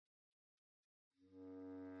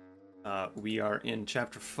We are in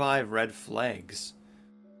Chapter 5, Red Flags,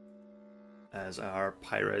 as our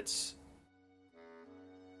pirates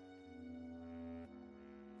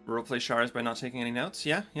roleplay Shars by not taking any notes.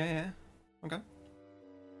 Yeah. Okay.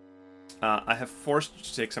 I have forced you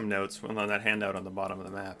to take some notes on that handout on the bottom of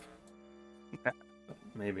the map.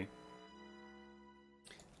 Maybe.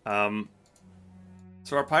 So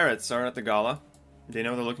our pirates are at the gala. They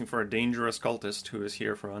know they're looking for a dangerous cultist who is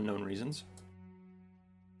here for unknown reasons.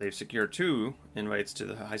 They've secured 2 invites to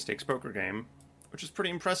the high-stakes poker game, which is pretty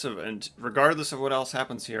impressive, and regardless of what else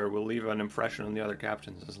happens here, will leave an impression on the other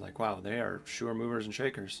captains as like, wow, they are sure movers and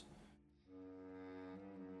shakers.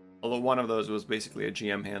 Although one of those was basically a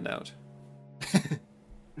GM handout.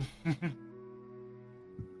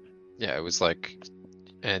 Yeah, it was like,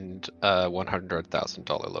 and a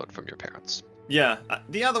 $100,000 loan from your parents. Yeah,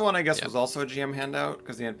 the other one I guess was also a GM handout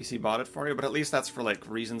because the NPC bought it for you, but at least that's for like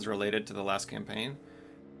reasons related to the last campaign.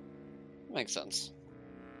 Makes sense.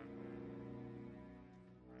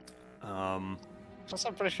 Plus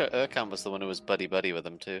I'm pretty sure Urkan was the one who was buddy-buddy with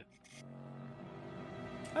him too.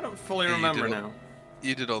 I don't fully remember now.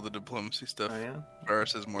 You did all the diplomacy stuff. Oh, yeah?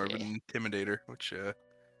 Varus is more of an intimidator, which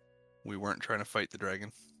we weren't trying to fight the dragon.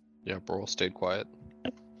 Yeah, Burl stayed quiet.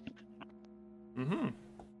 Mm-hmm.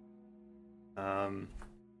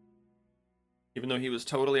 Even though he was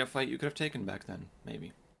totally a fight you could have taken back then,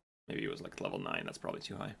 maybe. Maybe he was like level 9, that's probably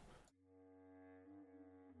too high.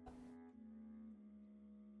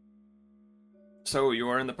 So you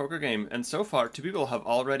are in the poker game, and so far 2 people have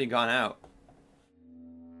already gone out.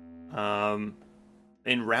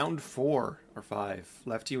 In round 4 or 5,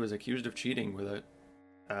 Lefty was accused of cheating with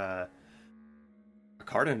a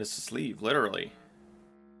card in his sleeve, literally.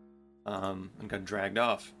 And got dragged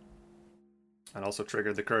off. And also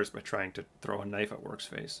triggered the curse by trying to throw a knife at Work's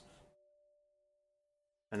face.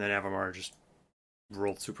 And then Avamar just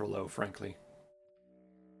rolled super low, frankly.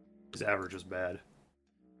 His average was bad.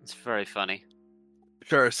 It's very funny.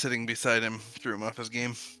 Shara sitting beside him threw him off his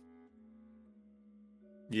game.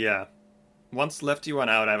 Yeah. Once Lefty went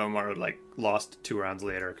out, Avamar like lost 2 rounds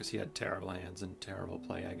later because he had terrible hands and terrible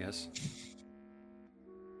play, I guess.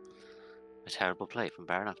 A terrible play from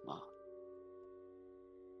Baron Avamar.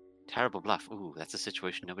 Terrible bluff. Ooh, that's a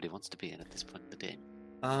situation nobody wants to be in at this point in the game.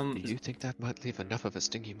 Do you think that might leave enough of a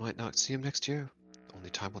sting you might not see him next year? Only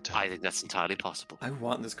time will tell. I think that's entirely possible. I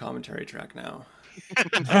want this commentary track now.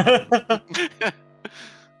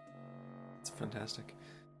 It's fantastic.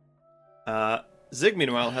 Zig,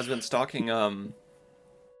 meanwhile, has been stalking a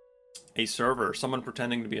server, someone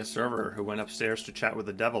pretending to be a server who went upstairs to chat with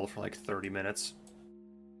the devil for like 30 minutes,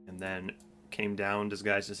 and then came down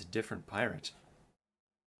disguised as a different pirate.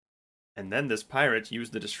 And then this pirate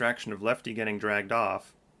used the distraction of Lefty getting dragged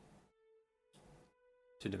off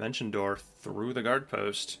to Dimension Door through the guard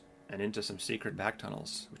post and into some secret back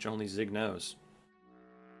tunnels, which only Zig knows.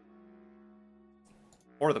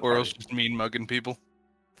 Or the party. Or else just mean mugging people.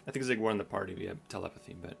 I think Zig warned the party via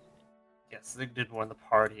telepathy, but... Yes, Zig did warn the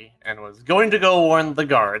party and was going to go warn the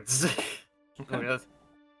guards. Okay.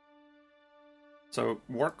 So,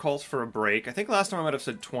 Work calls for a break. I think last time I might have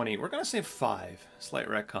said 20. We're going to say 5. Slight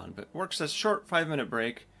retcon, but Work says short 5-minute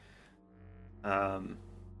break. No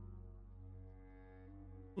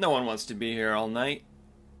one wants to be here all night,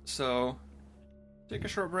 so take a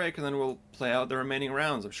short break and then we'll play out the remaining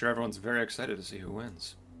rounds. I'm sure everyone's very excited to see who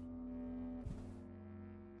wins.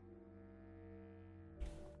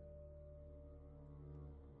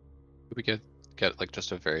 Could we get like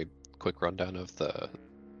just a very quick rundown of the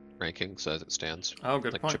rankings as it stands? Oh,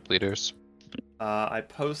 good like point. Chip leaders. I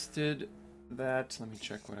posted that. Let me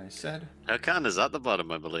check what I said. Urkan is at the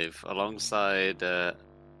bottom, I believe, alongside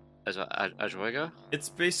Ajwego. It's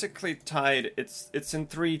basically tied. It's in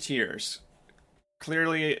 3 tiers.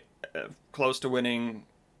 Clearly close to winning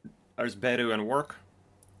is Beru and Work.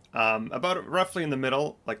 About roughly in the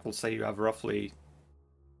middle, like we'll say you have roughly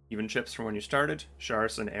even chips from when you started,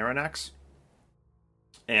 Shars and Aranax.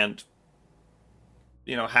 And,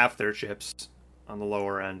 you know, half their chips on the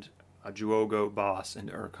lower end, Juogo, Boss,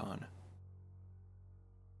 and Urkon.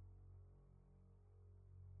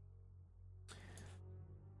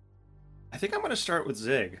 I think I'm going to start with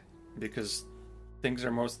Zig, because things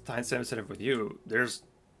are most time sensitive with you.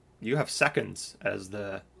 You have seconds as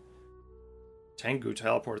the Tengu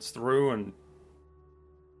teleports through and,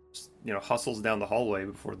 you know, hustles down the hallway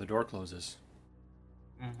before the door closes.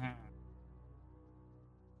 Mm-hmm.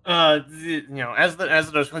 You know, as the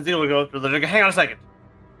doors, when Zig will go through, they're like, hang on a second.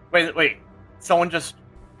 Wait. Someone just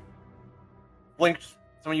blinked.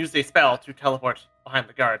 Someone used a spell to teleport behind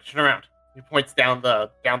the guard. Turn around. He points down the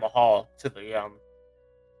hall to the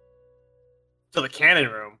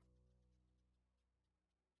cannon room.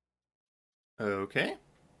 Okay.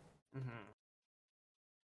 Mm-hmm.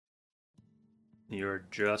 You're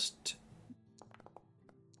just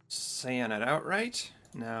saying it outright.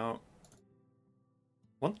 Now,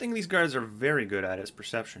 one thing these guards are very good at is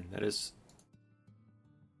perception.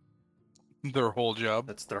 Their whole job.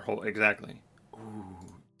 That's their whole... Exactly. Ooh,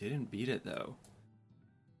 didn't beat it, though.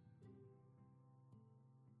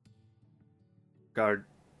 Guard...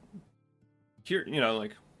 Here,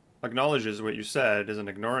 like, acknowledges what you said, isn't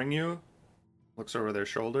ignoring you. Looks over their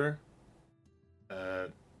shoulder.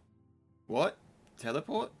 What?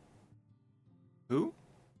 Teleport? Who?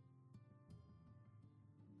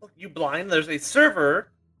 Look, you blind. There's a server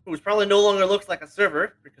who's probably no longer looks like a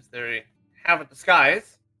server because they have a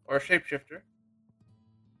disguise or a shapeshifter.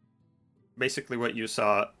 Basically what you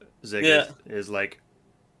saw, Zig, Yeah. is like...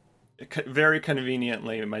 Very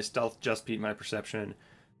conveniently, my stealth just beat my perception.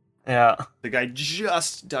 Yeah. The guy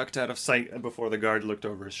just ducked out of sight before the guard looked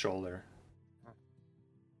over his shoulder.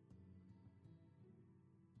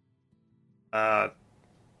 I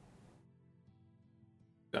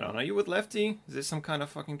don't know. Are you with Lefty? Is this some kind of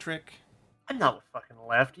fucking trick? I'm not with fucking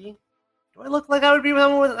Lefty. Do I look like I would be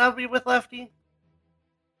with Lefty?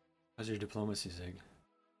 How's your diplomacy, Zig?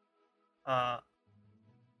 How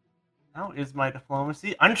is my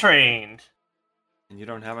diplomacy? Untrained. And you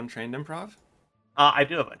don't have untrained improv? I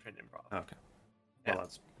do have untrained improv. Okay. Well, Yeah.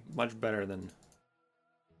 that's much better than...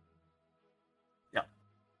 Yeah.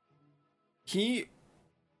 He...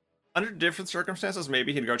 Under different circumstances,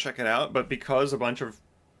 maybe he'd go check it out, but because a bunch of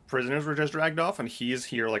prisoners were just dragged off and he's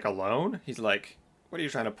here, like, alone, he's like, what are you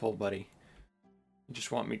trying to pull, buddy? You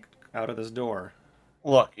just want me out of this door.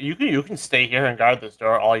 Look, you can stay here and guard this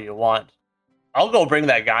door all you want. I'll go bring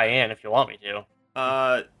that guy in if you want me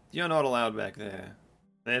to. You're not allowed back there.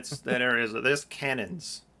 That area is... There's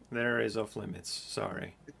cannons. That area is off limits.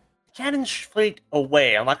 Sorry. Cannon straight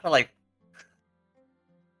away. I'm not gonna like.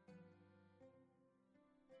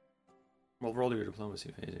 Well, roll your diplomacy,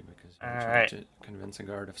 Phasey, because you're All trying right. to convince a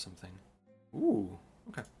guard of something. Ooh,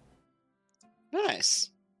 okay. Nice.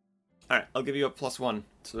 Alright, I'll give you a +1,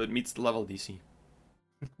 so it meets the level DC.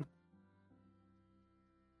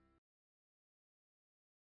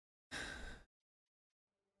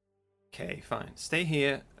 Okay, fine. Stay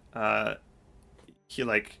here. He,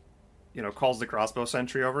 calls the crossbow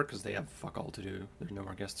sentry over, because they have fuck all to do. There's no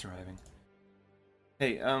more guests arriving.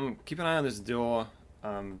 Hey, keep an eye on this door.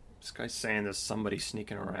 This guy's saying there's somebody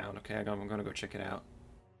sneaking around. Okay, I'm gonna go check it out.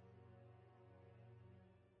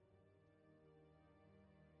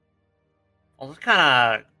 I'll just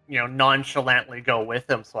kind of nonchalantly go with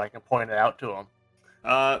him so I can point it out to him.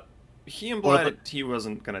 He implied he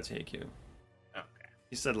wasn't gonna take you. Okay.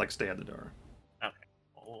 He said, stay at the door. Okay.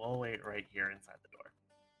 We'll wait right here inside the door.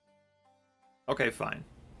 Okay, fine.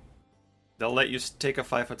 They'll let you take a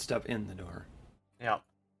 5-foot step in the door. Yeah.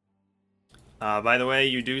 By the way,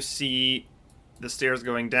 you do see the stairs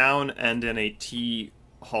going down and in a T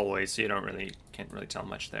hallway, so you can't really tell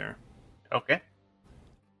much there. Okay.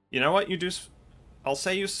 You know what? I'll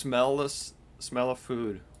say you smell this smell of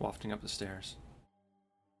food wafting up the stairs.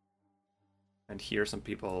 And hear some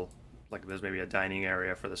people, there's maybe a dining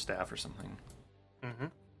area for the staff or something. Mm-hmm.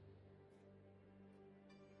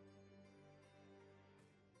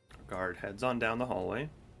 Guard heads on down the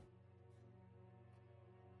hallway.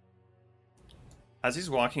 As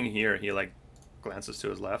he's walking here, he glances to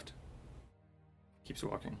his left. Keeps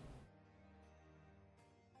walking.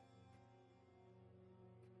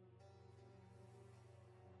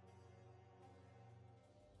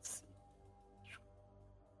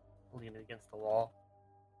 Leaning against the wall.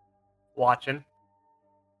 Watching.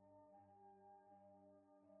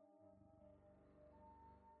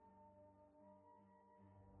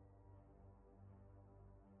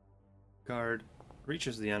 Guard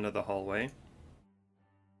reaches the end of the hallway.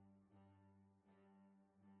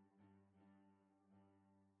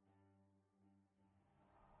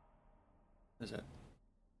 Is it?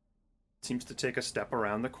 Seems to take a step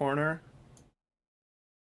around the corner.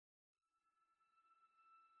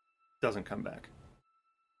 Doesn't come back.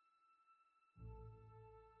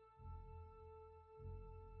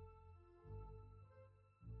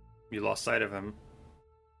 You lost sight of him.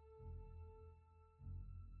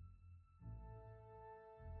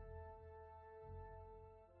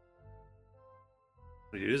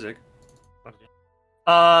 What do you do, Zig?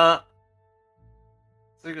 So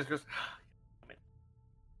he just goes.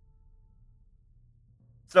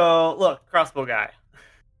 So look, crossbow guy.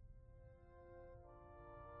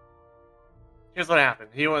 Here's what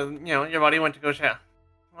happened. He was, your buddy went to go chat.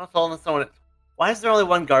 I told someone, why is there only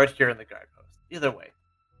one guard here in the guard post? Either way,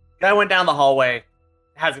 guy went down the hallway,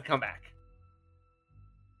 hasn't come back.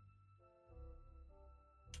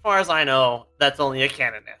 far as I know, that's only a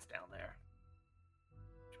cannon nest down there.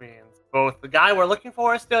 Which means both the guy we're looking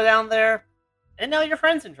for is still down there, and now your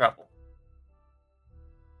friend's in trouble.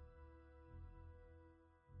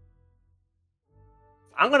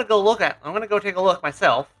 I'm gonna go take a look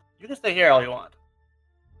myself. You can stay here all you want.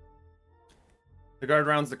 The guard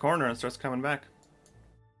rounds the corner and starts coming back.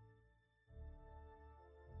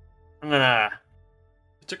 I'm gonna.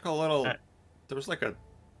 It took a little. There was like a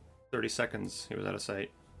 30 seconds he was out of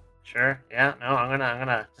sight. Sure. Yeah. No. I'm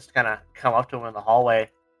gonna just kind of come up to him in the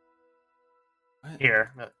hallway. What?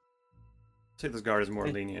 Here. I'd say this guard is more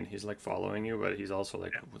lenient. He's like following you, but he's also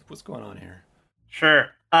like, what's going on here? Sure.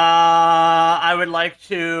 I would like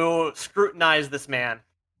to scrutinize this man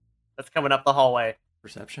that's coming up the hallway.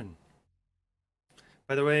 Perception.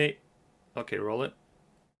 By the way, okay, roll it.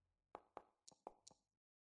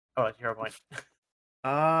 Oh, it's your point.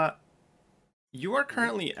 You are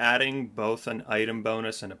currently adding both an item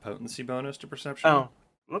bonus and a potency bonus to perception. Oh,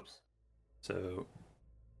 whoops. So,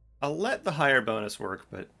 I'll let the higher bonus work,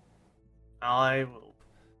 but I will.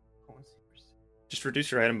 just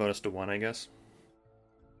reduce your item bonus to 1, I guess.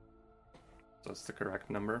 So that's the correct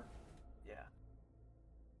number. Yeah.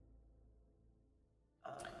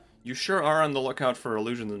 You sure are on the lookout for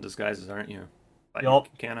illusions and disguises, aren't you? But Yup.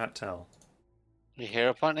 you cannot tell. You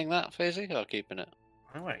hero pointing that, Phasey, or keeping it?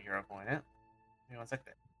 I'm gonna hero point it. Hang on one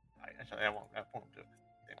second. Actually, I won't do the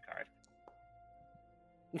same card.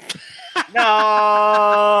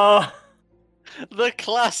 No. The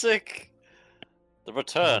classic! The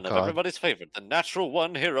return Oh, of God. everybody's favorite, the natural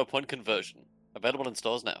 1 hero point conversion. Available in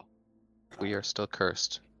stores now. We are still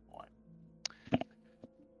cursed.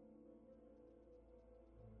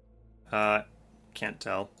 Can't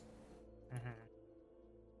tell.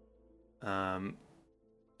 Mm-hmm.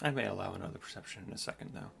 I may allow another perception in a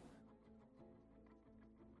second, though.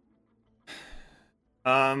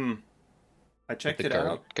 I checked Did it the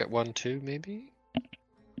guard out. get one too, maybe?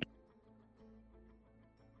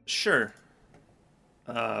 Sure.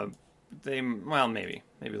 Maybe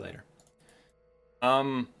later.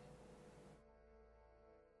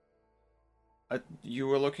 You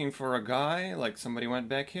were looking for a guy? Like somebody went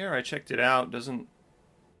back here? I checked it out. Doesn't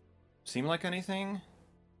seem like anything.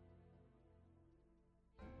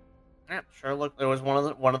 Yeah, sure. Look, there was one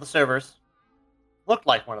of the servers. Looked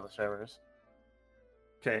like one of the servers.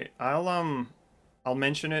 Okay, I'll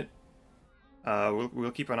mention it.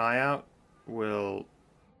 We'll keep an eye out. What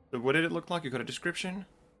did it look like? You got a description?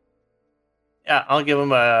 Yeah, I'll give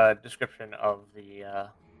him a description of the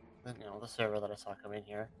server that I saw come in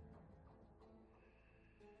here.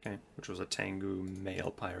 Okay, which was a Tengu male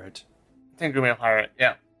pirate. Tengu male pirate,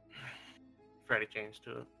 yeah. Freddy changed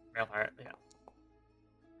to a male pirate, yeah.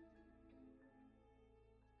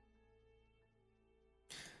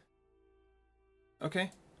 Okay.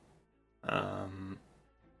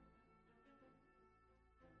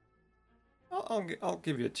 I'll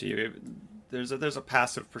give it to you. There's a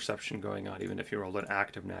passive perception going on, even if you rolled an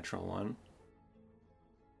active natural one.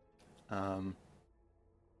 The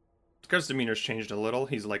guy's demeanor's changed a little.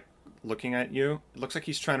 He's like looking at you. It looks like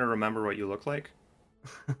he's trying to remember what you look like.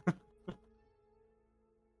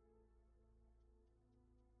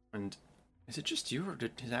 And is it just you, or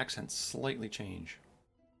did his accent slightly change?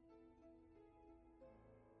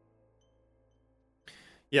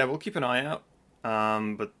 Yeah, we'll keep an eye out.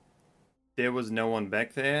 But there was no one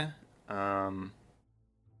back there.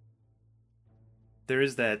 There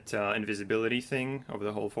is that invisibility thing over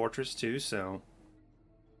the whole fortress too, so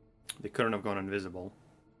they couldn't have gone invisible.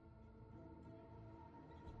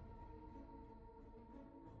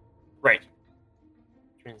 Right.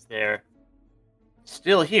 Which means they're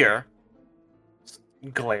still here.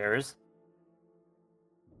 Glares.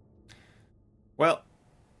 Well,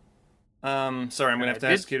 sorry, I'm gonna have to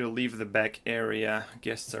I ask you to leave the back area.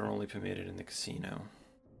 Guests are only permitted in the casino.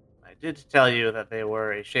 I did tell you that they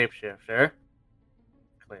were a shapeshifter.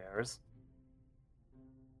 Glares.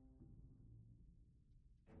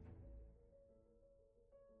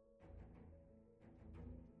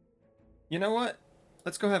 You know what?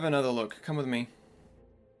 Let's go have another look. Come with me.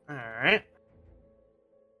 Alright.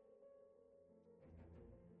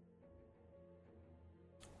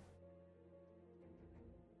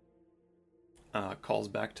 Calls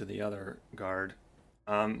back to the other guard.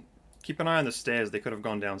 Keep an eye on the stairs. They could have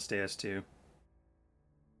gone downstairs too.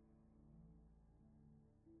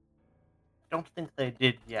 Don't think they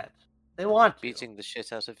did yet. They want to. Beating the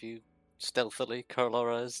shit out of you, stealthily,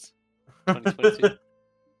 colorized. 2022.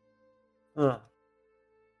 Ugh.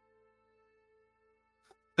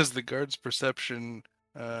 Does the guard's perception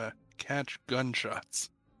catch gunshots?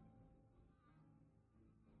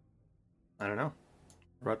 I don't know.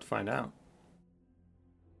 We're about to find out.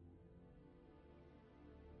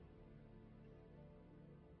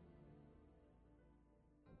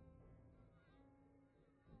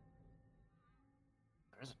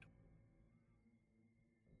 There isn't.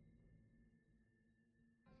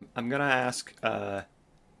 I'm gonna ask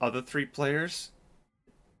other three players.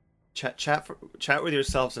 Chat with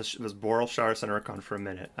yourselves as Boral, Sharis, and Urkon for a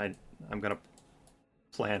minute. I'm gonna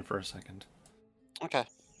plan for a second. Okay.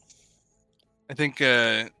 I think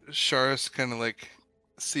Sharis kind of like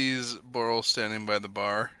sees Boral standing by the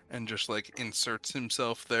bar and just like inserts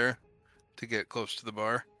himself there to get close to the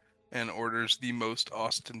bar and orders the most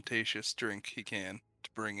ostentatious drink he can to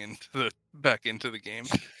bring back into the game.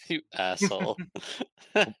 You asshole.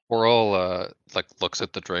 Boral like looks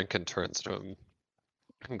at the drink and turns to him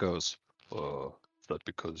and goes, is that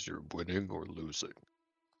because you're winning or losing?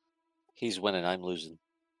 He's winning, I'm losing.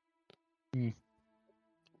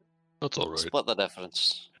 That's all right. Split the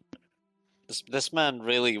difference. This man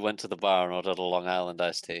really went to the bar and ordered a Long Island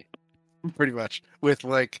iced tea. Pretty much. With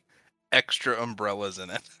like extra umbrellas in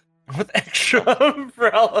it. With extra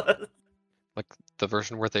umbrellas. Like the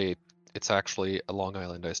version where it's actually a Long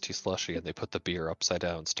Island iced tea slushy and they put the beer upside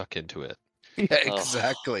down stuck into it. Yeah, Oh.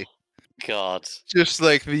 exactly. God. Just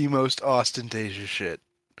like the most ostentatious shit.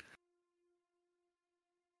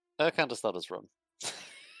 I can't just thought it's rum.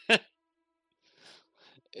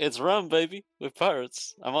 It's rum, baby. We're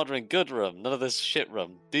pirates. I'm ordering good rum. None of this shit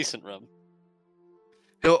rum. Decent rum.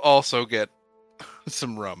 He'll also get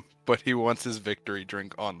some rum, but he wants his victory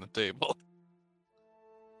drink on the table.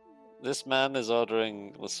 This man is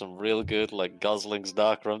ordering with some real good, like, Gosling's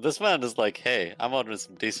dark rum. This man is like, hey, I'm ordering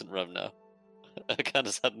some decent rum now. I can't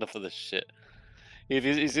just had enough of this shit.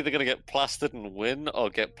 He's either going to get plastered and win, or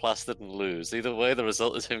get plastered and lose. Either way, the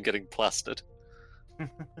result is him getting plastered.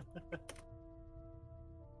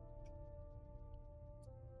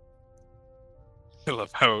 I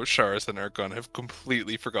love how Sharis and Urkon have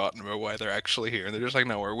completely forgotten about why they're actually here. And they're just like,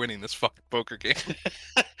 no, we're winning this fucking poker game.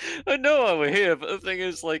 I know why we're here, but the thing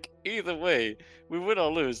is, like, either way, we win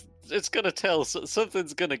or lose, it's gonna tell,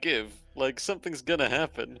 something's gonna give. Like, something's gonna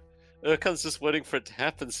happen. Urkon's just waiting for it to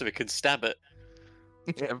happen so he can stab it.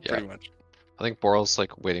 Yeah, pretty much. I think Boral's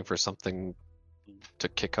like waiting for something to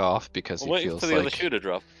kick off because We're he waiting feels for the other like shoe to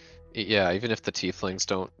drop. yeah, even if the tieflings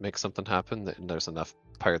don't make something happen, then there's enough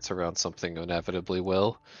pirates around, something inevitably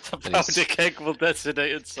will. The powder keg will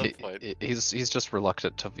detonate at some point. He's just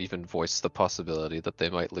reluctant to even voice the possibility that they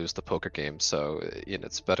might lose the poker game, so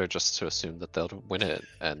it's better just to assume that they'll win it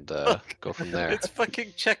and go from there. It's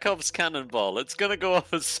fucking Chekhov's cannonball. It's gonna go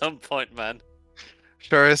off at some point, man.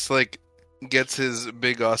 Sharis, like, gets his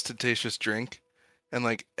big ostentatious drink, and,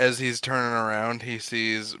 like, as he's turning around, he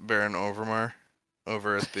sees Baron Overmar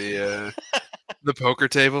over at the poker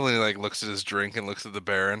table, and he, like, looks at his drink and looks at the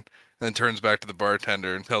Baron, and then turns back to the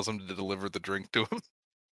bartender and tells him to deliver the drink to him.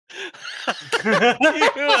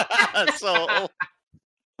 You asshole.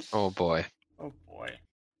 Oh boy. Oh boy.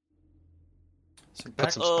 So Put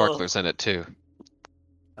back, some sparklers in it too.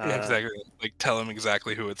 Yeah, exactly. Like, tell him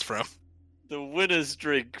exactly who it's from. The winner's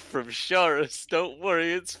drink from Sharis. Don't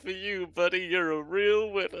worry, it's for you, buddy. You're a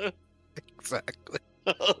real winner. Exactly.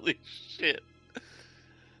 Holy shit.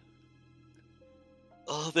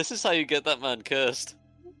 Oh, this is how you get that man cursed.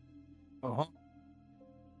 Uh-huh.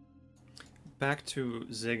 Back to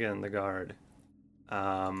Zigga and the guard.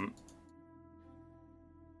 Guard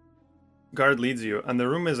leads you, and the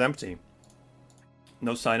room is empty.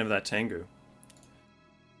 No sign of that Tengu.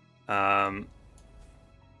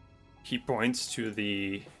 He points to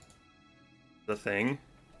the thing,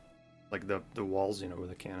 like the walls, where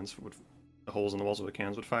the cannons would, the holes in the walls where the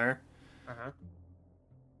cannons would fire.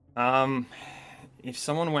 If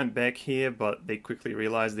someone went back here, but they quickly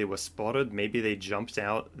realized they were spotted, maybe they jumped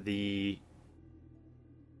out the.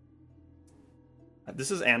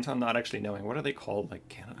 This is Anton not actually knowing. What are they called?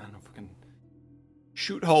 Like, I don't know, fucking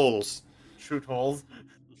shoot holes. Shoot holes.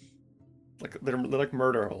 Like they're like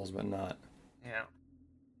murder holes, but not. Yeah.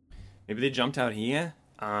 Maybe they jumped out here.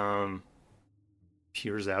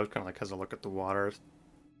 Peers out, kind of like has a look at the water,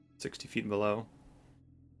 60 feet below.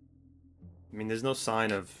 I mean, there's no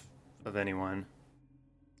sign of anyone.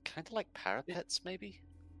 Kind of like parapets, maybe?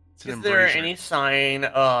 It's an Is there embrasure. any sign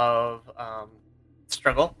of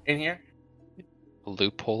struggle in here? A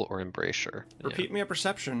loophole or embrasure. Yeah. Repeat me a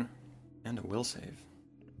perception and a will save.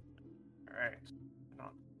 Alright.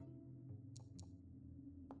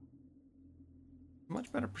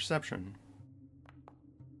 Much better perception.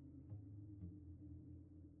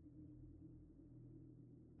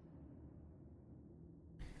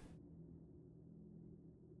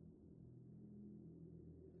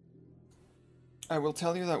 I will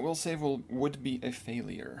tell you that will save would be a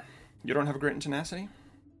failure. You don't have a grit and tenacity?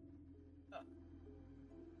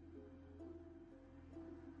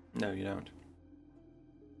 No, you don't.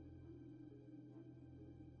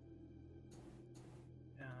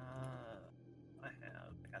 I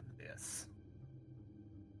got this.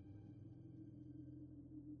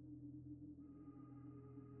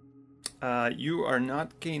 You are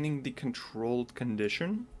not gaining the controlled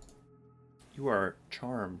condition. You are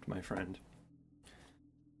charmed, my friend.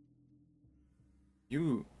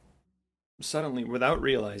 You suddenly, without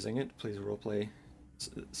realizing it, please roleplay.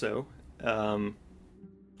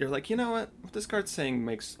 You're like, you know what? What this card's saying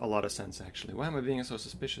makes a lot of sense, actually. Why am I being so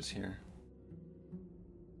suspicious here?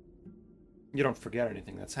 You don't forget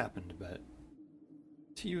anything that's happened, but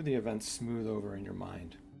to you, the events smooth over in your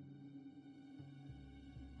mind.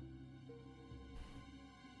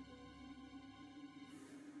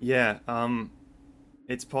 Yeah,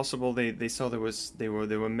 it's possible they saw they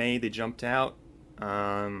were made, they jumped out.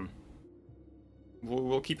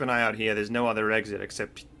 We'll keep an eye out here. There's no other exit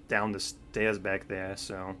except down the stairs back there,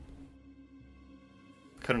 so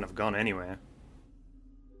couldn't have gone anywhere.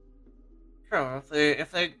 Sure.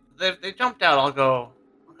 If they jumped out, I'll go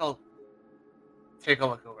take a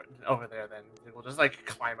look over there. Then we'll just like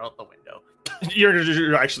climb out the window.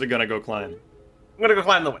 You're actually gonna go climb. I'm gonna go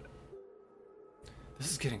climb the window.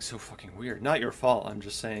 This is getting so fucking weird. Not your fault. I'm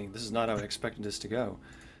just saying this is not how I expected this to go.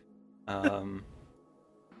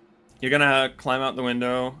 You're gonna climb out the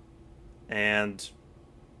window and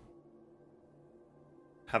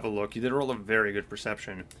have a look. You did roll a very good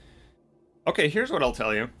perception. Okay, here's what I'll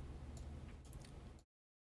tell you.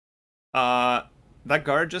 That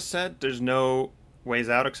guard just said there's no ways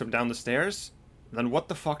out except down the stairs. Then what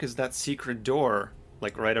the fuck is that secret door,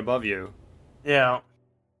 like, right above you? Yeah.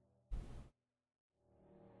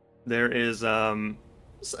 There is, a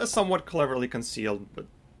somewhat cleverly concealed, but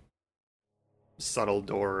subtle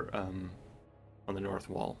door, on the north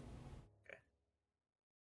wall.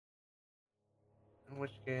 In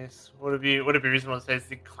which case, would it be reasonable to say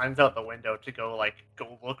he climbs out the window to go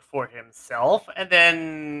look for himself, and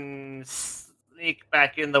then sneak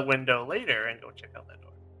back in the window later and go check out that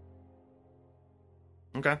door?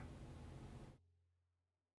 Okay.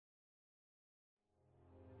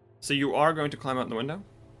 So you are going to climb out the window?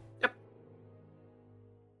 Yep.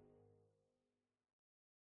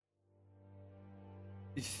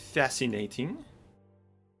 Fascinating.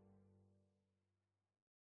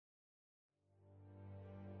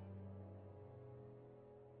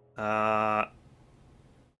 I'm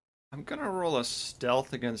gonna roll a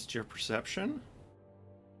stealth against your perception.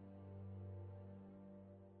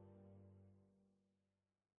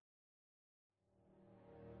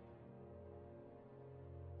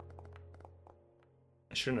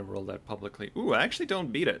 I shouldn't have rolled that publicly. Ooh, I actually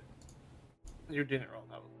don't beat it. You didn't roll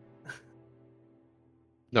that one.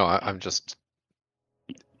 No, I'm just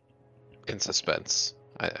in suspense.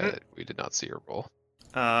 We did not see your roll.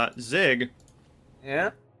 Zig,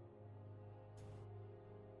 Yeah?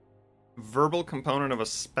 verbal component of a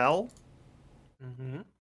spell, Mm-hmm.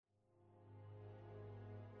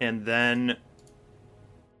 and then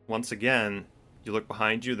once again, you look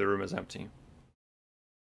behind you, the room is empty.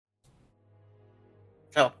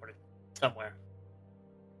 Teleported somewhere.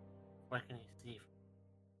 Where can you see?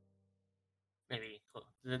 Maybe.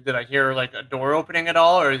 Did I hear a door opening at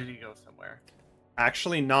all, or did he go somewhere?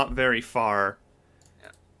 Actually, not very far.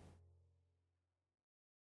 Yeah.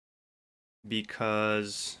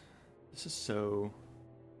 Because this is so...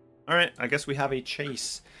 Alright, I guess we have a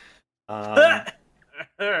chase. Alright.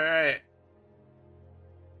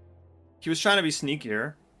 He was trying to be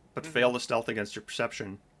sneakier, but Mhm. failed the stealth against your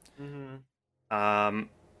perception. Mm-hmm.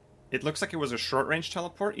 It looks like it was a short-range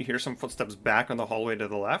teleport. You hear some footsteps back on the hallway to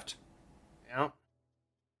the left. Yeah.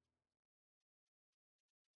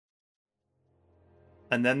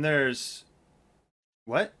 And then there's...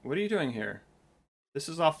 What? What are you doing here? This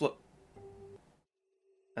is off...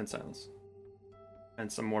 And silence. And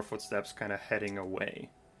some more footsteps kind of heading away.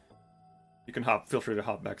 You can feel free to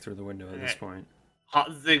hop back through the window at this point.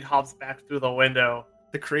 Zig hops back through the window.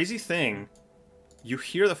 The crazy thing, you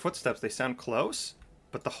hear the footsteps, they sound close,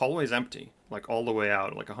 but the hallway's empty. Like all the way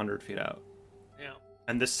out, like 100 feet out. Yeah.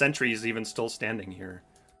 And this sentry is even still standing here.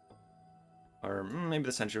 Or maybe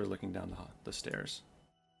the sentry was looking down the stairs.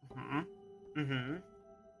 Mm-hmm. Mm-hmm.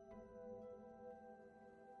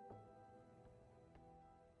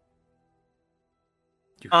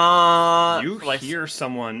 You hear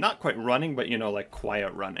someone, not quite running, but like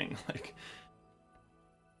quiet running. Like,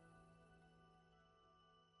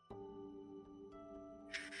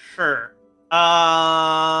 sure.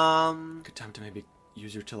 good time to maybe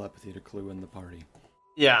use your telepathy to clue in the party.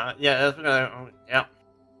 Yeah, that's what yeah.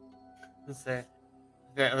 Let's say,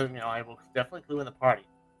 I will definitely clue in the party.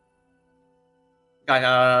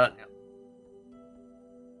 Guy,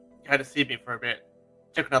 kind of see me for a bit.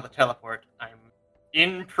 Took another teleport. I'm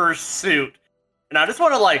in pursuit, and I just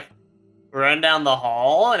want to like run down the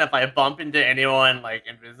hall. And if I bump into anyone like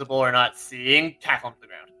invisible or not seeing, tackle them to the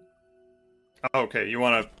ground. Okay,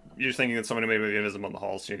 you're thinking that somebody may be invisible in the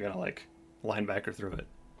hall, so you're gonna like linebacker through it.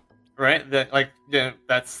 Right?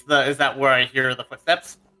 Is that where I hear the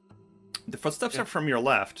footsteps? The footsteps are from your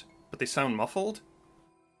left, but they sound muffled.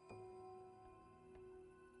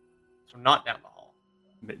 So not down the hall.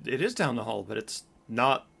 It is down the hall, but it's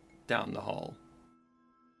not down the hall.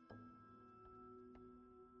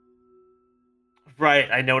 Right,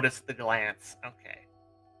 I noticed the glance. Okay.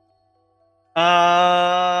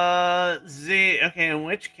 Okay, in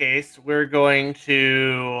which case we're going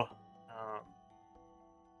to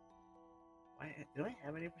do I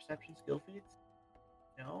have any perception skill feats?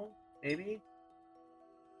 No? Maybe?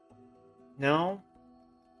 No?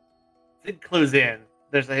 It clues in.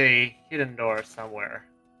 There's a hidden door somewhere.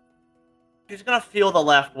 She's gonna feel the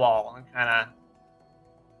left wall and kinda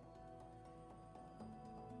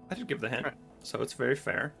I did give the hint, Right. so it's very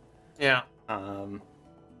fair. yeah.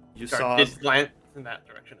 You Guard saw did glance in that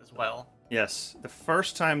direction as well. yes. The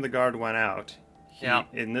first time the guard went out, he Yeah.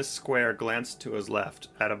 in this square glanced to his left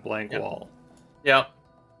at a blank Yep. wall. Yep.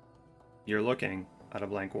 You're looking at a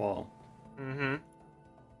blank wall. Mm-hmm.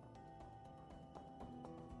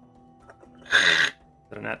 Is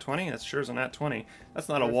that a nat 20? That sure is a nat 20. That's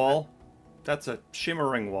not a What is wall. That's a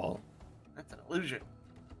shimmering wall. That's an illusion.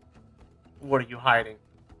 What are you hiding?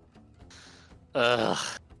 Ugh.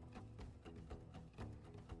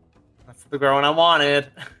 That's the girl I wanted.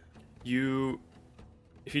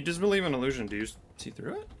 If you disbelieve an illusion, do you see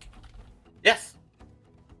through it? Yes,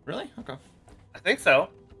 Really? Okay. I think so.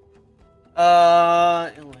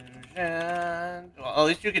 Illusion. Well, at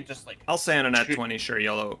least you could just like, I'll say on a nat Shoot. 20, sure,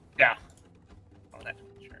 yellow. yeah. Oh, that's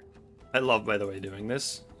sure. I love, by the way, doing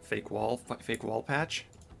this. Fake wall patch.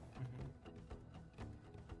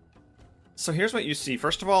 So here's what you see.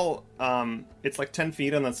 First of all, it's like 10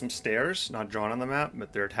 feet and then some stairs, not drawn on the map,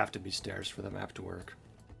 but there'd have to be stairs for the map to work.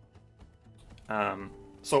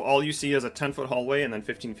 So all you see is a 10-foot hallway and then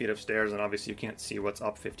 15 feet of stairs, and obviously you can't see what's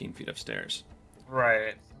up 15 feet of stairs.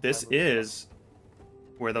 Right. This is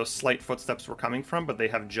where those slight footsteps were coming from, but they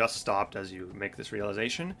have just stopped as you make this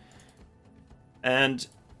realization. And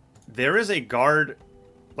there is a guard,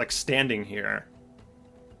 like, standing here.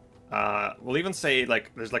 We'll even say,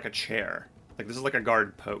 like, there's, like, a chair. Like, this is like a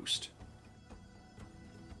guard post.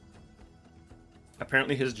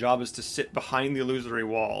 Apparently his job is to sit behind the illusory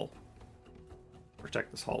wall.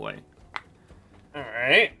 Protect this hallway.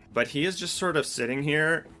 Alright. But he is just sort of sitting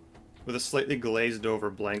here with a slightly glazed over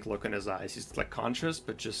blank look in his eyes. He's, like, conscious,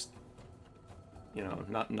 but just, you know,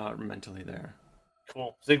 not mentally there.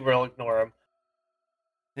 Cool. Ziggler will ignore him.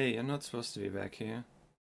 Hey, I'm not supposed to be back here.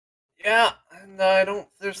 Yeah, and I don't.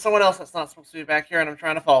 There's someone else that's not supposed to be back here, and I'm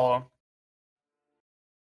trying to follow him.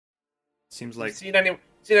 Seems Like, like seen anyone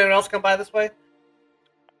else come by this way?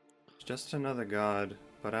 just another god,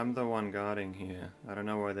 but I'm the one guarding here. I don't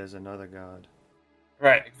know why there's another god.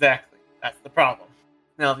 Right, exactly. That's the problem.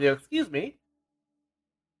 Now, if you excuse me,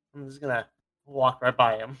 I'm just gonna walk right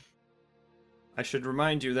by him. I should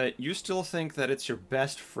remind you that you still think that it's your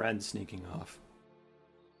best friend sneaking off.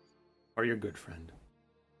 Or your good friend.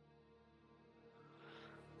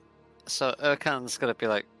 So Erkan's gonna be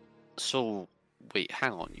like, so wait,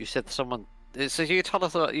 hang on. You said someone. So you told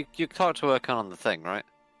us you talked to Erkan on the thing, right?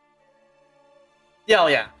 Yeah, oh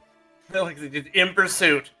yeah. Like, in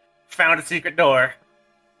pursuit, found a secret door.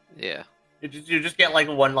 Yeah. You just get like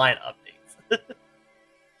one-line updates.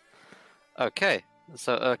 Okay.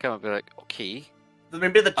 So Erkan would be like, okay.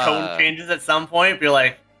 Maybe the tone changes at some point. Be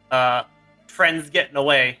like, friend's getting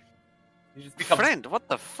away. He just becomes Friend, what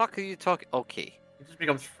the fuck are you talking? Okay. He just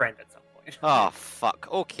becomes friend at some point. Oh fuck.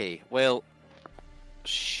 Okay. Well,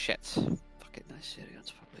 shit. Fucking nice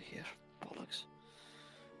Syrian's probably here. Bollocks.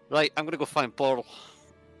 Right, I'm gonna go find Ball.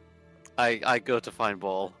 I go to find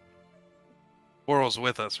Ball. Boral's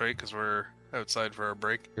with us, right? Because we're outside for our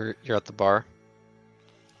break, You're at the bar.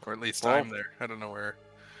 or at least Well- I'm there. I don't know where.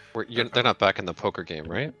 They're not back in the poker game,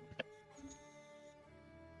 right?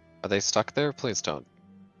 Are they stuck there? Please don't.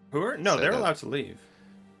 Who are? No, Say they're that. allowed to leave.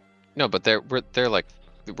 No, but they're like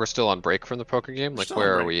we're still on break from the poker game. Like still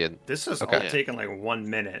where on are break. we in? This has Okay. all taken like 1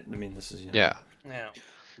 minute. I mean, this is Yeah. Yeah.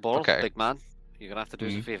 Ball, Okay. big man, you're gonna have to do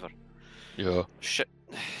us a Mhm. favor. Yeah. Shit.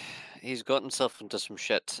 he's got himself into some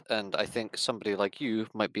shit, and I think somebody like you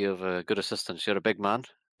might be of a good assistance. You're a big man.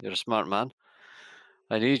 You're a smart man.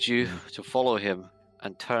 I need you to follow him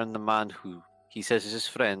and turn the man who he says is his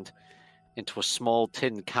friend into a small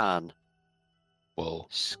tin can. Well,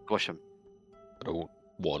 Squish him. I don't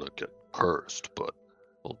want to get cursed, but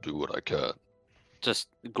I'll do what I can. Just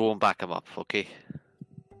go and back him up, okay?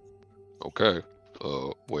 Okay.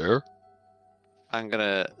 Where? I'm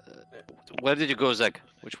gonna. Where did you go, Zeg?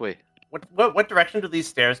 Which way? What direction do these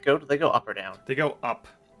stairs go? Do they go up or down? They go up.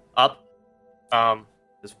 Up.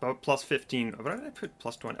 It's about plus 15. What did I put?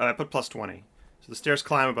 Plus 20. I put plus 20. So the stairs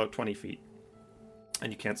climb about 20 feet.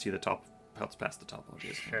 And you can't see the top. It's past the top,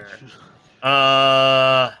 obviously. Sure.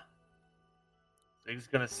 He's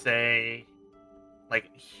gonna say,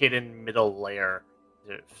 like, hidden middle layer,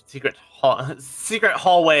 secret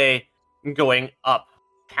hallway going up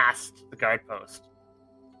past the guard post.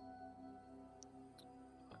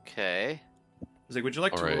 Okay. Zig, would you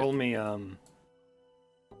like to Alright. roll me,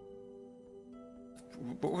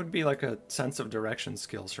 what would be like a sense of direction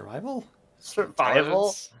skill? Survival? Survival.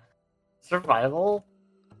 Intelligence? Survival.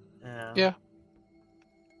 Yeah.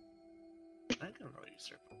 I don't know you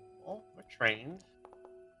survival. We're trained.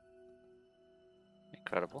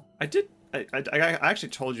 Incredible. I actually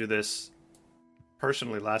told you this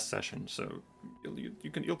personally last session, so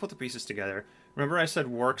you'll put the pieces together. Remember I said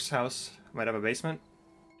Work's house might have a basement?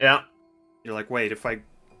 Yeah. You're like, wait, if I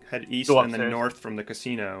head east Go and then upstairs. north from the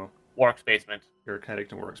casino, Works basement. you're heading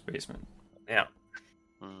to Work's basement. Yeah.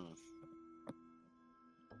 Hmm.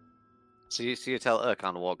 So you tell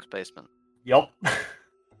Urkan Walk's basement. Yup.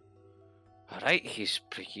 Alright, he's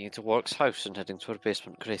breaking into Walk's house and heading to her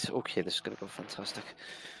basement. Great. Okay, this is gonna go fantastic.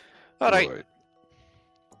 Alright.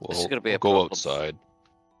 Well, This is gonna be I'll a go problem. outside.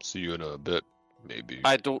 See you in a bit, maybe.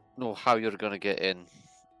 I don't know how you're gonna get in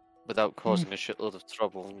without causing a shitload of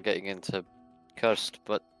trouble and getting into cursed,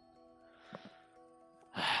 but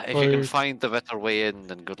if you can I- find the better way in,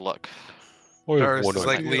 then good luck. I have Darius one is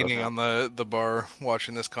like idea. leaning on the bar,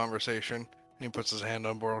 watching this conversation, and he puts his hand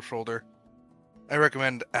on Boral's shoulder. I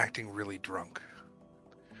recommend acting really drunk.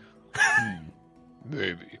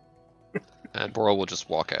 Maybe. And Boral will just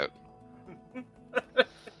walk out.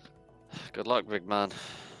 Good luck, big man.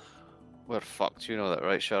 We're fucked, you know that,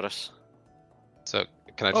 right, Sharis? So,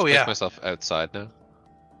 can I just Oh, make yeah. myself outside now?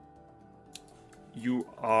 You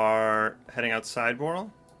are heading outside, Boral?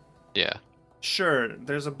 Yeah. Sure,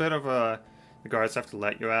 there's a bit of a... The guards have to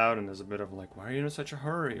let you out, and there's a bit of like, why are you in such a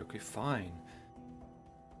hurry? Okay, fine.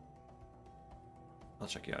 I'll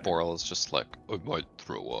check you out. Boral is just like, I might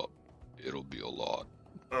throw up. It'll be a lot.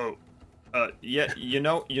 Oh, yeah,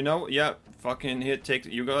 yeah, fucking take,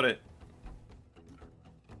 you got it.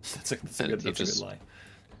 That's a And good, he that's a just- good lie.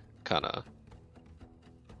 Kinda,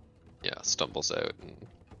 yeah, stumbles out and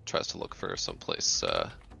tries to look for someplace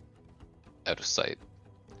out of sight.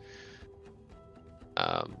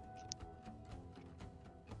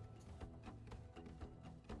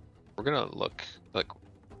 We're gonna look, like,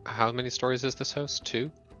 how many stories is this house?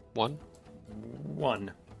 2? 1?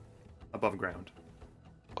 One above ground.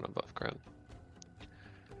 1 above ground.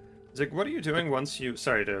 Zig, what are you doing once you?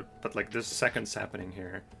 Sorry to, but like there's seconds happening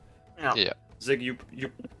here. Yeah. Yeah. Zig, you,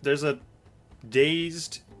 there's a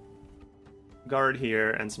dazed guard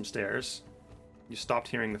here and some stairs. You stopped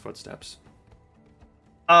hearing the footsteps.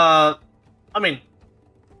 I mean,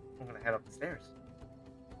 I'm gonna head up the stairs.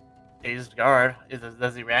 Dazed guard.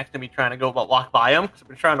 Does he react to me trying to go walk by him? 'Cause I've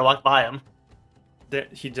been trying to walk by him.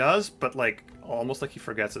 He does, but like almost like he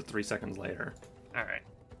forgets it 3 seconds later. All right.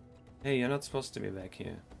 Hey, you're not supposed to be back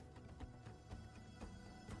here.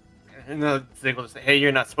 And then Zig will just say, "Hey,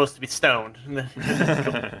 you're not supposed to be stoned." And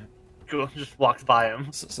then just walks by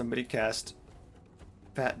him. So somebody cast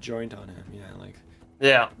fat joint on him. Yeah, like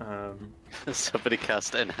Yeah. Somebody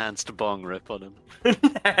cast enhanced bong rip on him.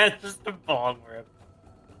 Just a bong rip.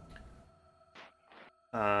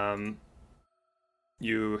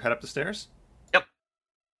 You head up the stairs? Yep.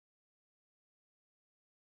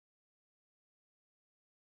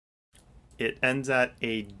 It ends at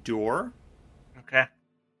a door. Okay.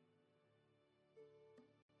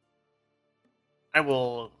 I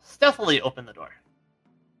will stealthily open the door.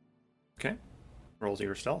 Okay. Rolls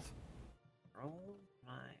your stealth. Roll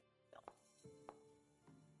my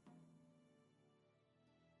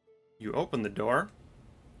You open the door.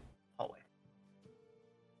 hallway.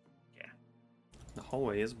 The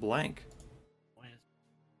hallway is blank.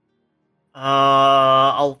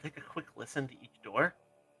 I'll take a quick listen to each door.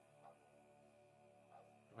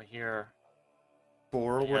 Do I hear?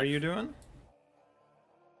 Boral, what are you doing?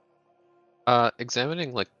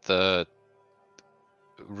 Examining, like, the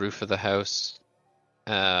roof of the house,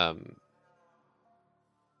 Um,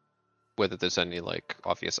 whether there's any like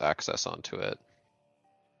obvious access onto it.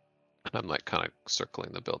 And I'm like kind of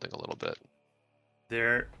circling the building a little bit.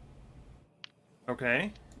 There.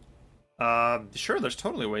 Okay. Sure. There's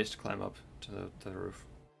totally ways to climb up to the roof.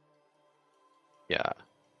 Yeah.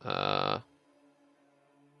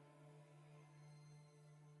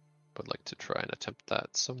 Would like to try and attempt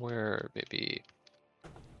that somewhere, maybe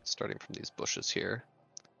starting from these bushes here.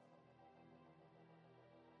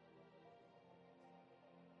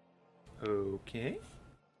 Okay.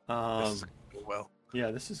 This is gonna go well.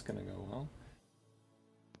 Yeah, this is gonna go well.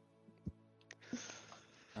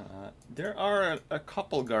 There are a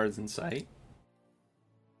couple guards in sight.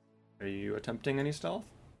 Are you attempting any stealth?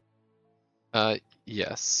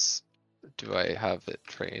 Yes. Do I have it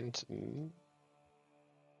trained?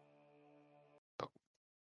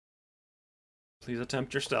 Please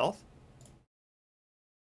attempt your stealth.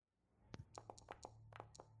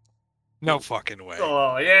 No fucking way.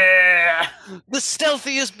 Oh yeah! The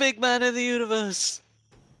stealthiest big man in the universe.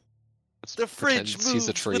 Let's The fridge pretend he's a moves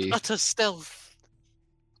with tree. utter stealth.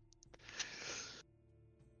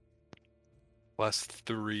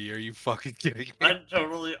 +3. Are you fucking kidding me? I'm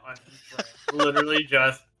totally unimpressed. Literally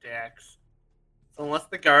just Dex. So unless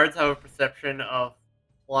the guards have a perception of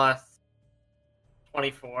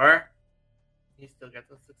 +24, he still gets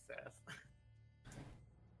a success.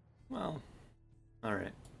 Well, all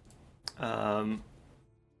right.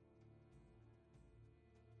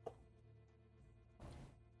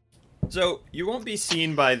 So you won't be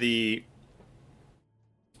seen by the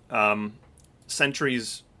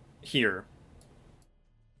sentries here,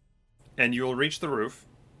 and you'll reach the roof,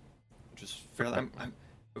 which is fairly.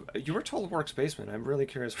 You were told Work's basement. I'm really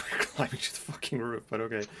curious why you're climbing to the fucking roof, but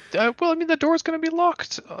okay. Well, I mean, the door's gonna be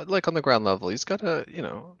locked, like on the ground level. He's gotta, you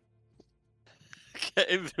know. Get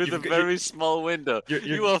in through the You've got- very small window. you're-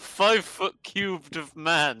 You are 5 foot cubed of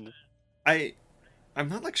man. I'm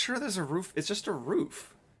not like sure there's a roof. It's just a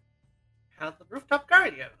roof. How's the rooftop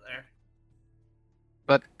guard get there?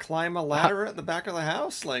 But Climb a ladder at the back of the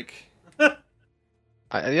house, like.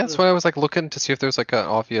 that's why I was like looking to see if there's like an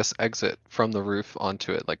obvious exit from the roof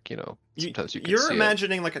onto it. Like, you know, sometimes you can You're see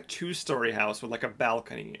imagining like a 2-story house with like a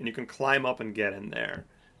balcony, and you can climb up and get in there.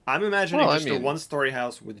 I'm imagining Well, I just a mean- 1-story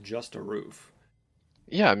house with just a roof.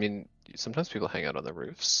 it. Yeah, I mean, sometimes people hang out on the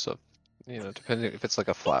roofs. So, you know, depending if it's like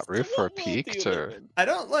a flat roof or a What world do you peaked live or. in? I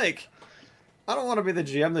don't want to be the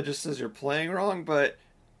GM that just says you're playing wrong, but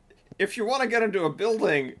if you want to get into a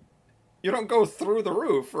building, you don't go through the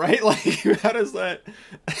roof, right? Like, how does that?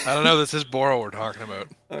 I don't know. This is Boral we're talking about.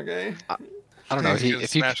 Okay. I don't know. He's gonna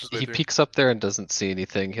If smash his way he through. peeks up there and doesn't see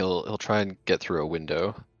anything, he'll try and get through a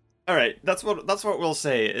window. All right. That's what we'll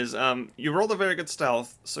say is you rolled a very good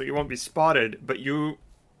stealth, so you won't be spotted, but you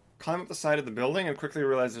climb up the side of the building and quickly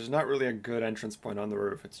realize there's not really a good entrance point on the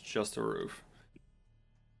roof. It's just a roof.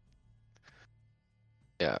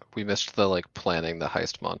 Yeah, we missed the like planning the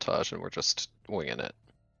heist montage, and we're just winging it.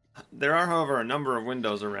 There are, however, a number of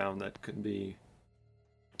windows around that could be.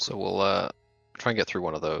 So we'll try and get through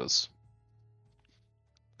one of those.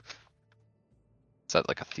 Is that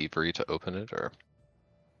like a thievery to open it, or?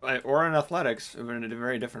 Or in athletics, but in a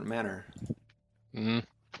very different manner. You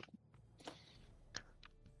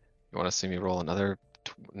want to see me roll another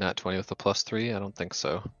nat 20 with a +3? I don't think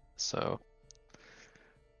so. So,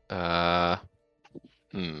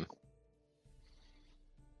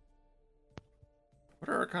 What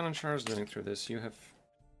are Arcana and Chars doing through this? You have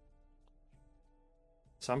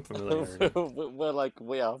some familiarity. We're like,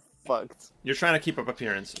 we are fucked. You're trying to keep up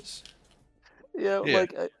appearances. Yeah, Yeah.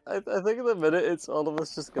 like, I think in the minute it's all of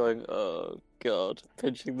us just going, oh god,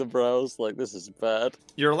 pinching the brows, like, this is bad.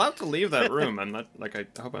 You're allowed to leave that room. I'm not like I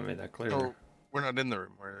hope I made that clear. Oh, we're not in the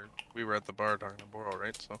room. We were at the bar talking to Boral,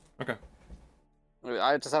 right? So Okay. I mean,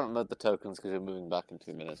 I just haven't met the tokens because we're moving back in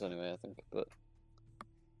 2 minutes anyway, I think, but...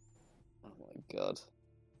 Oh my god.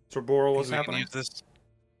 So Boral, what's we can happening? use this.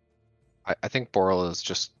 I think Boral is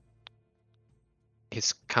just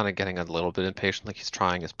he's kind of getting a little bit impatient. Like he's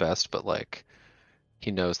trying his best, but like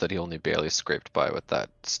he knows that he only barely scraped by with that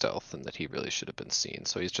stealth, and that he really should have been seen.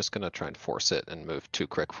 So he's just gonna try and force it and move too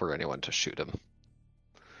quick for anyone to shoot him.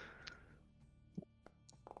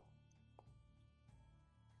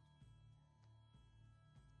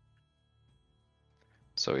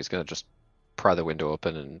 So he's gonna just pry the window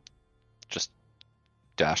open and just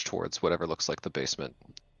dash towards whatever looks like the basement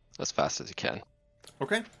as fast as he can.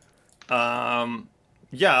 Okay.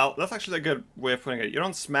 Yeah, that's actually a good way of putting it. You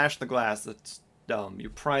don't smash the glass. That's dumb. You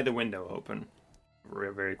pry the window open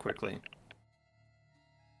very, very quickly.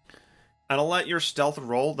 And I'll let your stealth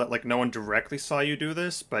roll that like no one directly saw you do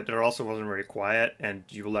this, but it also wasn't very quiet, and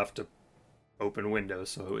you left a open window,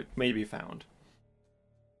 so it may be found.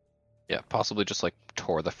 Yeah, possibly just like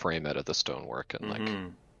tore the frame out of the stonework and like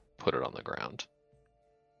Mhm. put it on the ground.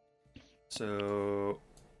 So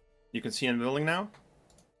you can see in the building now?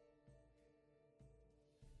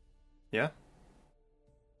 Yeah?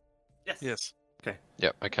 Yes. Yes.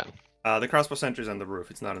 Yep, I can. The crossbow sentry's on the roof.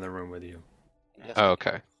 It's not in the room with you. Yes, Oh,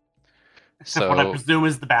 okay. Except what I So presume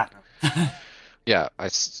is the bathroom. yeah,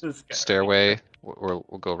 This guy. stairway. We'll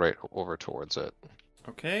go right over towards it.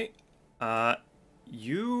 Okay.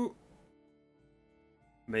 You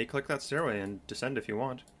may click that stairway and descend if you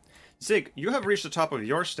want. Zig, you have reached the top of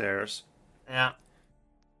your stairs. Yeah.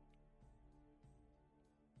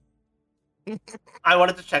 I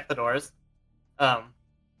wanted to check the doors.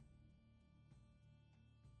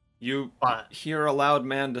 You But hear a loud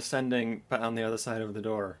man descending on the other side of the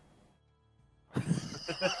door.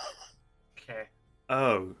 okay.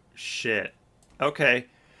 Oh, shit. Okay.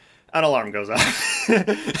 An alarm goes off.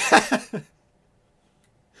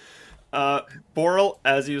 Boral,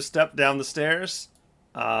 as you step down the stairs,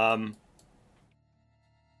 let's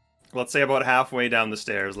say about halfway down the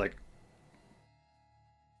stairs, like,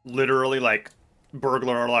 literally, like,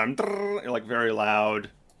 burglar alarm, like, very loud,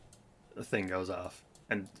 the thing goes off.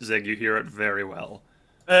 And Zig, you hear it very well.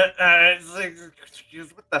 What the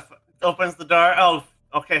fuck? Opens the door. Oh,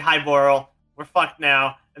 okay. Hi, Boral. We're fucked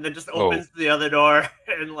now. And then just opens the other door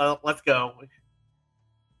and let's go.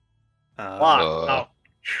 Lock. Oh.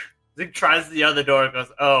 Zig tries the other door and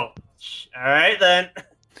goes, oh, all right then.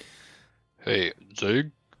 Hey,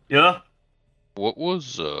 Zig, Yeah. what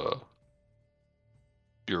was who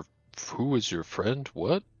was your friend?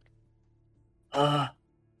 What? What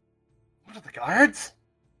are the guards?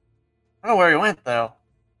 I don't know where he went though.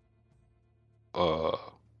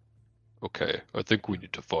 Okay, I think we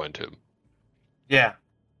need to find him. Yeah.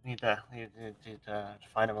 Need to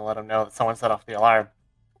find him and let him know that someone set off the alarm.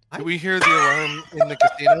 Do we hear the alarm in the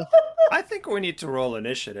casino? I think we need to roll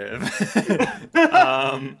initiative.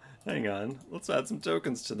 Hang on. Let's add some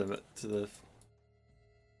tokens to the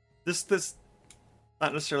This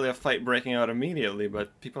not necessarily a fight breaking out immediately,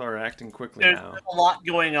 but people are acting quickly There's now. a lot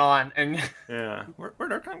going on, and Yeah.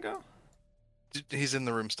 Where'd Archon go? He's in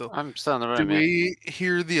the room still. I'm still in the Do room. Yeah. we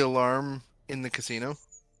hear the alarm in the casino?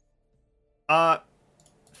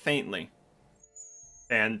 Faintly.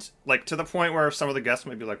 And like to the point where some of the guests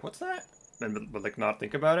might be like, "What's that?" But like not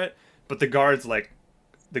think about it. But the guards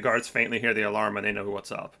faintly hear the alarm and they know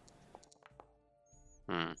what's up.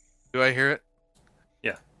 Do I hear it?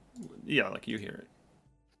 Yeah, like you hear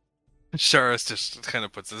it. Sharis just kind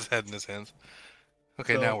of puts his head in his hands.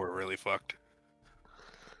 Okay, So- now we're really fucked.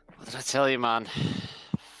 What did I tell you, man?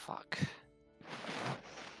 Fuck.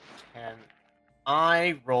 can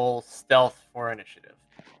I roll stealth for initiative?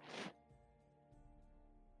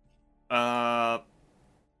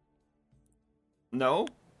 No.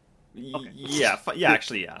 Okay. Yeah,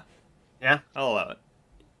 actually, yeah. Yeah? I'll allow it.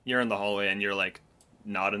 You're in the hallway and you're like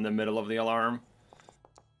not in the middle of the alarm.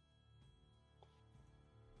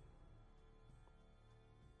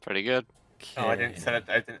 Pretty good. Oh, I didn't set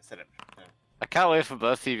it. I can't wait for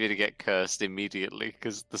both of you to get cursed immediately,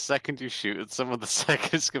 because the second you shoot at someone, the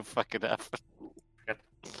seconds can fucking happen.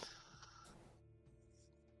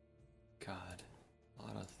 God, a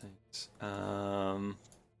lot of things.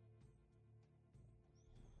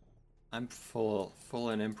 I'm full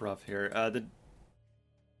in improv here. Did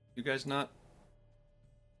you guys not?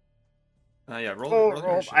 Yeah, roll the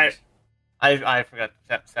initiatives. I forgot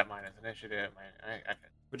to set mine as initiative.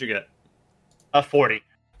 What'd you get? 40.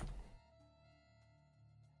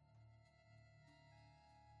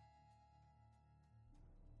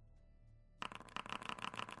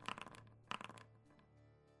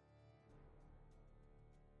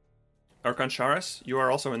 Archon Sharis, you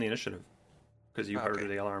are also in the initiative because you heard Okay.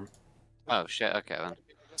 the alarm. Oh shit, okay then.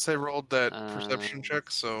 So I rolled that perception Um,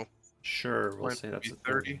 check, so Sure, we'll Might say that's be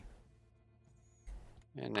a 30.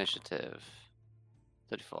 Initiative.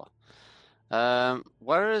 34.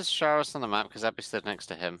 Where is Sharos on the map? Because I'd be stood next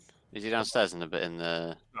to him. Is he downstairs in a bit in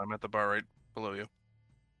the... I'm at the bar right below you.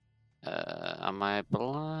 Am I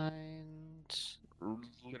blind?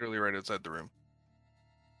 Literally right outside the room.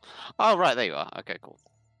 Oh, right, there you are. Okay, cool.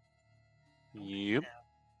 Yep.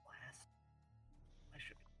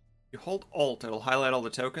 You hold Alt, it'll highlight all the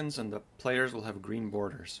tokens, and the players will have green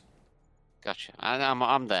borders. Gotcha.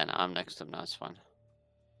 I'm there now. I'm next to him now. It's fine.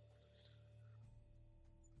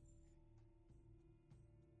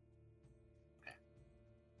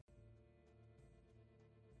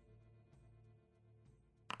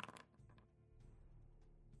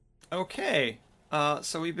 Okay.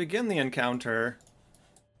 So we begin the encounter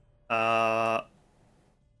uh,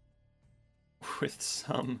 with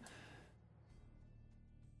some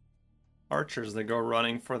archers that go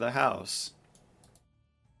running for the house.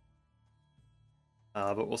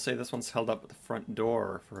 But we'll say this one's held up at the front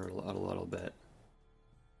door for a little bit.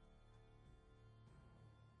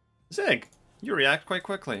 Zig, you react quite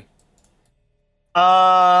quickly.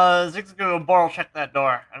 Zig's gonna go borrow check that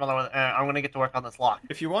door. I don't know. I'm gonna get to work on this lock.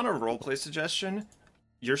 If you want a roleplay suggestion,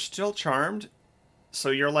 you're still charmed, so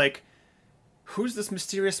you're like, who's this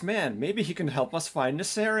mysterious man? Maybe he can help us find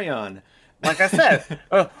Nessarion. Like I said,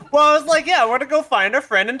 well, I was like, yeah, we're gonna go find our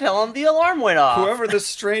friend and tell him the alarm went off. Whoever this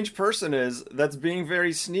strange person is that's being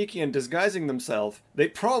very sneaky and disguising themselves, they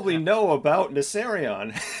probably know about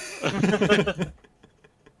Nessarion.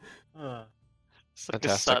 It's like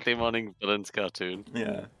Fantastic. a Saturday morning villains cartoon.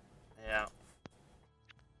 Yeah. Yeah.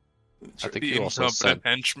 I think The you also incompetent said.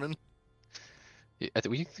 henchman. I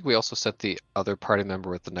think we also set the other party member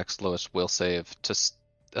with the next lowest will save to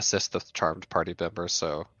assist the charmed party member.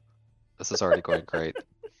 So this is already going great.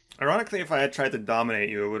 Ironically, if I had tried to dominate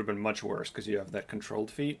you, it would have been much worse because you have that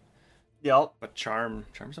controlled feat. Yep. But charm's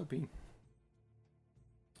OP.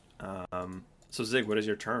 So Zig, what is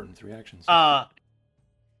your turn? 3 actions.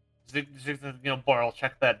 Zig's borrow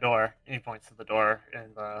check that door. And he points to the door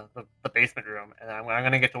in the basement room, and I'm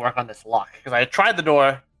gonna get to work on this lock because I tried the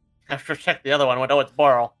door after I checked the other one. Went, oh, it's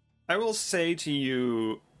borrow. I will say to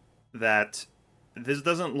you that this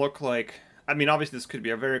doesn't look like... I mean, obviously this could be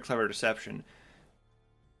a very clever deception.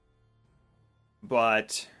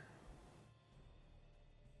 But...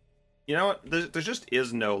 You know what? There just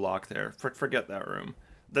is no lock there. Forget that room.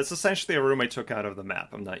 That's essentially a room I took out of the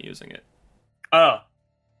map. I'm not using it. Oh.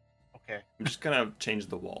 Okay. I'm just gonna change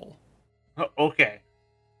the wall. Okay.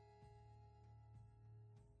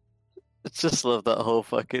 I just love that whole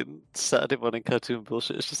fucking Saturday morning cartoon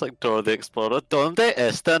bullshit. It's just like Dora the Explorer. ¿Dónde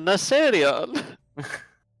está Nessarion?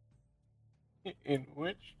 In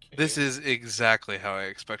which case... This is exactly how I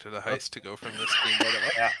expected a heist to go from this game. By the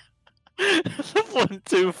way. Yeah.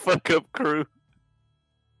 1-2 fuck up crew.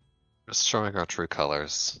 Just showing our true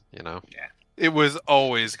colors, you know. It was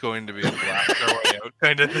always going to be a blast our way out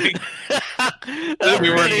kind of thing.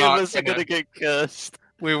 We were Any not of us are gonna- gonna get cursed.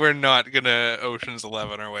 We were not gonna Ocean's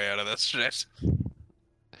 11 our way out of this shit.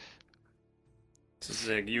 So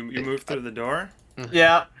Zig, you move through the door?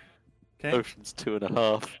 Yeah. Okay. Ocean's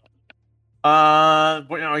 2.5.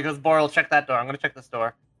 He goes, borrow check that door. I'm gonna check this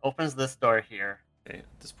door. Opens this door here. Okay,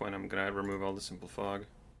 at this point I'm gonna remove all the simple fog.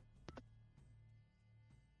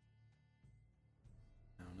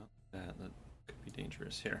 No, not that. That could be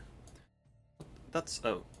dangerous here. That's...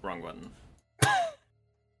 oh, wrong button.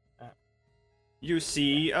 You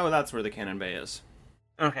see... oh, that's where the cannon bay is.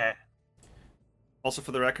 Okay. Also,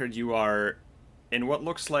 for the record, you are in what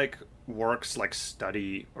looks like works like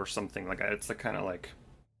study or something. Like it's the kind of like...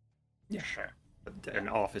 Yeah, sure. an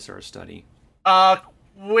office or a study.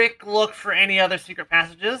 Quick look for any other secret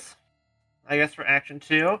passages. I guess for action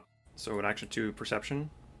 2. So an action 2 perception.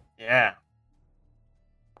 Yeah.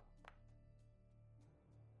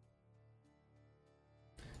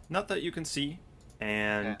 Not that you can see.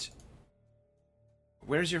 And...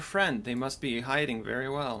 where's your friend? They must be hiding very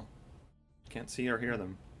well. Can't see or hear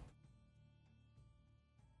them.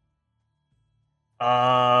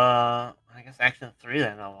 I guess action 3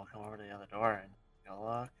 then. I'll come over to the other door and go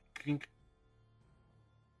look. Kink.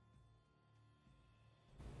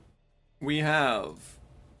 We have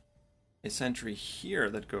a sentry here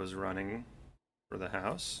that goes running for the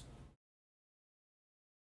house.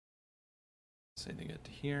 Say to get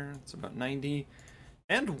to here, it's about 90.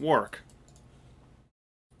 And Work,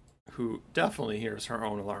 who definitely hears her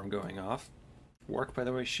own alarm going off. Work, by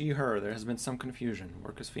the way, she, her. There has been some confusion.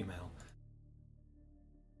 Work is female.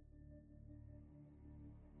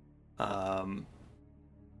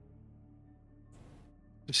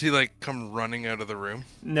 Does he like come running out of the room?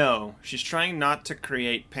 No, she's trying not to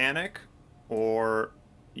create panic, or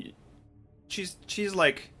she's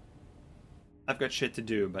like, I've got shit to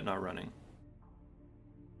do, but not running.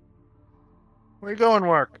 Where you going,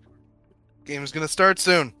 Work? Game's gonna start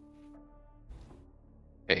soon.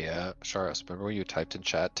 Hey, Sharos, remember when you typed in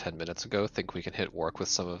chat 10 minutes ago? Think we can hit Work with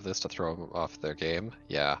some of this to throw them off their game?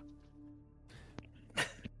 Yeah.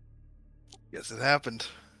 Yes, it happened.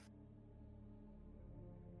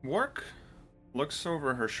 Work looks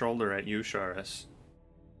over her shoulder at you, Sharis.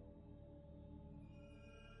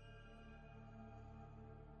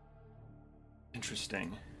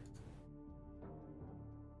 Interesting.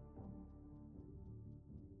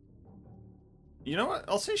 You know what?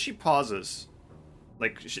 I'll say she pauses.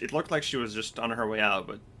 Like, it looked like she was just on her way out,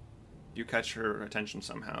 but You catch her attention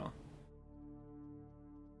somehow.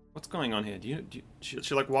 What's going on here?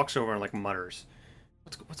 She like walks over and like mutters.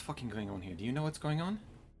 What's fucking going on here? Do you know what's going on?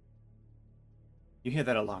 You hear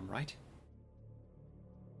that alarm, right?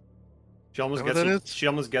 She almost she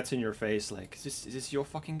almost gets in your face like, is this your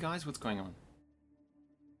fucking guys? What's going on?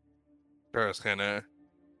 Charis kind of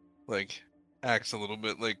like acts a little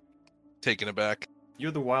bit like taken aback.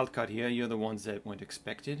 You're the wildcat here. You're the ones that weren't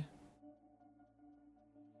expected.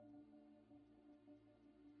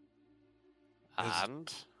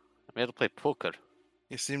 And I'm here to play poker.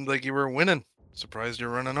 You seemed like you were winning. Surprised you're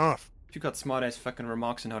running off. If you got smart ass fucking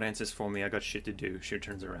remarks and not answers for me, I got shit to do. She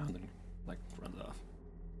turns around and like runs off.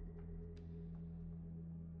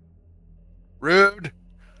 Rude.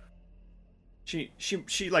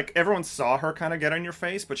 She like everyone saw her kind of get on your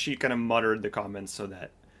face, but she kind of muttered the comments so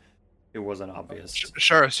that it wasn't obvious.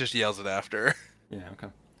 Charis just yells it after. Yeah, okay.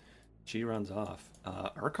 She runs off.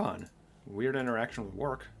 Urkon, weird interaction with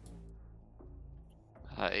work.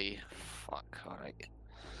 Hey, fuck, alright.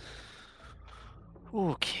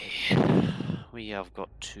 Okay. We have got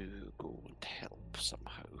to go and help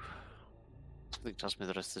somehow. Something tells me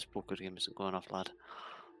the rest of this poker game isn't going off, lad.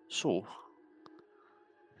 So,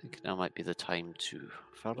 I think now might be the time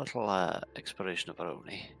for a little exploration of our own,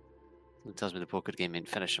 eh? It tells me the poker game ain't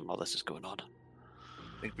finishing while this is going on.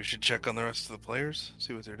 Think we should check on the rest of the players,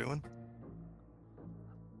 see what they're doing?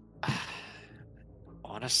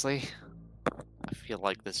 Honestly, I feel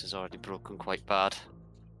like this is already broken quite bad.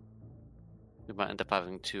 We might end up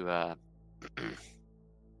having to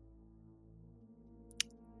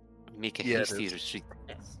make a hasty retreat.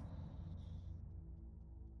 Yes.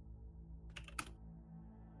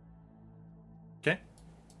 Okay.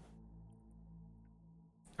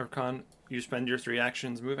 Urkon, you spend your 3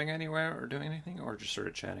 actions moving anywhere or doing anything, or just sort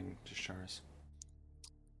of chatting to Charis?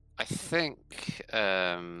 I think.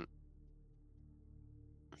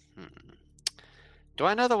 Do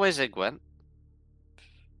I know the way Zig went?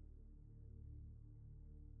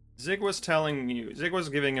 Zig was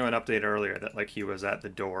giving you an update earlier that like he was at the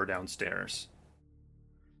door downstairs.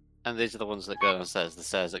 And these are the ones that go downstairs, the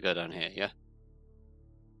stairs that go down here, yeah?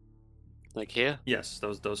 Like here? Yes,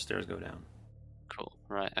 those stairs go down. Cool,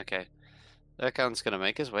 right, okay. Urkon's gonna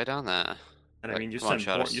make his way down there. And I Like, mean, you come on,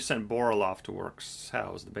 sent Charis. you sent Boral off to Work's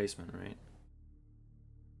house, the basement, right?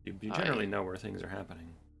 You generally know where things are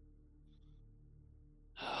happening.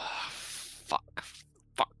 Fuck.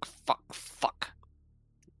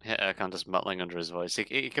 Yeah, Urkon just muttering under his voice.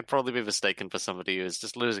 He could probably be mistaken for somebody who is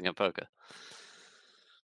just losing at poker.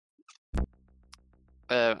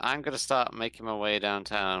 I'm gonna start making my way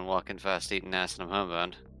downtown, walking fast, eating ass, and I'm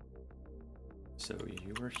homebound. So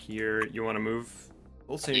you were here. You want to move?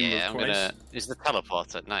 We'll say you Yeah, I'm move twice. gonna use the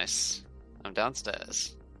teleporter. Nice. I'm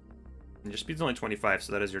downstairs. And your speed's only 25,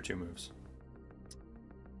 so that is your 2 moves.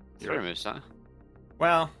 3 moves, huh?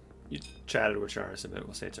 Well, you chatted with Charis a bit.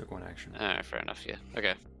 We'll say it took 1 action. Alright, fair enough, yeah.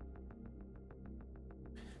 Okay.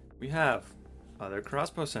 We have other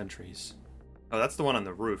crossbow sentries. Oh, that's the one on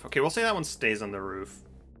the roof. Okay, we'll say that one stays on the roof.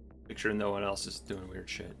 Make sure no one else is doing weird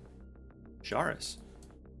shit. Charis.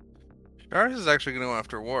 Charis is actually going to go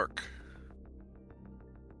after Work.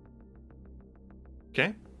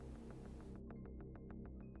 Okay.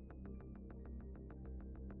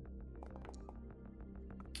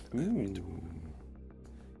 Ooh.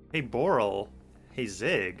 Hey, Boral. Hey,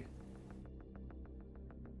 Zig.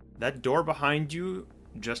 That door behind you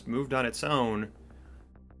just moved on its own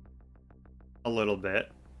a little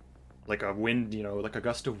bit. Like a wind, like a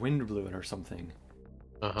gust of wind blew it or something.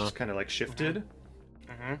 Just kind of like shifted.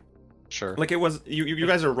 Mm-hmm. Sure. Like it was, you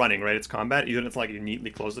guys are running, right? It's combat. It's like you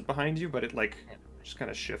neatly close it behind you, but it like just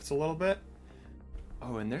kind of shifts a little bit.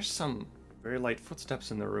 Oh, and there's some very light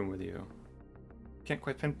footsteps in the room with you. Can't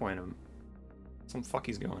quite pinpoint them. Some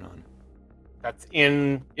fucky's going on. That's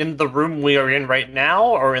in the room we are in right now,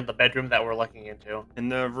 or in the bedroom that we're looking into? In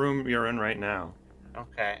the room you're in right now.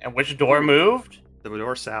 Okay. And which door moved? The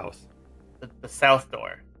door south. The south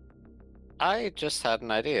door. I just had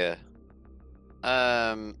an idea.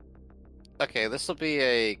 Okay, this will be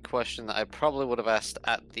a question that I probably would have asked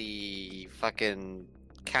at the fucking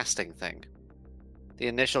casting thing. The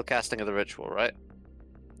initial casting of the ritual, right?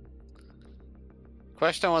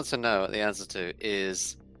 Question I want to know the answer to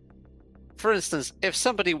is, for instance, if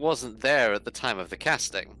somebody wasn't there at the time of the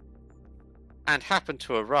casting and happened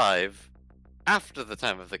to arrive after the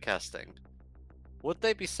time of the casting, would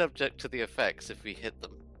they be subject to the effects if we hit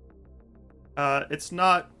them? It's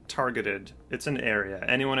not targeted. It's an area.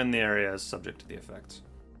 Anyone in the area is subject to the effects.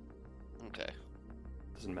 Okay.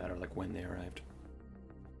 Doesn't matter like when they arrived.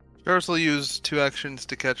 Charis will use 2 actions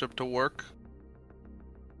to catch up to Work.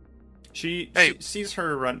 She sees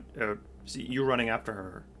her run. See you running after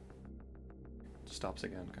her. Stops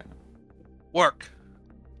again, kind of. Work.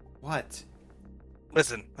 What?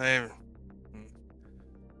 Listen, I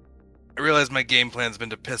realize my game plan's been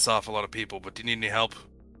to piss off a lot of people, but do you need any help?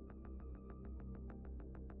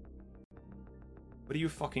 What do you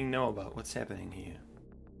fucking know about what's happening here?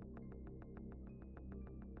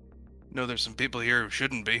 No, there's some people here who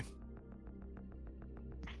shouldn't be.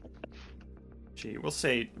 We'll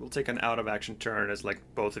take an out of action turn as like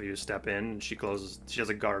both of you step in, and she has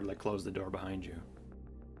a guard like close the door behind you.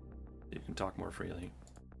 You can talk more freely.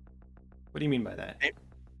 What do you mean by that?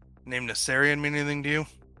 Name Nassarian mean anything to you?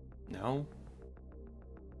 No?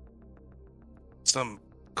 Some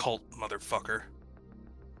cult motherfucker.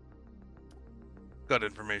 Got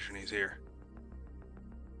information he's here.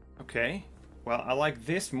 Okay. Well, I like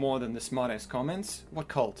this more than the smartass comments. What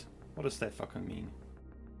cult? What does that fucking mean?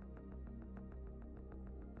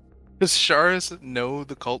 Does Sharis know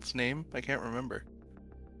the cult's name? I can't remember.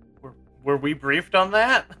 Were we briefed on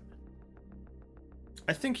that?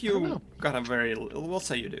 I think you got a very... We'll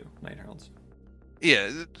say you do, Night Heralds. Yeah,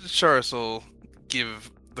 Sharis will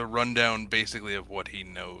give the rundown basically of what he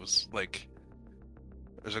knows. Like,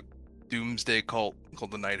 there's a Doomsday cult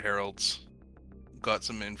called the Night Heralds. Got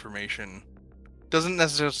some information. Doesn't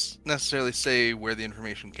necessarily say where the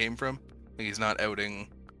information came from. Like, he's not outing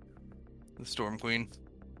the Storm Queen.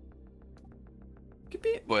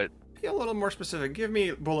 Be a little more specific. Give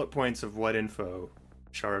me bullet points of what info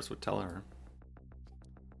Sharis would tell her.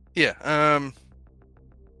 Yeah,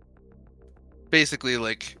 basically,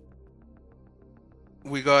 like,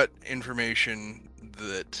 we got information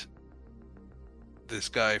that this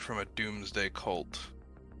guy from a Doomsday cult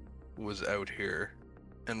was out here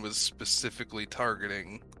and was specifically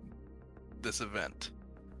targeting this event.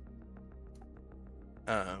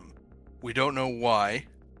 We don't know why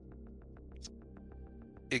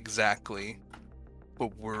exactly,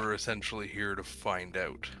 but we're essentially here to find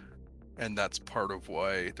out. And that's part of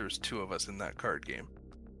why there's two of us in that card game.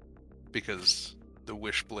 Because the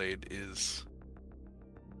Wishblade is...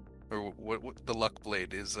 Or what the Luck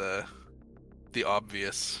Blade is the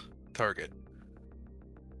obvious target.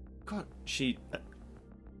 God,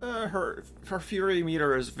 her fury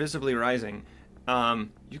meter is visibly rising.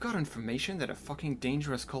 You got information that a fucking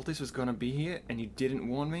dangerous cultist was gonna be here and you didn't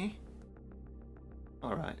warn me?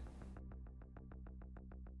 Alright.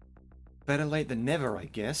 Better late than never, I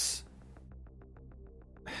guess.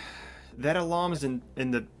 That alarm's in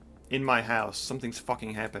my house. Something's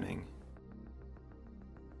fucking happening.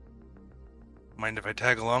 Mind if I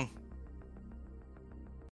tag along?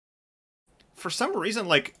 For some reason,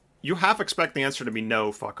 like, you half expect the answer to be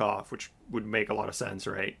no, fuck off, which would make a lot of sense,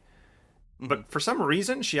 right? Mm-hmm. But for some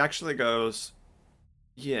reason, she actually goes,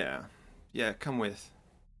 yeah, come with.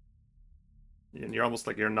 And you're almost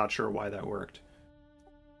like you're not sure why that worked.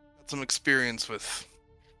 Got some experience with,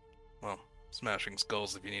 well, smashing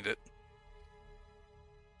skulls if you need it.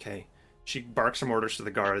 Okay. She barks some orders to the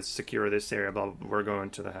guards, secure this area, blah, blah, blah. We're going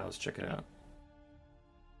to the house, check it out.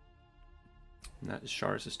 And that is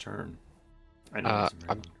Sharis' turn. I know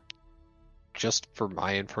just for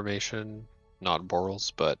my information, not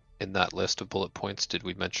Boral's, but in that list of bullet points, did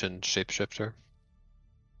we mention Shapeshifter?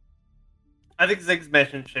 I think Zig's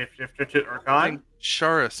mentioned Shapeshifter to I Urkon. think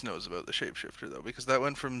Sharis knows about the Shapeshifter, though, because that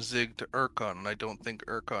went from Zig to Urkon, and I don't think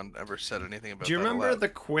Urkon ever said anything about that. Do you remember aloud. the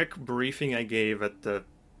quick briefing I gave at the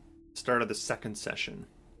start of the second session?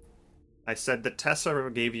 I said that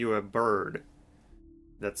Tessa gave you a bird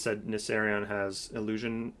that said Nissarion has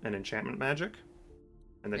illusion and enchantment magic,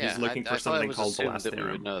 and that he's looking for something called the Last Theorem.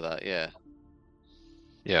 We would know that, yeah.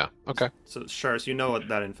 Yeah, okay. So, Sharis, you know what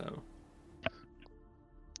that info.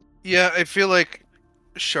 Yeah, I feel like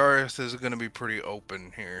Sharis is going to be pretty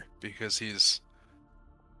open here, because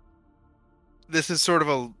this is sort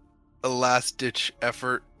of a last-ditch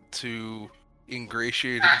effort to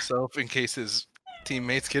ingratiate himself in case his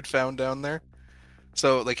teammates get found down there.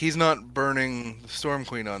 So, like, he's not burning the Storm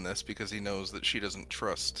Queen on this because he knows that she doesn't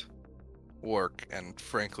trust Wark, and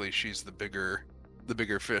frankly, she's the bigger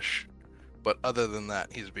fish. But other than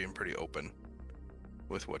that, he's being pretty open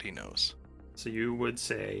with what he knows. So you would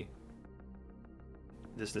say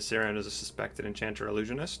this Nissarion is a suspected enchanter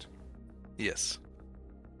illusionist? Yes.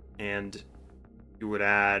 And you would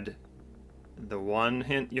add the one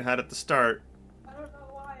hint you had at the start. I don't know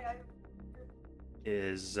why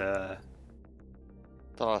is The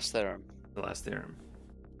Last Theorem. the Last Theorem.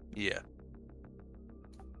 Yeah.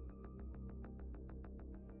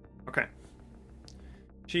 Okay.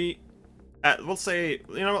 We'll say,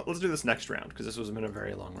 you know what, let's do this next round, because this was been a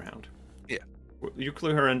very long round. Yeah. You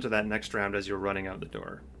clue her into that next round as you're running out the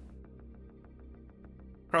door.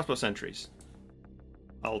 Crossbow sentries.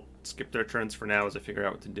 I'll skip their turns for now as I figure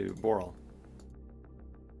out what to do. Boral.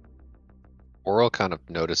 Oral kind of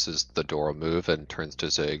notices the door move and turns to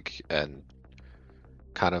Zig and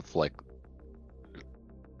kind of like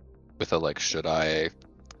with a like, should I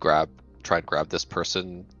try and grab this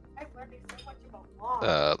person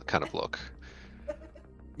kind of look.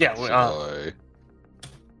 Yeah, Should I?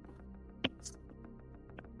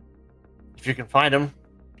 if you can find him,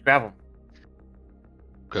 grab him.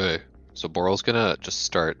 Okay, so Boral's gonna just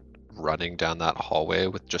start running down that hallway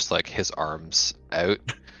with just like his arms out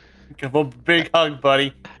Give him a big hug,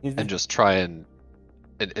 buddy. and just try and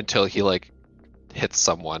until he like hits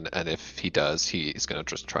someone, and if he does, he's gonna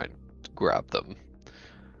just try and grab them.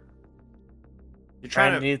 You're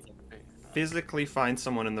trying to need physically find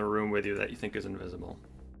someone in the room with you that you think is invisible.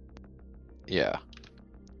 Yeah,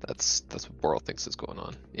 that's what Boral thinks is going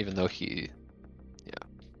on, even though he, yeah.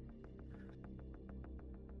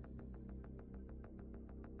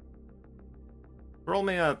 Roll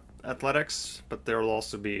me a athletics, but there will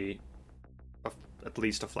also be at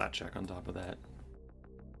least a flat check on top of that,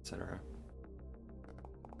 etc.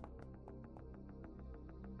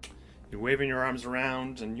 You're waving your arms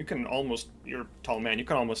around, and you're a tall man, you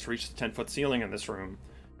can almost reach the 10-foot ceiling in this room.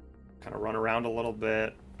 Kind of run around a little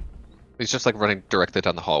bit. He's just like running directly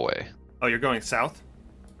down the hallway. Oh, you're going south?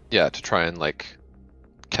 Yeah, to try and like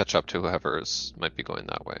catch up to whoever's might be going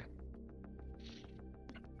that way.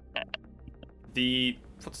 The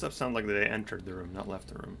footsteps sound like they entered the room, not left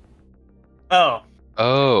the room. Oh.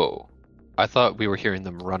 Oh, I thought we were hearing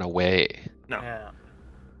them run away. No. Yeah.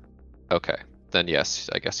 Okay, then yes,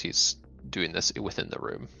 I guess he's doing this within the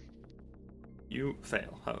room. You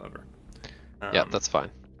fail, however. Yeah, that's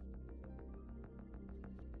fine.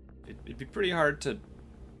 It'd be pretty hard to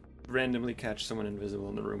randomly catch someone invisible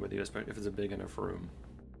in the room with you, especially if it's a big enough room.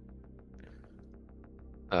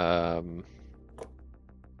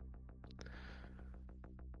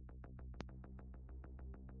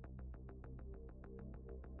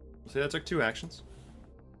 See, that took 2 actions.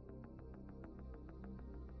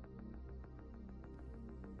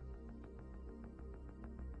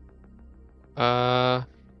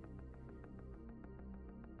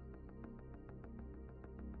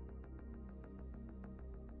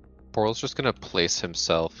 Boral's just gonna place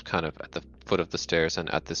himself kind of at the foot of the stairs and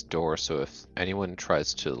at this door, so if anyone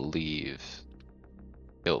tries to leave,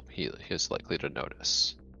 he's likely to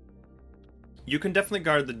notice. You can definitely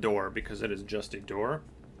guard the door because it is just a door.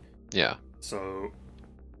 Yeah. So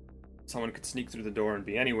someone could sneak through the door and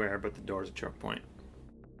be anywhere, but the door is a choke point.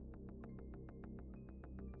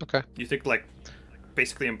 Okay. You think like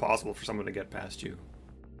basically impossible for someone to get past you.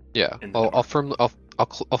 Yeah. In the I'll door.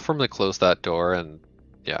 I'll firmly close that door and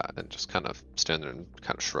yeah, and just kind of stand there and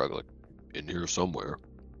kind of shrug like in here somewhere.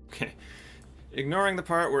 Okay. Ignoring the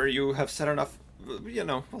part where you have said enough,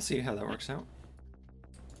 we'll see how that works out.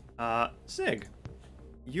 Zig,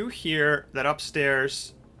 you hear that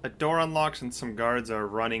upstairs a door unlocks and some guards are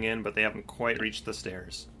running in, but they haven't quite reached the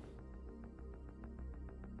stairs.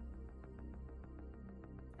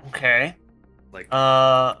 Okay. Like,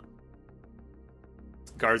 guards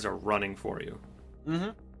are running for you. Mm-hmm.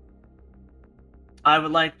 I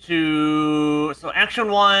would like to... So, action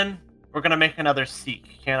 1, we're going to make another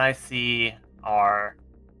seek. Can I see our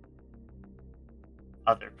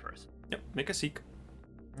other person? Yep, make a seek.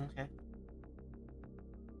 Okay.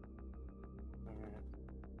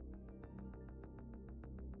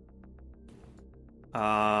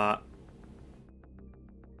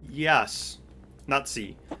 Yes. Not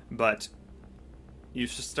see, but you're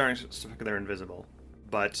just starting to think they're invisible.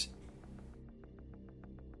 But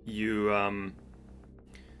you,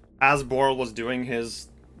 as Boral was doing his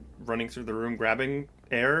running through the room grabbing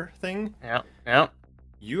air thing, Yeah.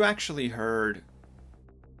 you actually heard,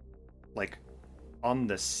 like, on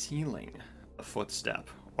the ceiling, a footstep.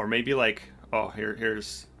 Or maybe like,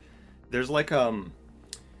 there's like, a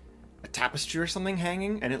tapestry or something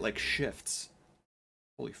hanging, and it like shifts.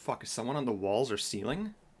 Holy fuck, is someone on the walls or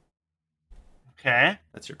ceiling? Okay.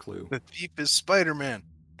 That's your clue. The thief is Spider-Man.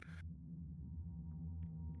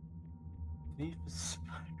 Thief is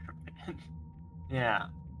Spider-Man. Yeah.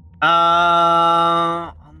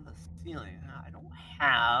 On the ceiling, I don't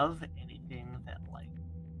have anything that like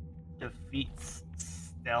defeats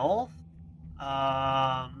stealth.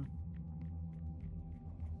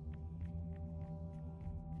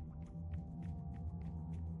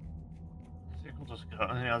 Zig will just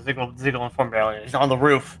go. Zig will inform Bailey. He's on the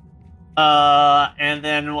roof. And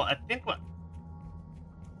then I think what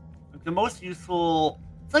the most useful.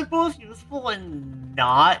 It's like both useful and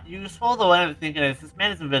not useful. The way I'm thinking is this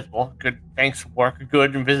man is invisible. Good, thanks work.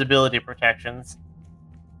 Good invisibility protections.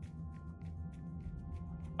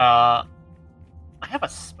 I have a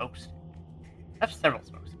smoke stick. I have several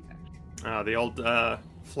smoke sticks, actually. The old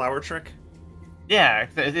flower trick. Yeah,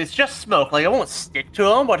 it's just smoke. Like, it won't stick to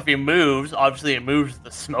him, but if he moves, obviously it moves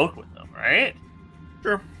the smoke with him, right?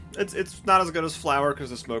 Sure. It's not as good as flower because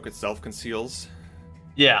the smoke itself conceals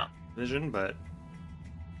Yeah. vision, but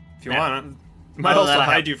if you Yeah. want it might Other also than I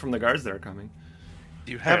hide have- you from the guards that are coming.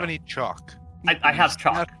 Do you have Yeah. any chalk? I have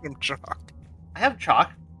chalk. Snatch some chalk. I have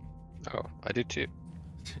chalk. Oh, I do too.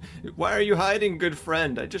 Why are you hiding, good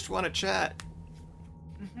friend? I just want to chat.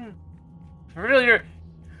 Really, you're...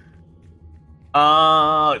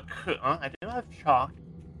 I do have chalk.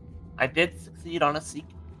 I did succeed on a seek.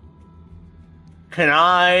 Can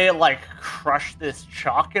I, like, crush this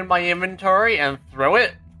chalk in my inventory and throw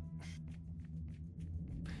it?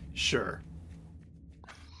 Sure.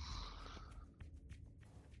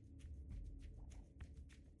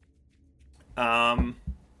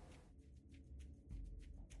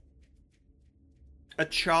 A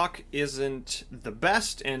chalk isn't the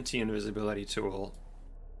best anti-invisibility tool,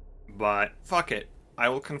 but fuck it. I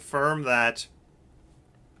will confirm that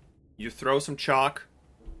you throw some chalk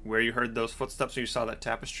where you heard those footsteps or you saw that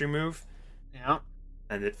tapestry move, Yeah.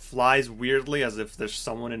 and it flies weirdly as if there's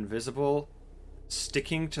someone invisible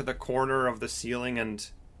sticking to the corner of the ceiling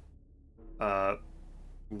and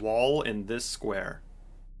wall in this square.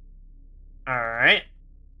 Alright.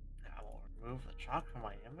 I will remove the chalk from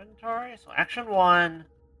my inventory. So, action 1.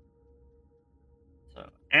 So,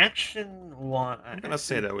 action 1. I'm gonna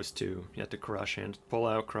say that was 2. You had to crush and pull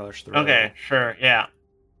out, crush, throw. Okay, sure, yeah.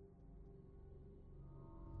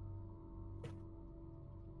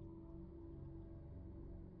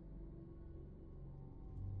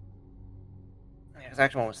 Because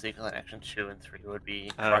action 1 was seek, and then action 2 and 3 would be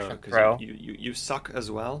crush and 'cause throw. you suck as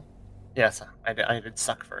well. Yes, I did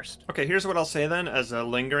suck first. Okay, here's what I'll say then as a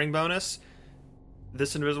lingering bonus.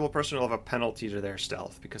 This invisible person will have a penalty to their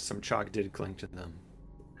stealth because some chalk did cling to them.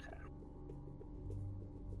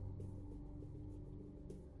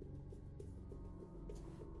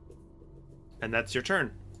 And that's your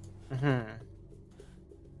turn.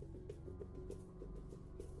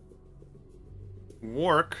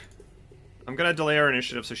 Wark. I'm gonna delay our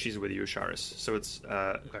initiative so she's with you, Sharis. So it's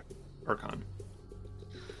Urkon.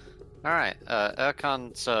 Alright,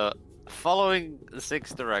 Urkon, so following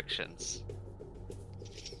Zig's directions,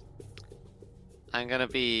 I'm gonna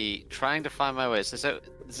be trying to find my way. So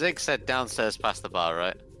Zig said downstairs past the bar,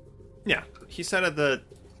 right? Yeah, he said at the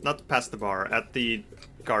not past the bar, at the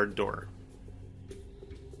guard door.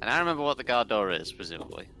 And I remember what the guard door is,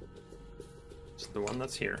 presumably. It's the one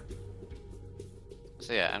that's here.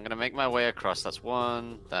 So yeah, I'm gonna make my way across. That's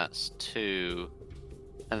 1, that's 2,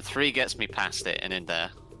 and 3 gets me past it and in there.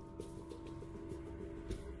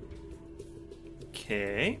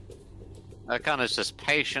 Okay. Urkon's just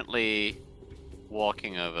patiently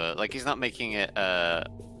walking over. Like, he's not making it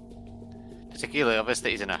particularly obvious that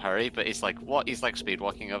he's in a hurry, but he's like speed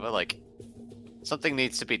walking over, like something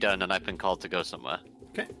needs to be done and I've been called to go somewhere.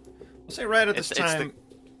 Okay. We'll say right at this It's time.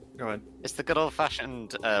 Go ahead. It's the good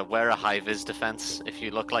old-fashioned wear a high-vis defense. If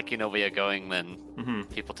you look like you know where you're going, then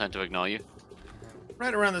people tend to ignore you.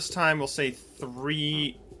 Right around this time, we'll say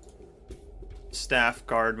 3 staff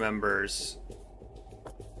guard members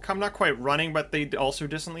come not quite running, but they also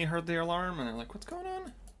distantly heard the alarm, and they're like, what's going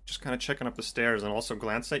on? Just kind of checking up the stairs and also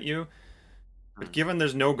glance at you. But given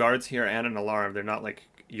there's no guards here and an alarm, they're not like,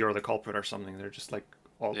 you're the culprit or something. They're just like,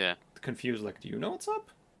 all confused, like, do you know what's up?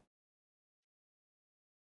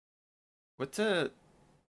 What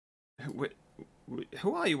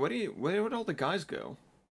who are you? Where would all the guys go?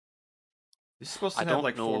 You're supposed to I have don't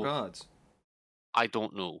like know. 4 guards. I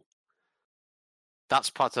don't know. That's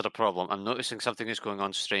part of the problem. I'm noticing something is going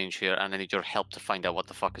on strange here, and I need your help to find out what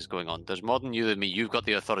the fuck is going on. There's more than you than me. You've got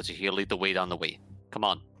the authority here. Lead the way down the way. Come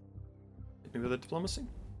on. Hit me with a diplomacy.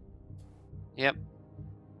 Yep.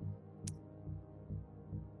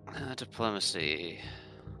 Diplomacy.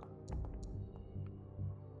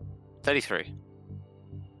 33.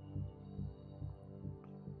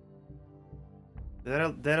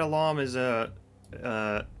 That alarm is a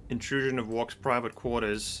intrusion of Walk's private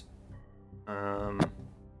quarters.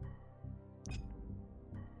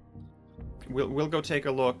 We'll go take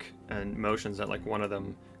a look, and motions at like one of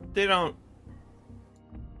them. They don't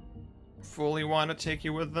fully want to take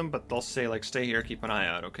you with them, but they'll say like, "Stay here, keep an eye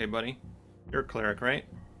out, okay, buddy? You're a cleric, right?"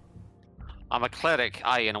 I'm a cleric,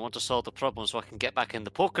 aye, and I want to solve the problem so I can get back in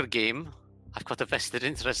the poker game. I've got a vested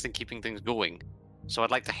interest in keeping things going, so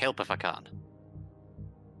I'd like to help if I can.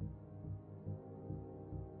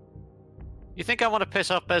 You think I want to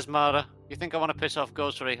piss off Besmara? You think I want to piss off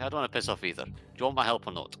Ghostry? I don't want to piss off either. Do you want my help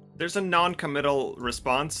or not? There's a non-committal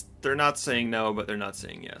response. They're not saying no, but they're not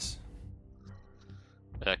saying yes.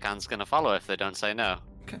 Urkan's gonna follow if they don't say no.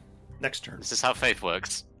 Okay. Next turn. This is how faith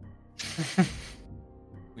works.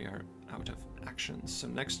 We are out of actions. So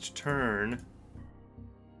next turn.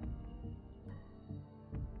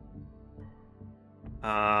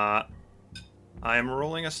 I am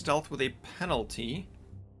rolling a stealth with a penalty.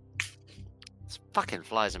 There's fucking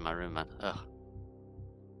flies in my room, man. Ugh.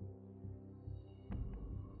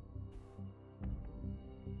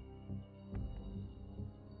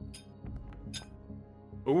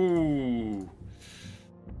 Ooh.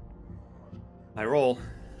 I roll.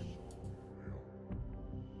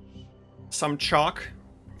 Some chalk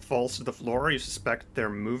falls to the floor. You suspect they're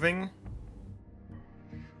moving.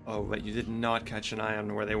 Oh, but you did not catch an eye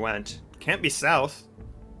on where they went. Can't be south.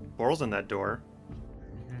 Boral's in that door.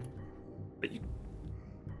 But you...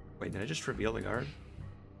 Wait, did I just reveal the guard?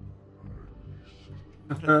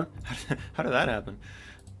 How did that happen?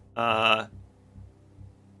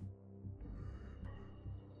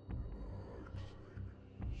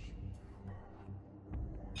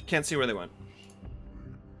 Can't see where they went.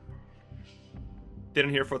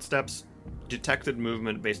 Didn't hear footsteps. Detected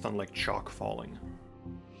movement based on, like, chalk falling.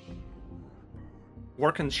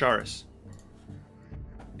 Work and Sharis.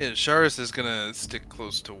 Yeah, Sharis is gonna stick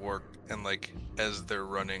close to Work and, like, as they're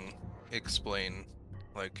running, explain,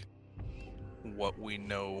 like, what we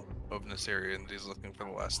know of Nasarian, and he's looking for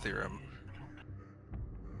the last theorem.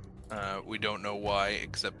 We don't know why,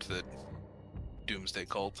 except that Doomsday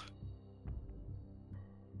cult.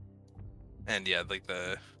 And yeah, like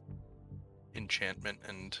the enchantment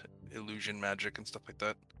and illusion magic and stuff like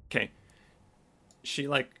that. Okay. She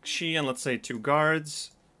and let's say 2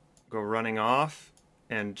 guards go running off,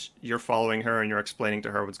 and you're following her and you're explaining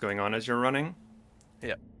to her what's going on as you're running.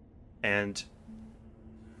 Yeah. And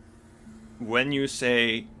when you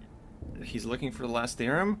say he's looking for the last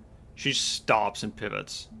theorem, she stops and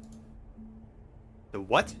pivots. The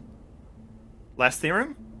what? Last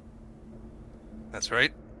theorem? That's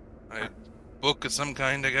right. A book of some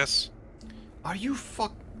kind, I guess. Are you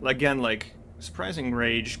Again, like, surprising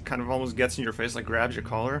rage kind of almost gets in your face, like grabs your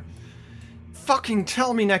collar. Fucking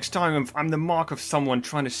tell me next time if I'm the mark of someone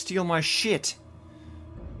trying to steal my shit.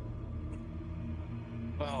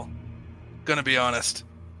 Well, gonna be honest.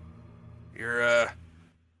 You're,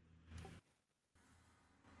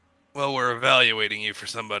 well, we're evaluating you for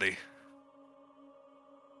somebody.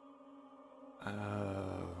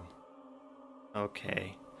 Oh.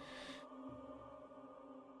 Okay.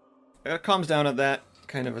 It calms down at that,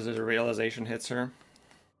 kind of as a realization hits her.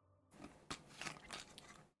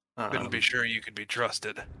 Couldn't be sure you could be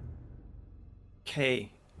trusted.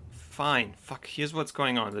 Okay, fine. Fuck, here's what's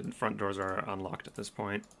going on. The front doors are unlocked at this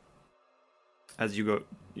point. As you go,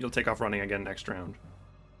 you'll take off running again next round.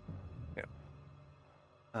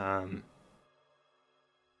 Yeah.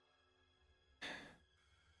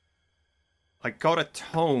 I got a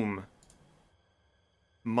tome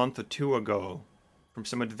a month or 2 ago from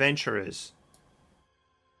some adventurers.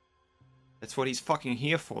 That's what he's fucking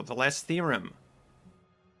here for, the last theorem.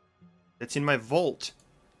 It's in my vault.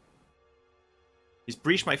 He's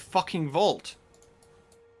breached my fucking vault.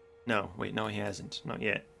 No, wait, no he hasn't. Not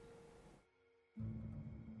yet.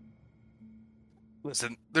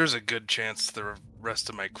 Listen, there's a good chance the rest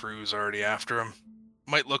of my crew's already after him.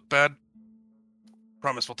 Might look bad.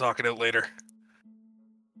 Promise we'll talk it out later.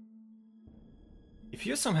 If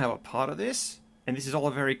you're somehow a part of this, and this is all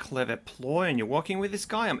a very clever ploy, and you're working with this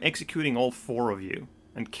guy, I'm executing all 4 of you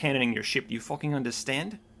and cannoning your ship. Do you fucking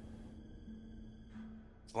understand?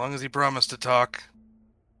 As long as he promised to talk.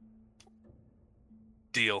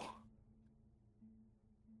 Deal.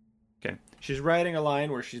 Okay. She's writing a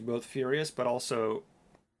line where she's both furious, but also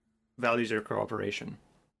values your cooperation.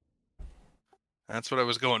 That's what I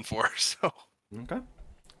was going for, so... Okay.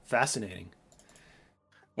 Fascinating.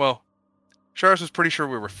 Well, Sharis was pretty sure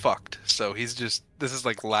we were fucked, so he's just... This is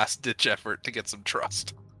like last-ditch effort to get some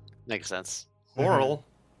trust. Makes sense. Oral,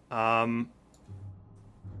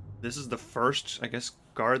 this is the first, I guess,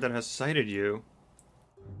 guard that has sighted you.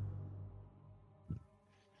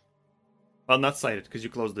 Well, not sighted, because you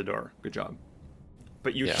closed the door. Good job.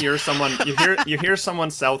 But you hear someone, you hear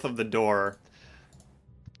someone south of the door,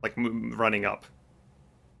 like, running up.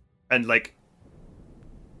 And, like,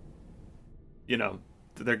 you know,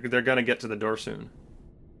 they're gonna get to the door soon.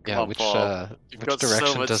 Yeah, Come on, which Paul. You've got so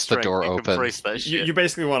direction much does the strength, door you can open? brace that shit. You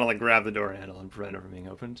basically want to, like, grab the door handle and prevent it from being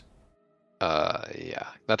opened. Yeah,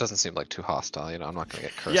 that doesn't seem like too hostile. You know, I'm not gonna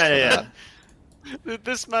get cursed Yeah, for yeah, that.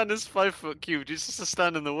 This man is 5 foot cubed. He's just to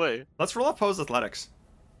stand in the way. Let's roll opposed athletics.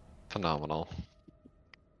 Phenomenal.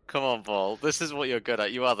 Come on, Paul. This is what you're good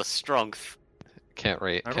at. You are the strength. Can't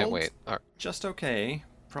wait. I Can't rolled- wait. Just okay.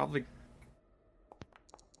 Probably.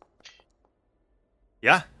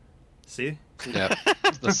 Yeah. See? Yeah,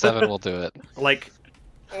 the 7 will do it. Like,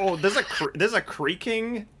 oh, there's a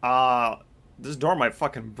creaking. This door might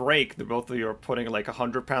fucking break. The both of you are putting like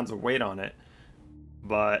 100 pounds of weight on it.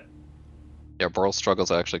 But Yeah, Boral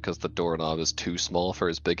struggles actually because the doorknob is too small for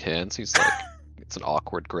his big hands. He's like, it's an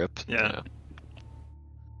awkward grip. Yeah.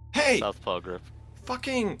 Hey, Southpaw grip.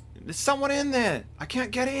 fucking, there's someone in there. I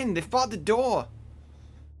can't get in. They've barred the door.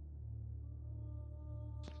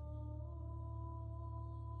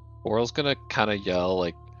 Boral's gonna kind of yell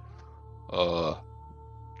like,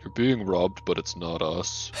 you're being robbed, but it's not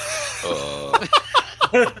us.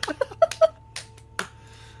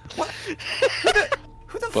 What?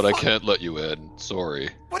 Who the But I fuck? can't let you in. Sorry.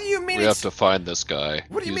 What do you mean We have it's... to find this guy.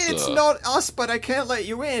 What do you He's, mean it's not us, but I can't let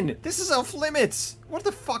you in? This is off limits. What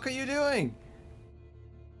the fuck are you doing?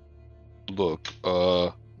 Look,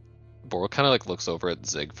 Boral kind of like looks over at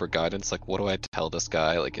Zig for guidance. Like, what do I tell this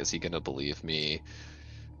guy? Like, is he gonna believe me?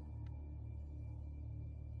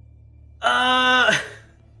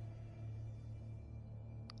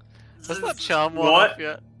 Has that charm worn What? off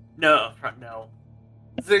yet? No, no.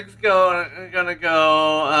 Zig's gonna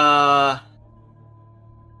go.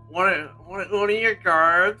 One of your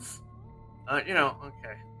guards. Okay.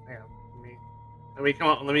 Hang on. Let me come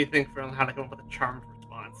up. Let me think for how to come up with a charmed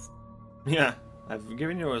response. Yeah, I've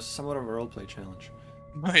given you a somewhat of a roleplay challenge.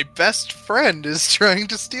 My best friend is trying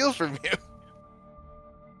to steal from you.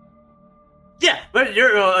 Yeah, but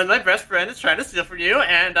my best friend is trying to steal from you,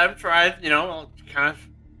 and I'm trying.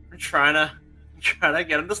 Trying to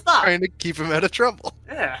get him to stop. Trying to keep him out of trouble.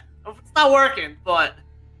 Yeah, it's not working, but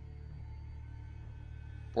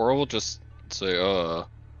Boral will just say, we're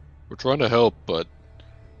trying to help, but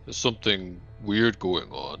there's something weird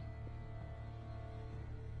going on.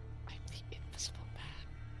 I'm the invisible man.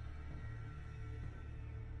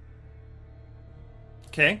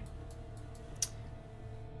 Okay.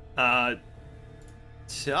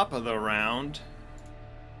 Top of the round.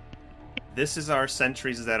 This is our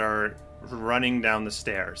sentries that are running down the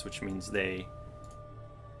stairs, which means they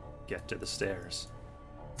get to the stairs.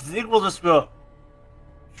 Zig will just go.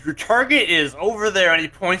 Your target is over there, and he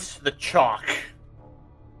points to the chalk.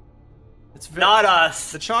 It's very, Not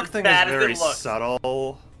us. the chalk As thing is bad as very it looks.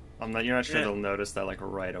 subtle. You're not sure Yeah. they'll notice that like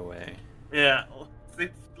right away. Yeah,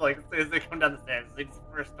 Zig's as they come down the stairs, Zig's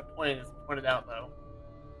first to point is pointed out though.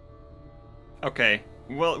 Okay.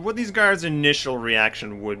 Well, what these guards' initial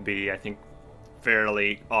reaction would be, I think,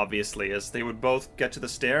 fairly obviously, is they would both get to the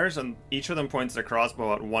stairs, and each of them points their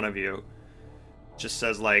crossbow at one of you. Just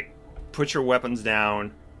says, like, put your weapons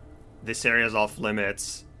down. This area's off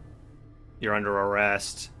limits. You're under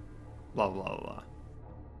arrest. Blah, blah, blah,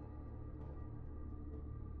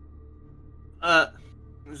 blah.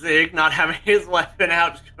 Zig, not having his weapon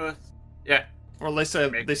out, just goes, yeah, Or they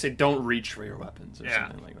say, don't reach for your weapons, or Yeah.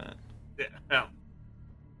 something like that. yeah, no.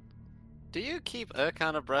 Do you keep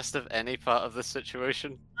Erkan abreast of any part of this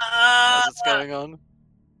situation Uh, as it's going on?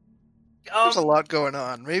 There's a lot going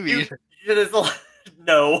on. Maybe. There's a lot.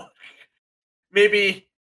 No. Maybe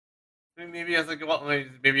as I go up,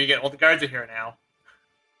 maybe you get all the guards are here now.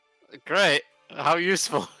 Great. How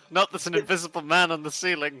useful. Not there's an invisible man on the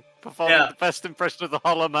ceiling performing Yeah. the best impression of the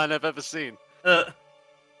Hollow Man I've ever seen. Boral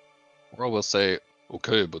will say,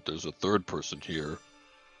 okay, but there's a third person here.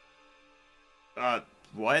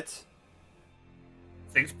 What?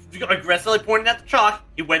 Zig's aggressively pointing at the chalk.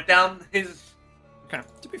 He went down his. Okay.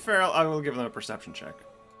 To be fair, I will give them a perception check.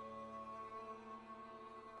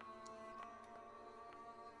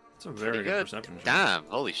 It's a very Pretty good good. perception check. Damn,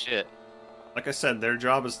 holy shit. Like I said, their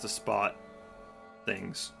job is to spot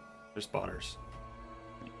things. They're spotters.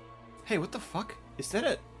 Hey, what the fuck? Is that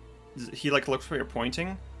it? He like looks where you're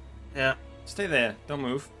pointing. Yeah. Stay there. Don't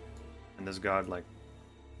move. And this guard like,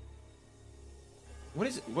 what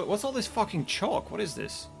is it? What's all this fucking chalk? What is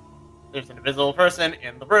this? There's an invisible person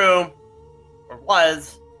in the room, or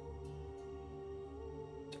was.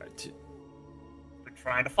 We're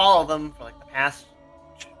trying to follow them for like the past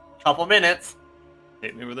couple minutes.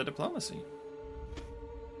 Hit me with a diplomacy.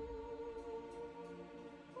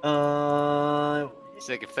 It's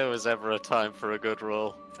like if there was ever a time for a good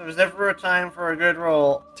roll. If there was ever a time for a good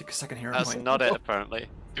roll. Take a second hero That's point. not it, apparently.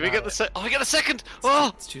 Do we Not get the it. Oh, we get a second!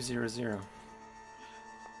 Oh! It's 2-0-0.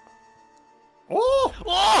 Oh!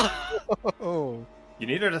 Oh! Oh. You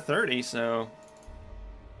needed a 30, so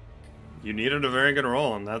you needed a very good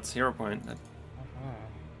roll, and that's hero point.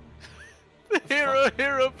 The a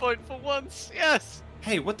hero point for once. Yes.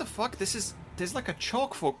 Hey, what the fuck? There's like a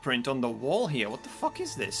chalk footprint on the wall here. What the fuck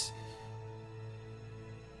is this?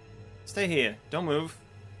 Stay here. Don't move.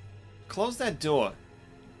 Close that door.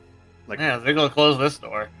 Like, Yeah, they're gonna close this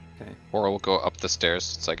door. okay. Boral will go up the stairs,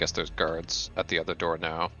 since I guess there's guards at the other door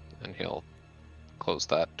now, and he'll close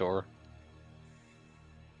that door.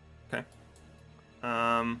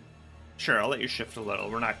 Sure, I'll let you shift a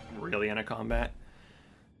little. We're not really in a combat.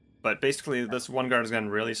 But basically, this one guard has gotten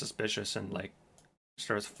really suspicious and, like,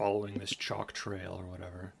 starts following this chalk trail or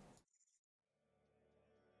whatever.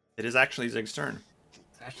 It is actually Zig's turn.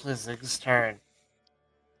 It's actually Zig's turn.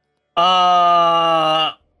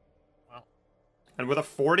 Well, And with a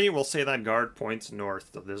 40, we'll say that guard points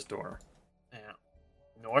north of this door. yeah.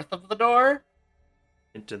 North of the door?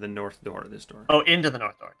 Into the north door of this door. Oh, into the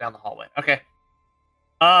north door, down the hallway. Okay.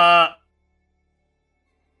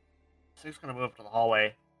 Zig's gonna move to the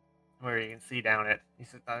hallway, where you can see down it. He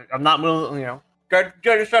said, "I'm not moving. You know, guard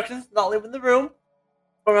instructions. Not leaving the room.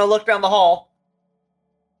 I'm gonna look down the hall."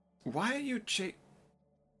 Why are you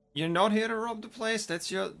You're not here to rob the place?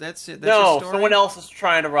 That's it? That's No, your story? someone else is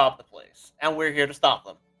trying to rob the place, and we're here to stop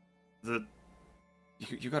them.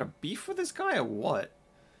 You got a beef with this guy or what?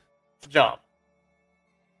 It's a job.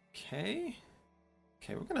 Okay,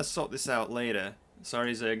 we're gonna sort this out later.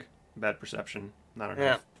 Sorry, Zig. Bad perception. Not Yeah.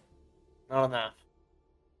 enough. Not enough.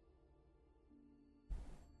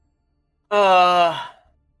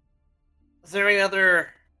 Is there any other?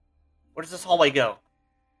 Where does this hallway go?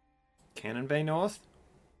 Cannon Bay North?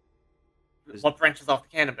 What branches off the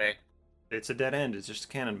Cannon Bay? It's a dead end. It's just a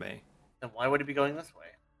Cannon Bay. Then why would it be going this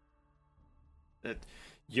way?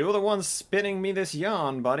 You're the one spinning me this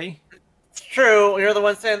yarn, buddy. It's true. You're the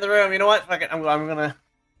one staying in the room. You know what? Fuck it. I'm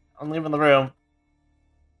leaving the room.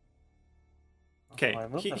 Okay, Oh, I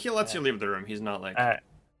moved he lets you leave the room. He's not like... Alright.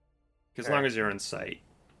 As long as you're in sight.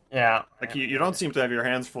 Yeah. Like, you don't seem to have your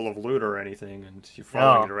hands full of loot or anything, and you're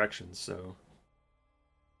following No. directions, so...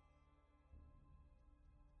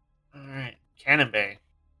 Alright. Cannon Bay.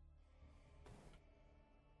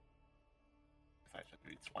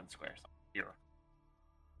 It's one square. So here.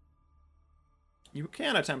 You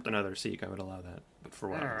can attempt another seek, I would allow that. But for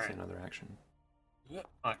what? Alright. It's another action. Oh,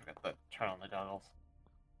 I forgot to turn on the goggles.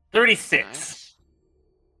 36. Nice.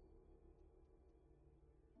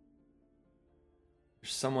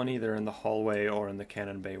 There's someone either in the hallway or in the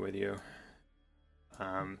Cannon Bay with you.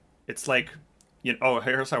 It's like...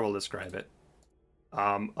 here's how we'll describe it.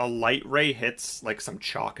 A light ray hits, like, some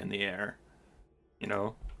chalk in the air. You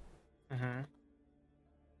know? Mm-hmm.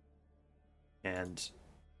 And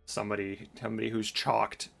somebody who's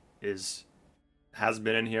chalked has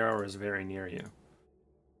been in here or is very near you.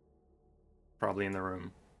 Probably in the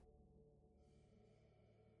room.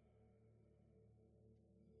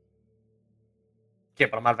 Okay,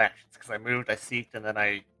 but I'm out of actions because I moved, I seeked, and then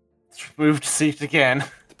I moved, seeked again.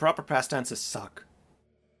 The proper past tense is suck.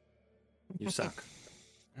 You suck.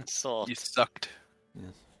 So You sucked.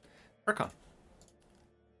 Yes. Urcon.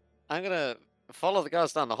 I'm gonna follow the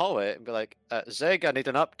guards down the hallway and be like, Zig, I need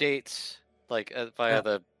an update, like via Yeah.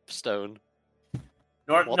 the stone.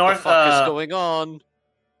 North, What north, the fuck is going on?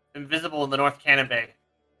 invisible in the North Cannon Bay.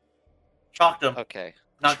 Chalked him. Okay.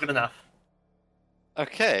 Not good enough.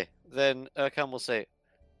 Okay, then Urkan will say,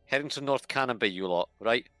 heading to North Cannon Bay, you lot,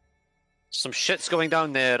 right? Some shit's going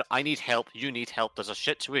down there. I need help. You need help. There's a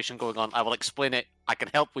shit situation going on. I will explain it. I can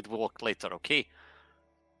help with work later, okay?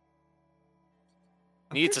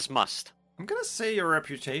 Needs is must. I'm gonna say your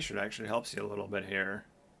reputation actually helps you a little bit here.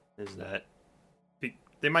 Is that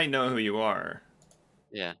they might know who you are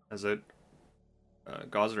Yeah. as a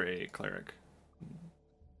Gosre cleric.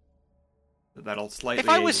 That'll slightly. If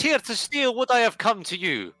I was here to steal, would I have come to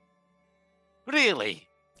you? Really?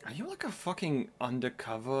 Are you like a fucking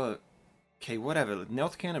undercover? Okay, whatever.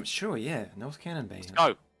 North Cannon. Sure, yeah. North Cannon Bay. Let's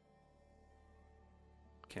go.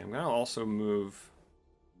 Okay, I'm gonna also move.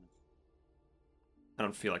 I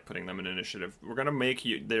don't feel like putting them in initiative. We're gonna make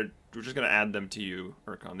you. We're just gonna add them to you,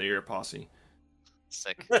 Urcon. They're your posse.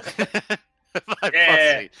 Sick. My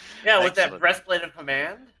Yeah. posse. Yeah, with that Excellent. breastplate of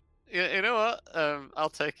command. You know what? I'll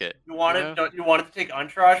take it. You wanted, know? don't you wanted to take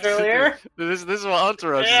Entourage earlier? this is what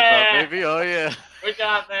Entourage Yeah. is about, baby. Oh yeah. We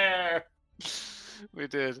got there. We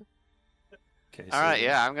did. Okay. All right,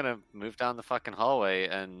 yeah, I'm gonna move down the fucking hallway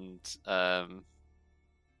and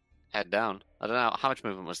head down. I don't know how much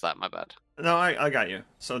movement was that. My bad. No, I got you.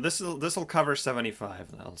 So this'll cover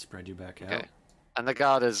 75. That'll spread you back out. Okay. And the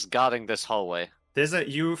guard is guarding this hallway. There's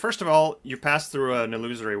first of all, you pass through an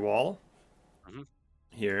illusory wall. Mhm.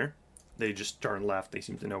 Here. They just turn left. They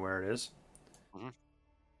seem to know where it is.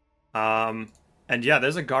 Mhm. And yeah,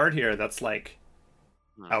 there's a guard here that's like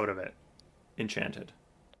out of it, enchanted.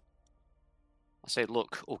 I say,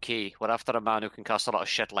 look, okay, we're after a man who can cast a lot of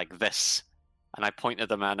shit like this. And I point at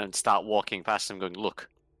the man and start walking past him going, look,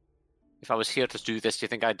 if I was here to do this, do you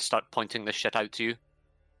think I'd start pointing this shit out to you?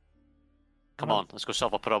 Come on, let's go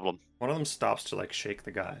solve a problem. One of them stops to like shake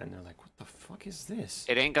the guy, and they're like, "What the fuck is this?"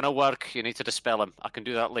 It ain't gonna work. You need to dispel him. I can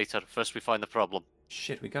do that later. First, we find the problem.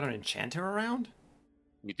 Shit, we got an enchanter around?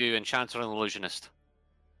 We do enchanter and illusionist.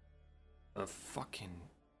 A fucking.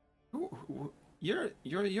 You're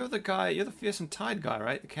the guy. You're the fearsome tide guy,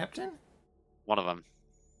 right? The captain. One of them.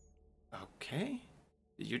 Okay.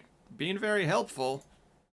 You're being very helpful.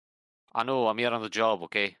 I know. I'm here on the job.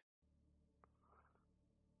 Okay.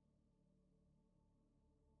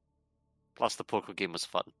 Plus, the poker game was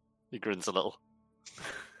fun. He grins a little.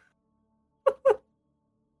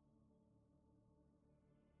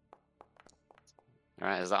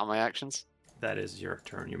 Alright, is that all my actions? That is your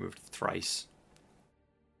turn. You moved thrice.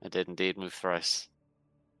 I did indeed move thrice.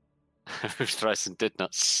 I moved thrice and did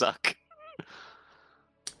not suck.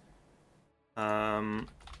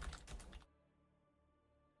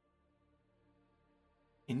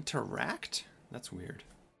 Interact? That's weird.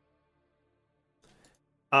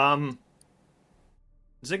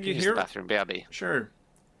 Zig, you Use hear? the bathroom, baby. Sure.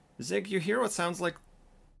 Zig, you hear what sounds like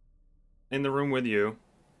in the room with you,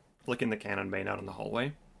 flicking the cannon bane out in the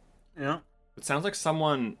hallway? Yeah. It sounds like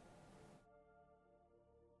someone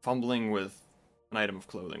fumbling with an item of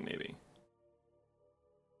clothing, maybe.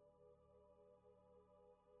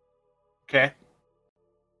 Okay.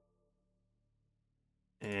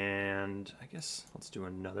 And I guess let's do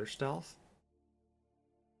another stealth.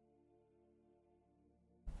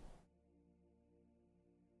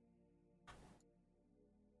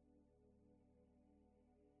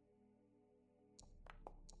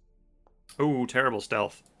 Ooh, terrible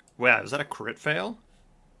stealth. Wow, is that a crit fail?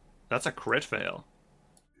 That's a crit fail.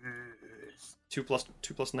 2 plus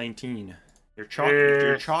 19. Your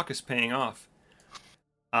chalk is paying off.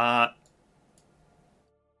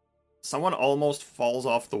 Someone almost falls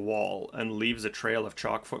off the wall and leaves a trail of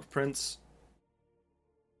chalk footprints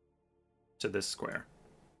to this square.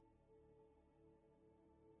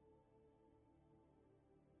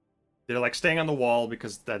 They're like staying on the wall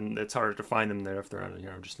because then it's harder to find them there if they're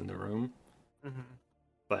just in the room. Mm-hmm.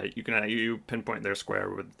 But you pinpoint their square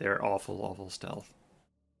with their awful stealth.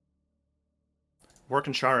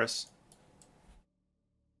 Working Charis.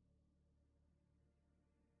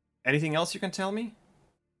 Anything else you can tell me?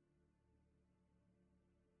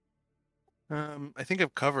 I think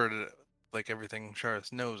I've covered like everything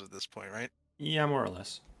Charis knows at this point, right? Yeah, more or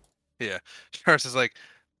less. Yeah. Charis is like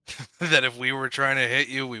that if we were trying to hit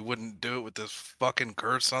you, we wouldn't do it with this fucking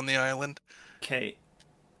curse on the island. Okay.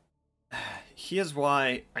 Here's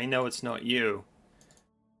why I know it's not you.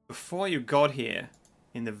 Before you got here,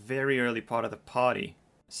 in the very early part of the party,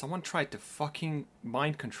 someone tried to fucking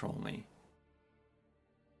mind control me.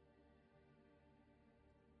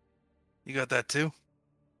 You got that too?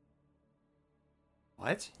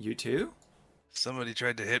 What? You too? Somebody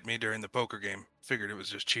tried to hit me during the poker game. Figured it was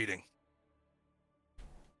just cheating.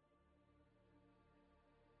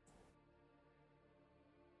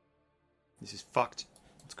 This is fucked.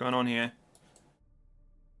 What's going on here?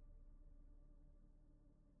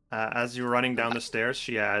 As you're running down the stairs,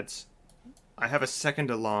 she adds, I have a second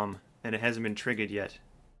alarm, and it hasn't been triggered yet.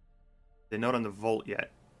 They're not on the vault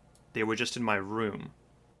yet. They were just in my room.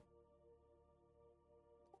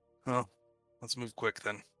 Well, let's move quick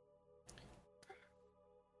then.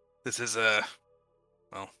 This is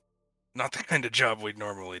well, not the kind of job we'd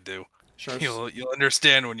normally do. Sure. You'll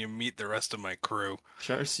understand when you meet the rest of my crew.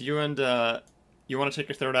 Sure. So you and you want to take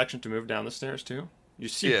your third action to move down the stairs too? You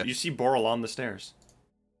see Boral on the stairs.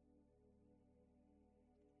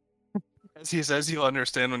 As he says, you'll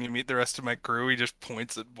understand when you meet the rest of my crew. He just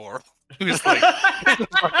points at Boral, who's like a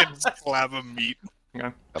fucking slab of meat. Okay.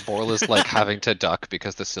 Borl is like having to duck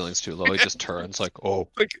because the ceiling's too low. He just turns like, oh,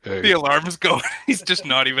 Like hey. the alarm's going. He's just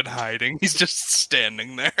not even hiding. He's just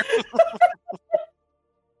standing there.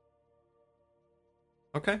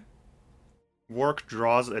 Okay. Work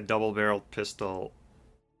draws a double-barreled pistol.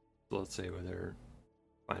 Let's say with her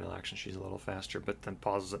final action, she's a little faster, but then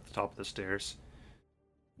pauses at the top of the stairs.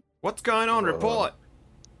 What's going on? Report.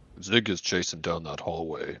 Zig is chasing down that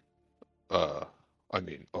hallway. I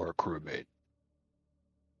mean, our crewmate.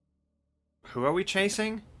 Who are we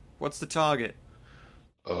chasing? What's the target?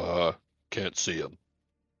 Can't see him.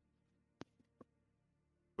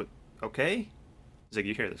 Okay. Zig,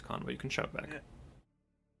 you hear this convoy. You can shout back.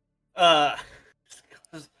 I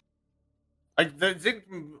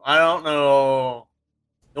don't know.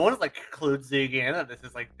 No one's like clued Zig in that this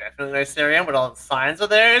is like definitely Nicerian, but all the signs are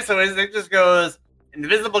there. So Zig just goes,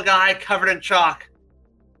 invisible guy covered in chalk.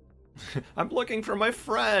 I'm looking for my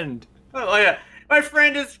friend. Oh yeah, my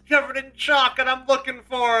friend is covered in chalk, and I'm looking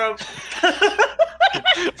for him.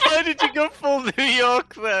 Why did you go full New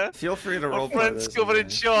York there? Feel free to My roleplay friend's this. covered in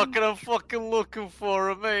okay? chalk and I'm fucking looking for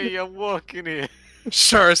him. Hey, I'm walking here.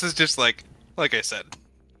 Sharis is just like I said.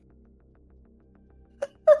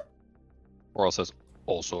 Boral says,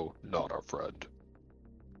 also not our friend.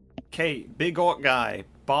 Okay, big orc guy,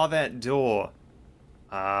 bar that door.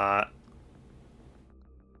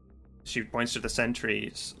 She points to the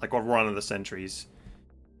sentries, like one of the sentries.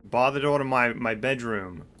 Bar the door to my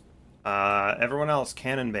bedroom. Everyone else,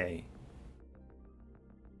 Cannon Bay.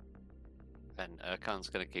 And Urkan's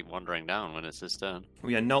gonna keep wandering down when it's his turn.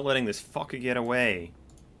 We are not letting this fucker get away.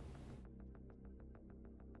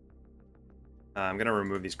 I'm gonna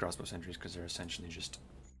remove these crossbow sentries because they're essentially just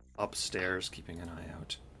upstairs keeping an eye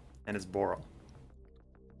out. And it's Boral.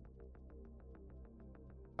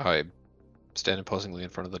 I stand imposingly in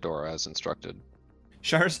front of the door as instructed.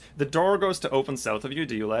 Shars, the door goes to open south of you.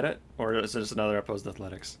 Do you let it? Or is this another opposed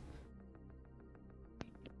athletics?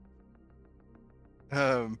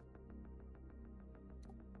 I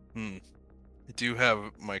do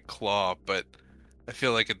have my claw, but I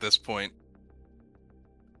feel like at this point,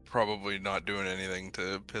 probably not doing anything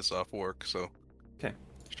to piss off work, so... Okay.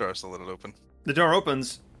 Sharis will let it open. The door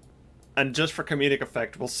opens, and just for comedic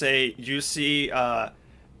effect, we'll say you see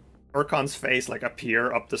Urkon's face like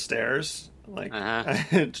appear up the stairs, like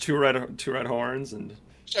two red horns, and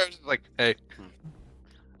Sharis is like, hey.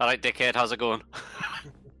 Alright, dickhead, how's it going?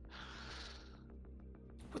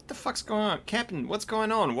 what the fuck's going on, Captain? What's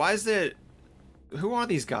going on? Why is it? Who are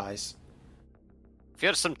these guys?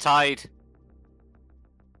 Fearsome tide.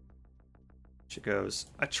 She goes,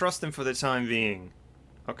 I trust them for the time being.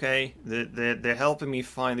 Okay? They're helping me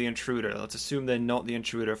find the intruder. Let's assume they're not the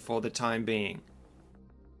intruder for the time being.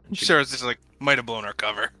 And Sharis is like, might have blown our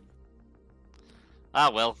cover. Ah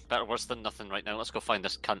well, better worse than nothing right now. Let's go find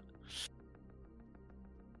this cunt.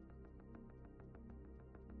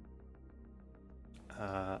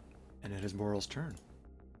 And it is Boral's turn.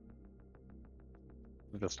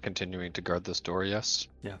 Just continuing to guard this door, yes?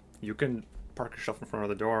 Yeah. You can park yourself in front of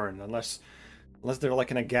the door, and unless they're like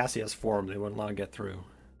in a gaseous form, they wouldn't allow to get through.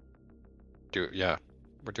 Yeah,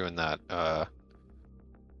 we're doing that. I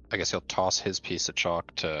guess he'll toss his piece of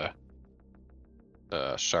chalk to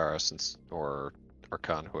Sharis or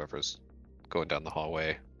Khan, whoever's going down the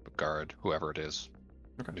hallway, guard, whoever it is.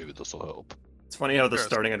 Okay. Maybe this will help. It's funny how the Sure.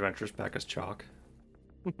 starting adventures pack is chalk.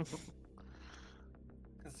 Because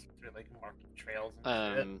they're like marking trails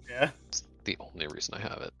and shit. Yeah. It's the only reason I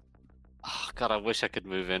have it. Oh, God, I wish I could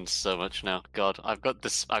move in so much now. God, I've got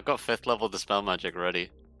 5th level dispel magic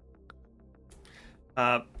ready.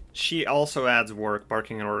 She also adds work,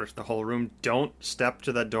 barking in order to the whole room. Don't step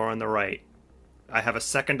to that door on the right. I have a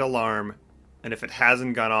second alarm, and if it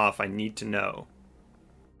hasn't gone off, I need to know.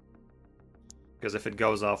 Because if it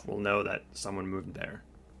goes off, we'll know that someone moved there.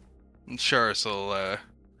 Sharis will,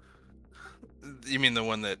 You mean the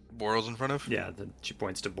one that Boral's in front of? Yeah, she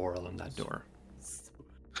points to Boral on that door.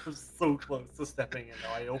 I'm so close to stepping in though.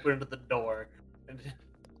 I opened the door. And...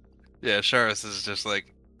 Yeah, Sharis is just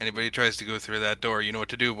like, anybody who tries to go through that door, you know what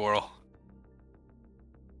to do, Boral.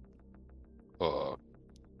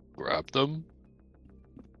 Grab them?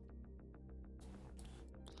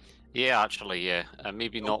 Yeah, actually, yeah.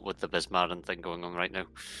 Maybe not with the Bismarin thing going on right now. You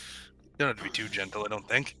don't have to be too gentle, I don't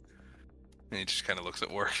think. And he just kind of looks at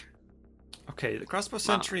work. Okay, the crossbow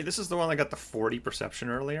sentry, this is the one that got the 40 perception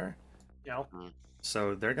earlier. You know,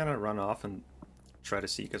 So they're gonna run off and try to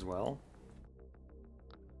seek as well.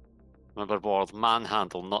 Remember, Ward,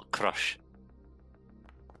 manhandle, not crush.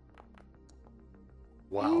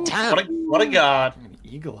 Wow. Damn! what a god. An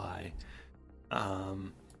eagle eye.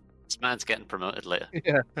 This man's getting promoted later.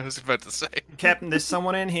 Yeah, I was about to say. Captain, there's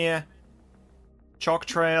someone in here. Chalk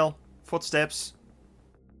trail, footsteps.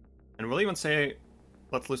 And we'll even say,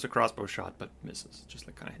 let's loose a crossbow shot, but misses. Just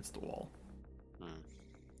like kind of hits the wall.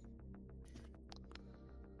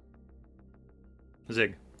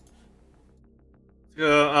 Zig.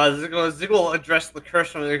 Zig will address the curse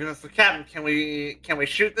from there. So, Captain, can we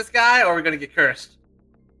shoot this guy, or are we gonna get cursed?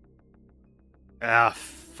 Ah,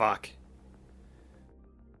 fuck.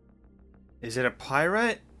 Is it a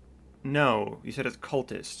pirate? No, you said it's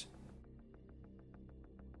cultist.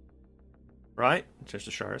 Right? Just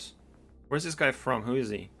a Shars. Where's this guy from? Who is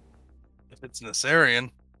he? If it's Nasarian,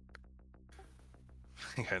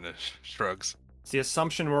 he kind of shrugs. It's the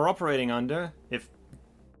assumption we're operating under. If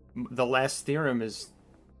the last theorem is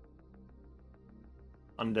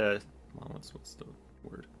on the well, what's the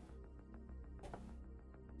word?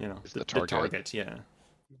 You know, Is the target. yeah.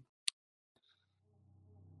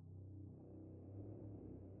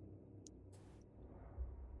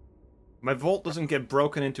 My vault doesn't get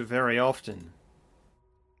broken into very often.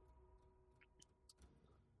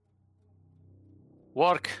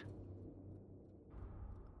 Work.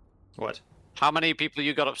 What? How many people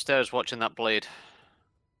you got upstairs watching that blade?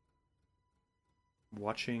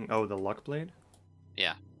 Watching? Oh, the luck blade?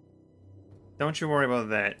 Yeah. Don't you worry about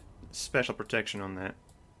that. Special protection on that.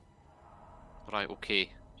 Right, okay.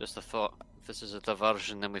 Just a thought. If this is a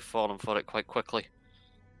diversion, then we've fallen for it quite quickly.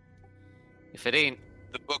 If it ain't,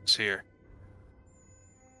 The book's here.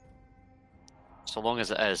 so long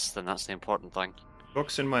as it is, then that's the important thing.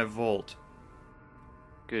 Books in my vault.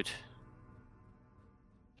 Good.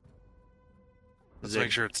 Let's Zig.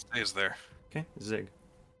 make sure it stays there. Okay, Zig.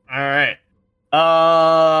 All right.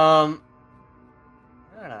 I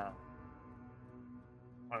don't know.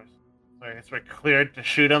 So I guess we're cleared to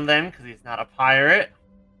shoot him then, because he's not a pirate.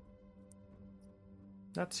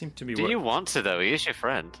 That seemed to be Do you want to, though? He is your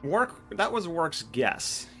friend. Work. That was Work's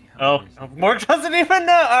guess. Oh, Morg doesn't even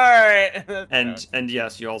know. All right. And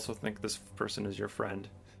yes, you also think this person is your friend.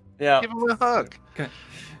 yeah. Give him a hug. Okay.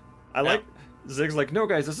 I like Zig's like, no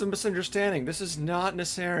guys, this is a misunderstanding. This is not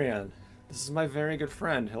Nessarian. This is my very good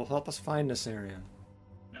friend. He'll help us find Nessarian.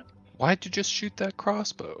 Why'd you just shoot that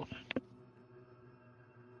crossbow?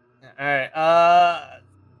 All right.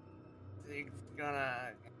 Zig's gotta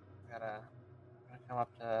come up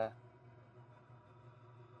to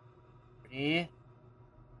me.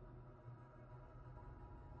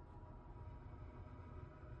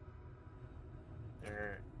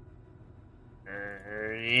 There.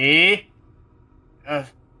 30.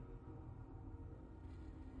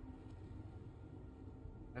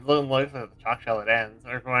 It looks like the chalk shell it ends.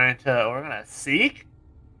 We're gonna seek.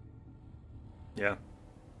 Yeah.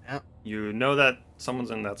 Yep. You know that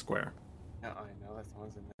someone's in that square. No, I know that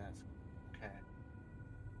someone's in this. Okay.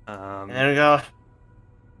 Um, And then we go.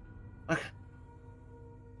 Look.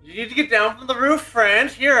 You need to get down from the roof, friend.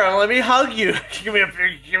 Here, let me hug you. give me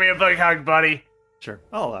a big hug, buddy. Sure,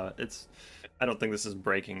 I'll allow it. It's. I don't think this is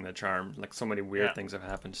breaking the charm. Like so many weird Yeah. things have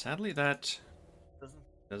happened. Sadly, that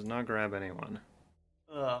does not grab anyone.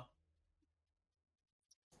 Ugh.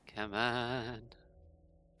 Come on.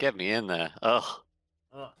 Get me in there. Oh.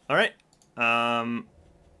 Ugh. All right.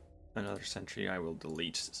 Another sentry. I will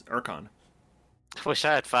delete Urkon. I wish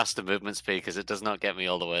I had faster movement speed because it does not get me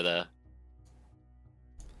all the way there.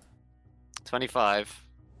 25.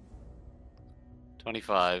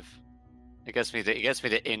 25. It gets me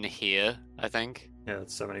to in here, I think. Yeah,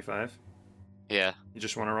 that's 75. Yeah. You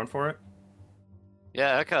just want to run for it,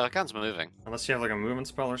 Yeah, okay, I can't moving. unless you have like a movement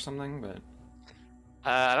spell or something. But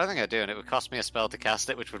I don't think I do, and it would cost me a spell to cast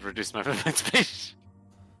it, which would reduce my movement speed.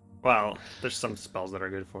 well, there's some spells that are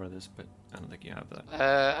good for this, but I don't think you have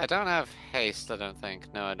that. I don't have haste, I don't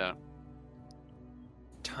think. No, I don't.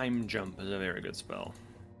 Time jump is a very good spell.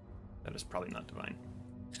 That is probably not divine.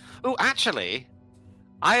 Oh, actually,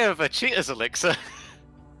 I have a cheater's elixir.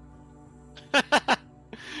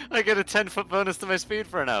 I get a 10-foot bonus to my speed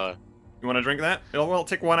for an hour. You want to drink that? It'll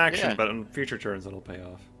take one action, Yeah. but on future turns it'll pay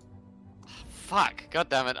off. Fuck, god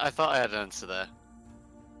damn it, I thought I had an answer there.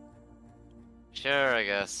 Sure, I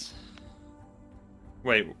guess.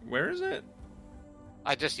 Wait, where is it?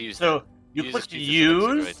 I just used So it. you Use click this cheater's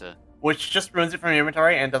elixir use, greater. which just ruins it from your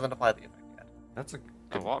inventory and doesn't apply the effect yet. That's a.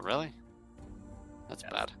 Oh, what, really? That's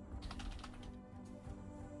Yes. bad.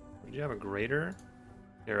 Did you have a greater?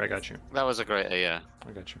 Here, I got you. That was a greater, yeah.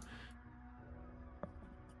 I got you.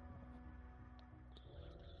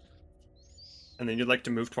 And then you'd like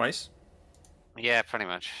to move twice? Yeah, pretty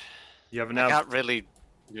much. You have I enough. can't really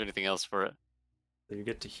do anything else for it. So you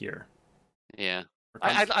get to here. Yeah.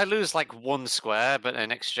 Urkon's- I lose like one square, but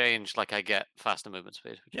in exchange, like I get faster movement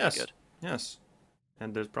speed, which Yes. is good. Yes.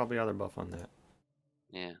 And there's probably other buff on that.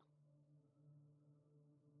 Yeah.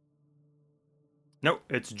 Nope,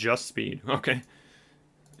 it's just speed. Okay.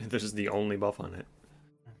 This is the only buff on it.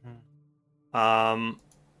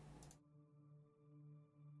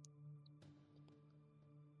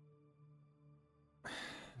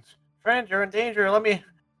 Friend, you're in danger. Let me.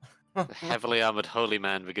 The heavily armored holy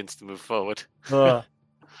man begins to move forward. Ugh.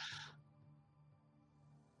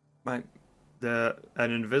 An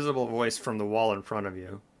invisible voice from the wall in front of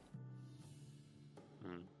you.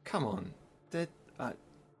 Hmm. Come on.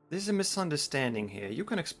 There's a misunderstanding here. You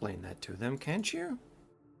can explain that to them, can't you?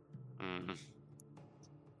 Mm.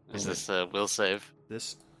 Is this a will save?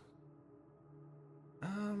 This.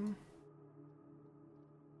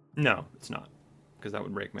 No, it's not. Because that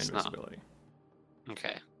would break my It's not. invisibility.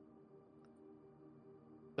 Okay.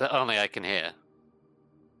 That only I can hear.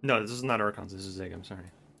 No, this is not Urkons. This is Zig. I'm sorry.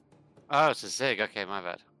 Oh, it's a Zig. Okay, my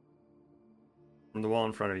bad. From the wall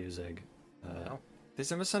in front of you, Zig. Oh.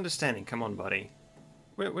 There's a misunderstanding. Come on, buddy.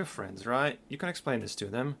 We're friends, right? You can explain this to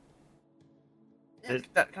them.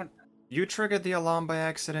 You triggered the alarm by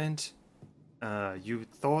accident. You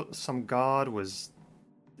thought some god was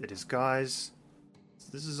a disguise.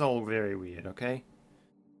 This is all very weird, okay?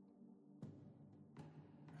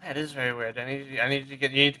 That is very weird. You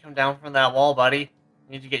need to come down from that wall, buddy.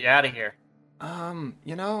 I need to get you out of here.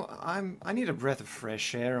 You know, I need a breath of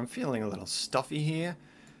fresh air. I'm feeling a little stuffy here.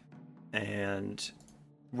 And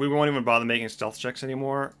we won't even bother making stealth checks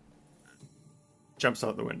anymore. Jumps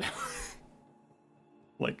out the window.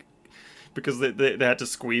 Like, because they had to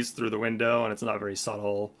squeeze through the window and it's not very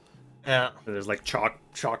subtle. Yeah. And there's like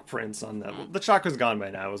chalk prints on that. Well, the chalk was gone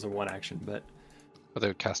by now. It was a one action, but But they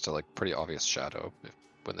would cast a pretty obvious shadow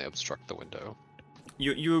when they obstruct the window.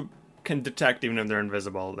 you can detect, even if they're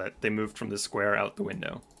invisible, that they moved from the square out the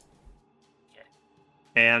window. Okay.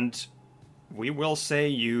 And we will say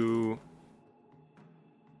you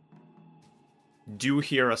do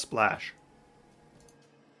hear a splash.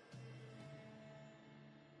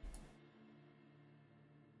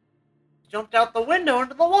 Jumped out the window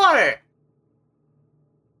into the water.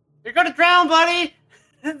 You're gonna drown, buddy.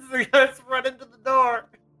 The guy's run into the door,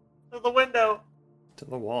 to the window. To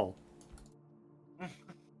the wall.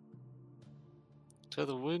 To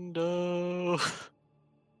the window.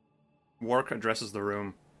 Wark addresses the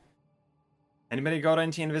room. Anybody got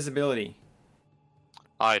anti-invisibility?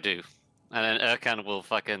 I do. And then Erkan will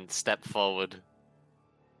fucking step forward.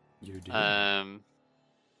 You do. I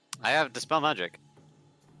have Dispel Magic.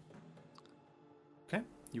 Okay.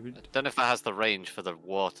 You would. Don't know if that has the range for the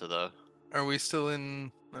water, though. Are we still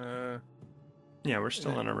in? Yeah, we're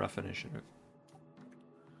still in a rough initiative.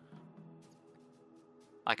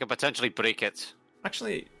 I could potentially break it.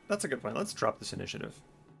 Actually, that's a good point. Let's drop this initiative.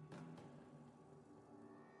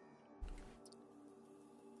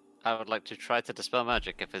 I would like to try to Dispel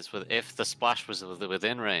Magic if the splash was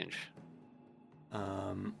within range.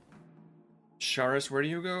 Sharis, where do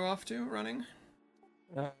you go off to running?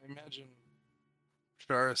 I imagine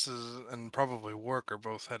Sharis and probably Wark are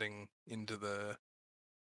both heading into the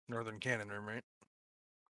northern cannon room, right?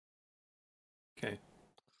 Okay.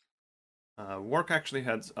 Wark actually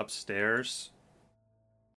heads upstairs.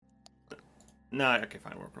 No, okay,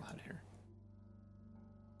 fine. Wark will head here.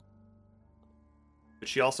 But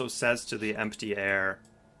she also says to the empty air,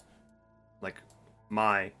 like,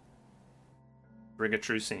 bring a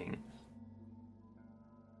true seeing.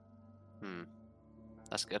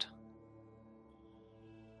 That's good.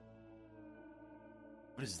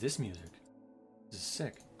 What is this music? This is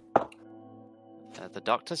sick. The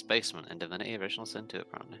Doctor's Basement in Divinity Original Sin 2,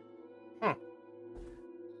 apparently.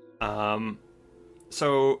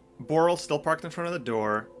 So Boral's still parked in front of the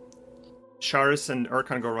door. Sharis and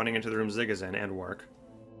Urkon go running into the room Zig is in, and Wark.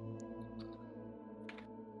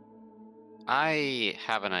 I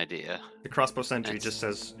have an idea. The crossbow sentry just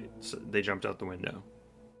says they jumped out the window.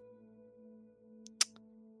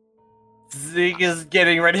 Zig is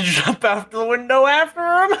getting ready to jump out the window after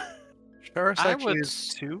him. Sharis I actually would-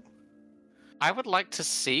 is 2. I would like to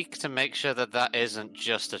seek to make sure that isn't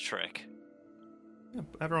just a trick. Yeah,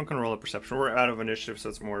 everyone can roll a perception. We're out of initiative, so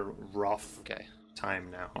it's more rough Okay. time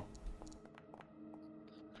now.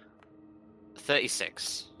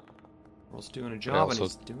 36. Roll's doing a job, and also-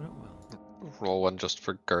 he's doing it well. Roll one just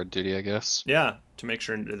for guard duty, I guess. Yeah, to make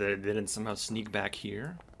sure that they didn't somehow sneak back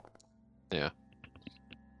here. Yeah.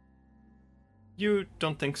 You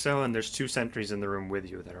don't think so, and there's 2 sentries in the room with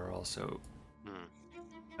you that are also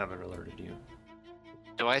haven't alerted you.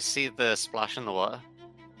 Do I see the splash in the water?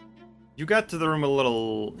 You got to the room a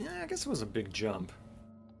little... Yeah, I guess it was a big jump.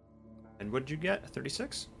 And what did you get?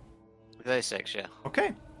 36? 36, yeah.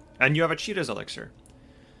 Okay. And you have a cheetah's elixir.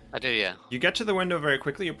 I do, yeah. You get to the window very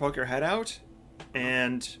quickly, you poke your head out,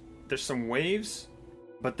 and there's some waves,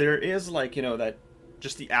 but there is, like, you know, that...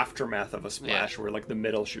 just the aftermath of a splash where, like, the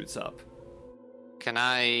middle shoots up. Can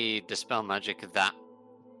I Dispel Magic that?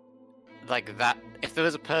 Like that? If there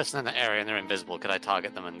was a person in the area and they're invisible, could I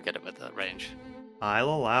target them and get it with the range?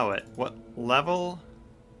 I'll allow it. What level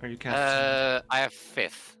are you casting? I have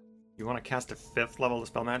 5th. You want to cast a 5th level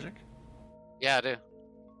Dispel Magic? Yeah, I do.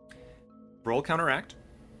 Roll Counteract.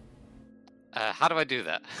 How do I do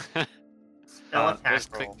that? Spell attack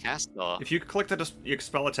Just click roll. cast or? If you click the you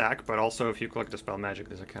spell attack, but also if you click Dispel Magic,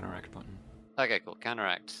 there's a Counteract button. Okay, cool.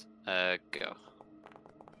 Counteract. Go.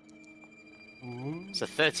 So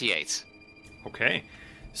 38. Okay.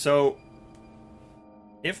 So,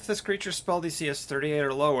 If this creature's spell DC is 38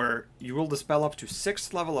 or lower, you will dispel up to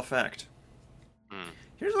 6th level effect. Hmm.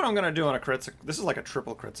 Here's what I'm gonna do on a crit. This is like a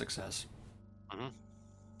triple crit success. Mhm.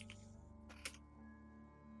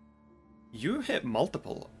 You hit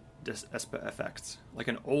multiple effects, like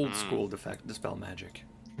an old school dispel magic.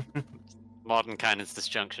 Modern Cannon's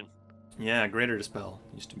Disjunction. Yeah, greater dispel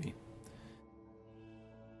used to be.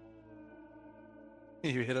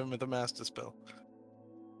 You hit him with a mass dispel.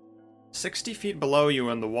 60 feet below you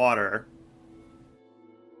in the water,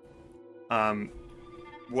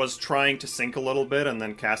 was trying to sink a little bit and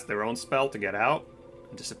then cast their own spell to get out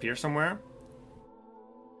and disappear somewhere.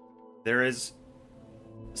 There is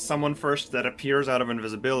someone first that appears out of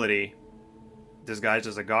invisibility, disguised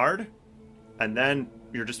as a guard, and then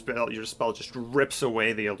your spell just rips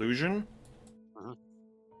away the illusion. Mhm.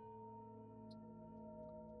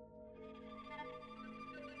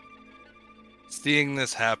 Seeing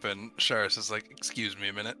this happen, Sharis is like, "Excuse me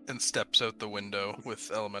a minute," and steps out the window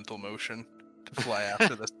with elemental motion to fly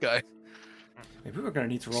after this guy. Maybe we're gonna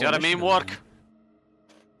need to roll. See what I mean, initiative work?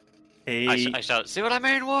 now. I shout, see what I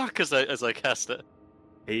mean, work? As I cast it.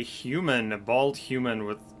 A human, a bald human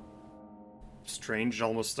with strange,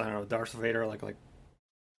 almost, I don't know, Darth Vader, like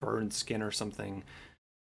burned skin or something,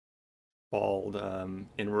 bald,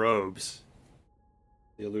 in robes.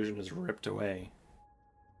 The illusion is ripped away.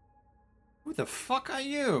 Who the fuck are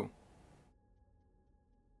you?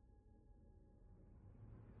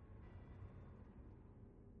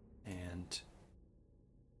 And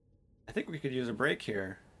I think we could use a break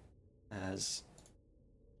here, as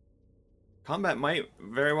combat might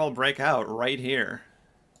very well break out right here.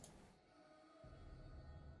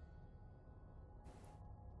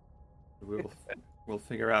 We'll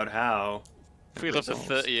figure out how. We love the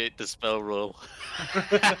 38 dispel roll.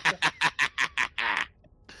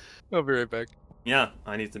 I'll be right back. Yeah,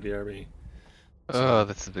 I need to BRB. Oh,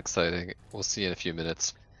 this is exciting. We'll see in a few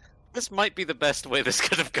minutes. This might be the best way this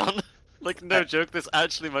could have gone. Like, no joke, this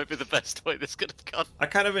actually might be the best way this could have gone. I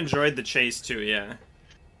kind of enjoyed the chase too, yeah.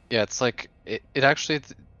 Yeah, it's like it actually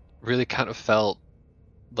really kind of felt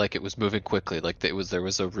like it was moving quickly. Like there was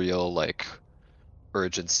a real like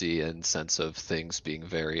urgency and sense of things being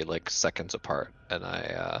very like seconds apart, and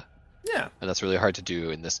Yeah. and that's really hard to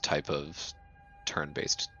do in this type of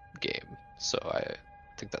turn-based game. So I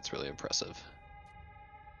think that's really impressive.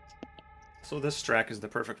 So this track is the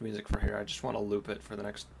perfect music for here. I just want to loop it for the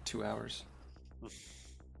next 2 hours.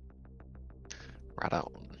 Right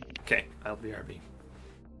on. Okay, I'll BRB.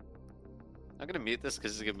 I'm gonna mute this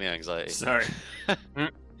because it's giving me anxiety. Sorry.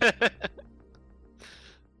 What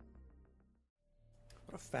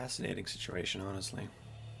a fascinating situation, honestly.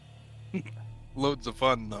 Loads of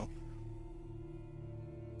fun, though.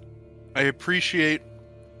 I appreciate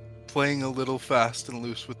playing a little fast and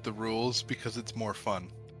loose with the rules because it's more fun.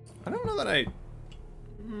 I don't know that I...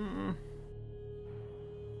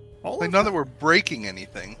 All Like, of not that we're breaking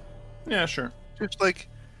anything. Yeah, sure. Just like,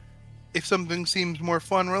 if something seems more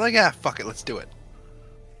fun, we're like, ah, fuck it, let's do it.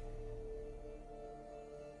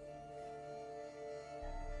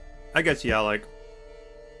 I guess, yeah, like,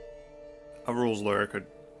 a rules lawyer could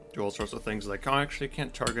do all sorts of things like, oh, actually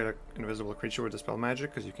can't target an invisible creature with dispel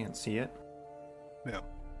magic because you can't see it. Yeah.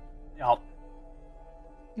 Yeah.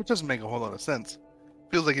 Which doesn't make a whole lot of sense.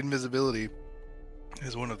 Feels like invisibility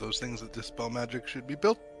is one of those things that dispel magic should be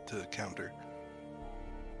built to counter.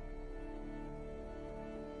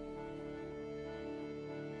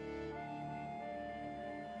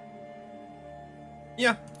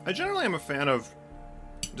 Yeah, I generally am a fan of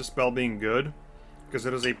dispel being good because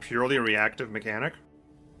it is a purely reactive mechanic.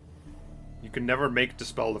 You can never make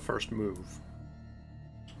dispel the first move.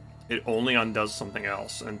 It only undoes something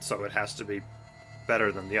else, and so it has to be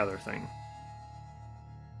better than the other thing.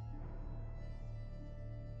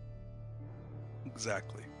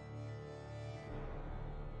 Exactly.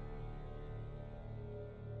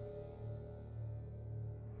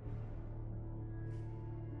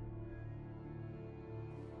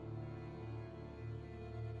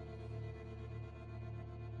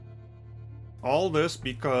 All this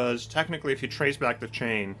because, technically, if you trace back the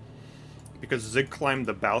chain, because Zig climbed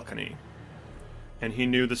the balcony, and he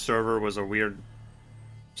knew the server was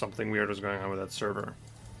something weird was going on with that server,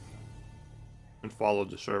 and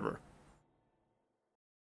followed the server.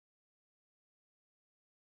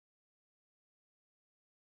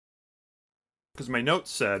 Because my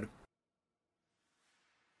notes said,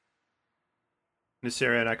 this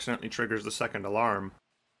area accidentally triggers the second alarm,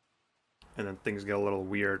 and then things get a little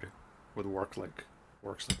weird with works like,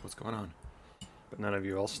 what's going on? But none of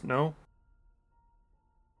you else know.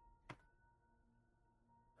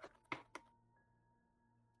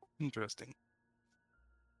 Interesting.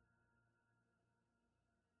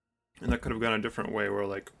 And that could have gone a different way, where,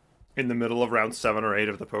 like, in the middle of round 7 or 8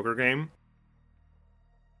 of the poker game,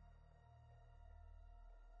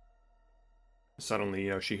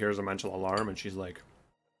 suddenly, she hears a mental alarm, and she's like,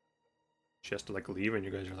 she has to, like, leave, and you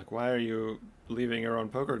guys are like, why are you leaving your own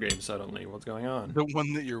poker game suddenly? What's going on? The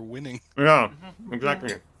one that you're winning. Yeah,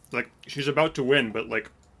 exactly. Like, she's about to win, but, like,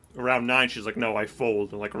 around 9, she's like, no, I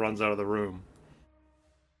fold, and, like, runs out of the room.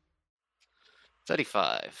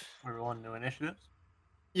 35. We're rolling new initiatives.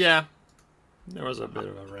 Yeah. There was a bit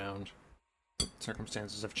of a round.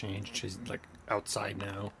 Circumstances have changed. She's, like, outside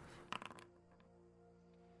now.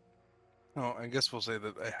 Oh, I guess we'll say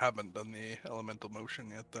that I haven't done the elemental motion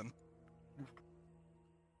yet then.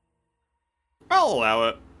 I'll allow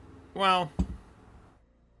it. Well,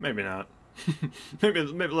 maybe not. maybe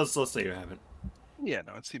let's say you haven't. Yeah,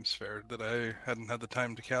 no, it seems fair that I hadn't had the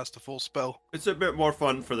time to cast a full spell. It's a bit more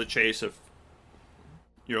fun for the chase if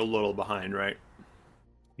you're a little behind, right?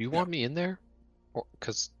 You want me in there?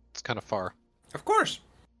 Because it's kind of far. Of course.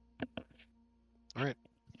 Alright.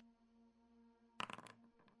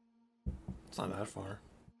 It's not that far.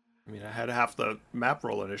 I mean, I had half the map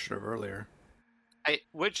roll initiative earlier. Hey,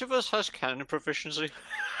 which of us has cannon proficiency?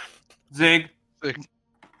 Zig. Like,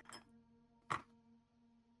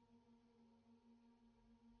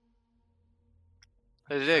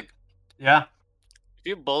 Hey, Zig, Yeah. if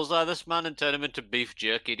you bullseye this man and turn him into beef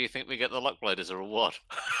jerky, do you think we get the luck bladers or what?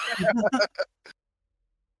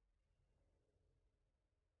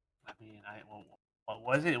 I mean, what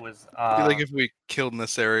was it? It was. I feel like if we killed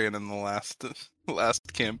Nessarian in the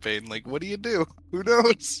last campaign, like, what do you do? Who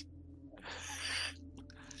knows?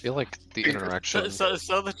 I feel like the interaction. So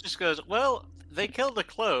that just goes, well, they killed a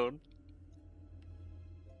clone.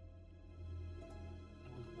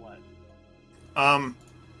 What?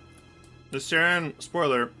 The Saren,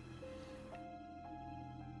 spoiler,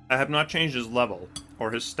 I have not changed his level or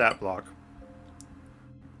his stat block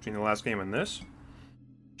between the last game and this,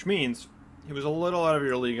 which means he was a little out of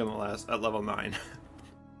your league at level 9.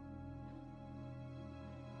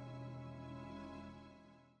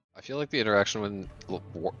 I feel like the interaction when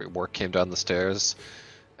Work came down the stairs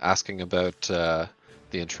asking about the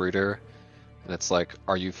intruder, and it's like,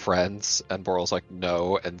 are you friends? And Boral's like,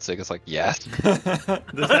 no, and Zig is like, yes. Does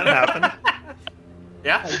that happen?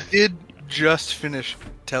 Yeah. I did just finish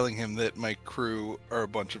telling him that my crew are a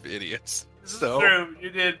bunch of idiots. This is So true.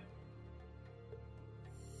 You did.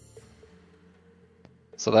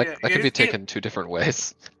 So that Yeah, could it- be it- taken two different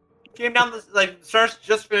ways. Came down this starts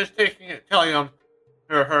just finished taking it, telling him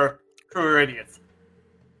her crew are idiots.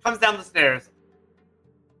 Comes down the stairs.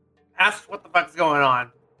 Asks what the fuck's going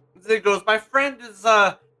on. Zig goes, my friend is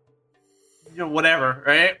whatever,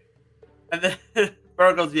 right? And then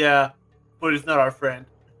Burr goes, yeah, but he's not our friend.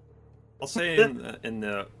 I'll say in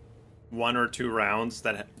the 1 or 2 rounds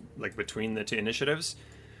that, like, between the 2 initiatives,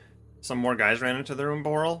 some more guys ran into the room,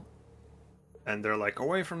 Boral, and they're like,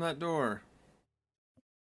 away from that door.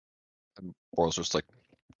 And Boral's just like,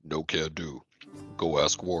 no can do. Go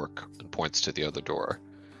ask Work, and points to the other door.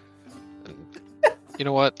 And you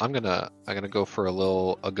know what? I'm gonna go for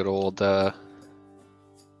a good old. I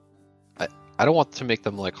don't want to make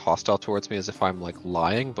them like hostile towards me as if I'm like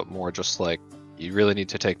lying, but more just like, you really need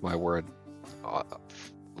to take my word,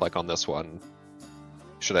 like on this one.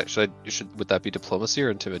 Would that be diplomacy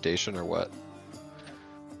or intimidation or what?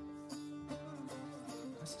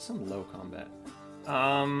 This is some low combat.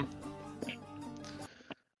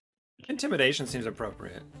 Intimidation seems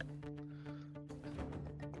appropriate.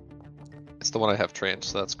 It's the one I have trained,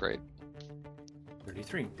 so that's great.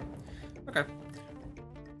 33. Okay.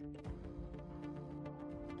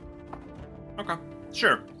 Okay.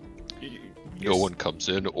 Sure. No one comes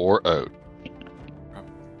in or out.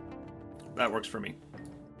 That works for me.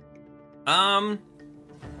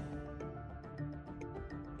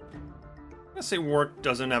 Let's say Work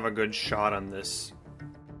doesn't have a good shot on this,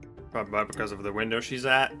 but because of the window she's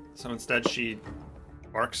at. So instead, she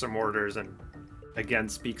barks some orders and again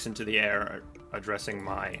speaks into the air, addressing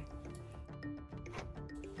Mai.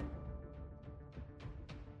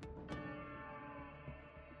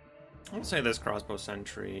 I'll say this crossbow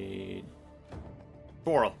sentry.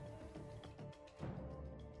 Boral.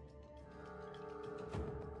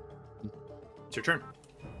 It's your turn.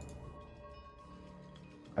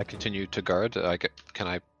 I continue to guard. Can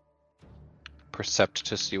I percept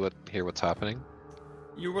to hear what's happening?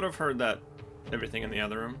 You would have heard that everything in the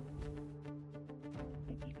other room.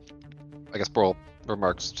 I guess Boral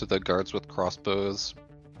remarks to the guards with crossbows.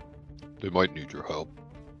 They might need your help.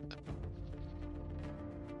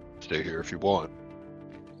 Stay here if you want.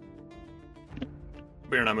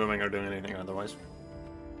 We're not moving or doing anything otherwise.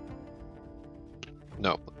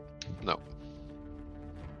 No.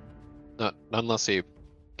 Not unless he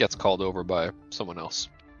gets called over by someone else.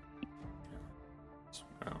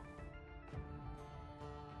 Oh.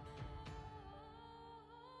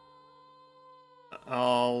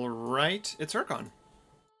 All right, it's Urkon.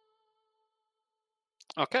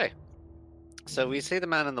 Okay. So we see the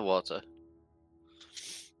man in the water.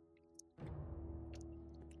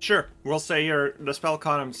 Sure, we'll say the spell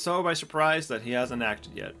caught him so by surprise that he hasn't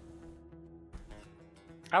acted yet.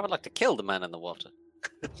 I would like to kill the man in the water.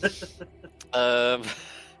 This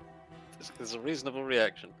is a reasonable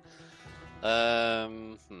reaction.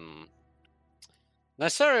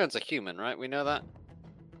 Nysarion's a human, right? We know that?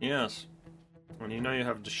 Yes. And you know you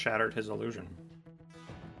have shattered his illusion.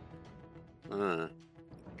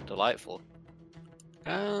 Delightful.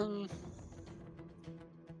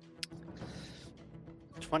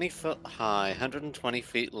 20 foot high, 120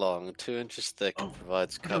 feet long, 2 inches thick, and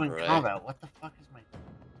provides I'm doing cover, eh? combat. What the fuck is my...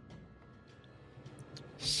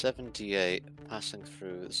 78 passing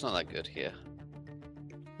through. It's not that good here.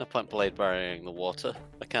 No point blade burying the water.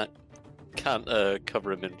 I can't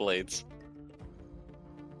cover him in blades.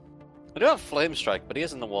 I do have flame strike, but he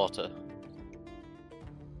is in the water.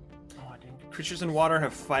 Oh, I didn't... Creatures in water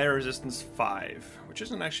have fire resistance 5, which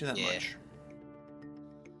isn't actually that Yeah. much.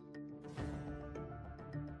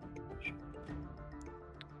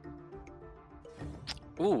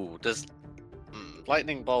 Ooh, does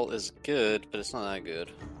lightning bolt is good, but it's not that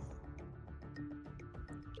good.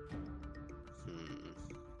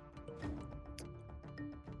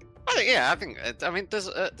 I think. I mean,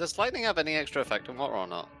 does lightning have any extra effect on water or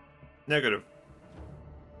not? Negative.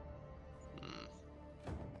 I'm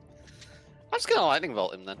just gonna lightning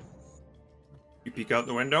bolt him then. You peek out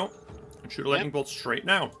the window and shoot a lightning bolt straight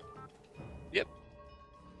now. Yep.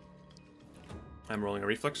 I'm rolling a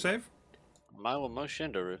reflex save. Milo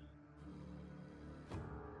Moshindaru.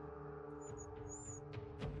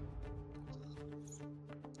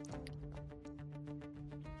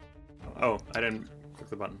 Oh, I didn't click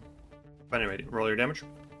the button. But anyway, roll your damage.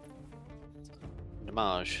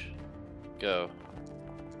 Damage. Go.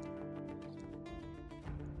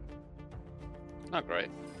 Not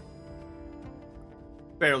great.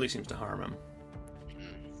 Barely seems to harm him.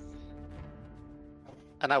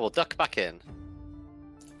 And I will duck back in.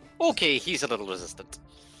 Okay, he's a little resistant.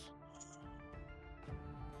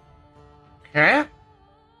 Okay.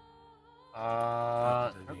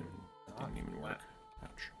 That didn't even work.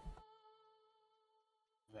 Ouch.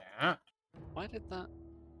 That. Why did that?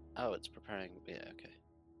 Oh, it's preparing. Yeah, okay.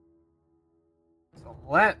 So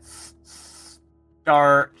let's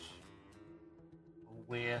start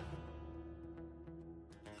with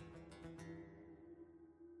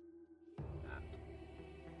that.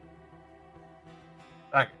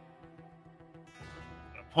 Okay.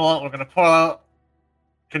 We're gonna pull out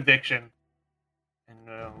conviction, and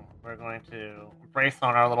we're going to brace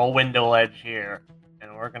on our little window ledge here,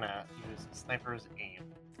 and we're gonna use sniper's aim.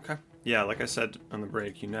 Okay. Yeah, like I said on the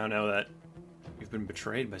break, you now know that you've been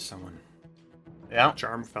betrayed by someone. Yeah.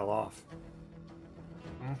 Charm fell off.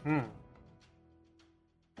 Mm-hmm.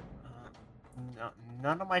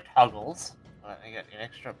 None of my toggles, but I get an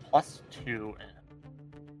extra +2 in.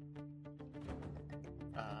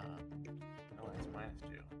 No, it's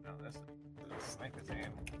 -2. No, this is sniper's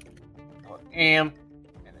aim. So aim,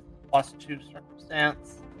 and it's +2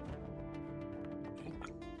 circumstance.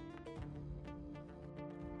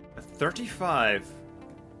 A 35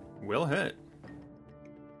 will hit.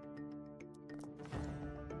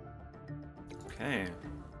 Okay.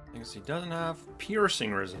 I guess he doesn't have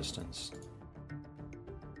piercing resistance.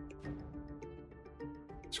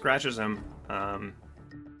 Scratches him.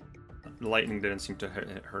 The lightning didn't seem to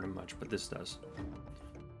hurt him much, but this does.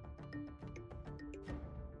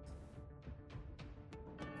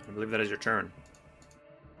 I believe that is your turn.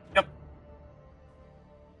 Yep.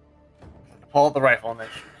 Pull out the rifle and then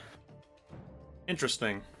shoot.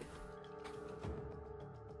 Interesting.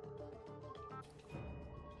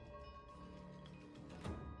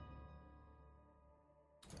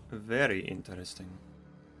 Very interesting.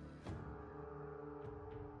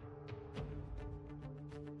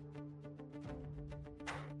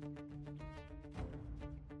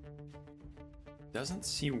 Doesn't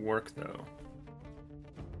see work though.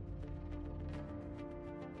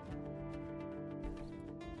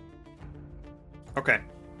 Okay.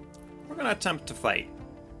 We're gonna attempt to fight.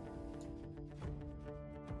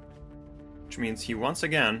 Which means he once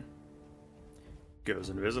again goes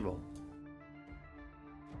invisible.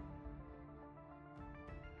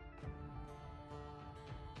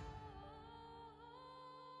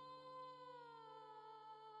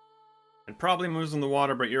 And probably moves in the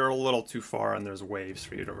water, but you're a little too far and there's waves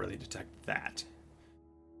for you to really detect that.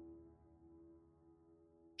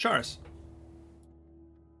 Charis.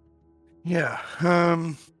 Yeah.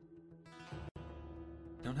 I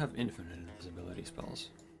don't have infinite invisibility spells,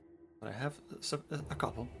 but I have a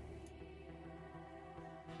couple.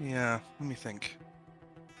 Yeah. Let me think.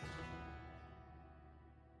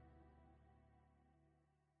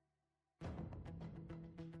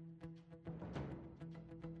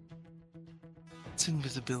 It's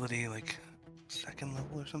invisibility, like second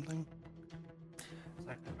level or something.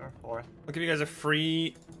 Second or fourth. I'll give you guys a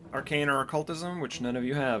free arcane or occultism, which none of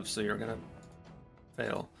you have, so you're gonna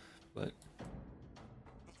fail. But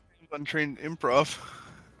Untrained improv.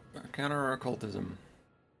 arcane or occultism.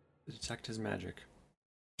 Detect his magic.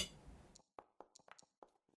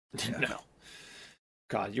 Yeah. No.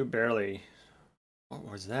 God, you barely. What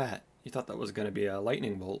was that? You thought that was gonna be a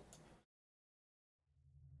lightning bolt.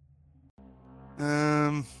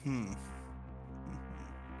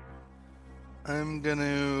 I'm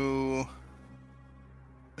gonna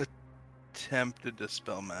attempt to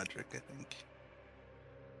dispel magic, I think.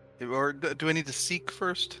 Or do I need to seek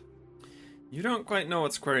first? You don't quite know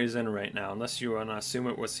what square he's in right now, unless you want to assume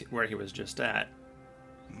it was where he was just at.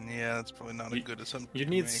 Yeah, that's probably not a good assumption. You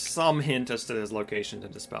to need make. some hint as to his location to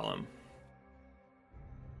dispel him.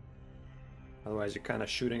 Otherwise, you're kind of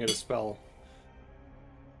shooting at a spell.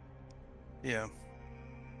 Yeah.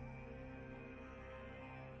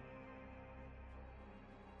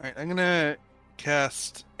 Alright, I'm gonna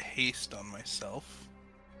cast haste on myself.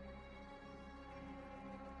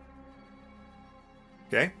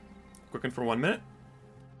 Okay? Quicken for 1 minute.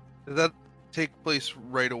 Does that take place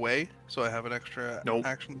right away? So I have an extra Nope.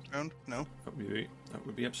 action round? No? That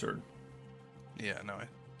would be absurd. Yeah, no, I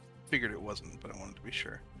figured it wasn't, but I wanted to be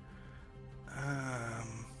sure.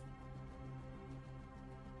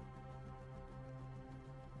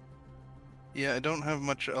 Yeah, I don't have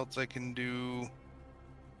much else I can do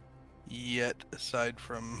yet aside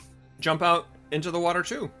from... Jump out into the water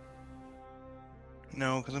too.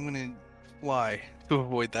 No, because I'm gonna fly to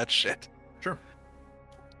avoid that shit. Sure.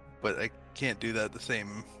 But I can't do that the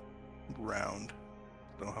same round.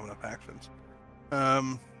 I don't have enough actions.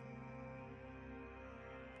 I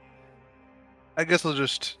guess I'll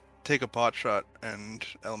just take a pot shot and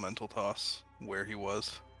elemental toss where he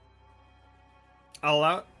was. I'll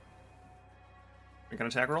allow it. Make an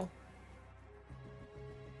attack roll.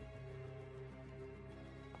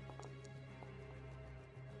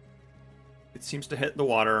 It seems to hit the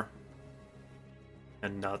water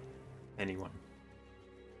and not anyone.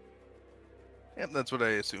 Yep, that's what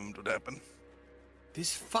I assumed would happen.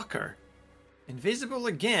 This fucker. Invisible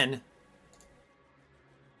again.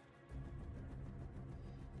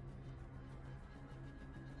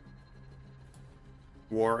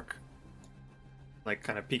 Warwick, like,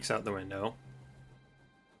 kind of peeks out the window.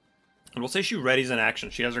 And we'll say she readies an action.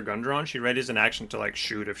 She has her gun drawn. She readies an action to, like,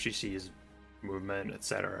 shoot if she sees movement,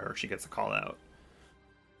 etc., or she gets a call out.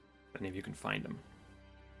 If any of you can find him.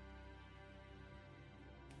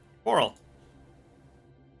 Oral.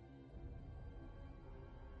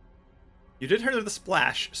 You did hear the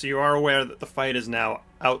splash, so you are aware that the fight is now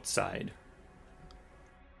outside.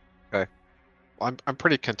 Okay. Well, I'm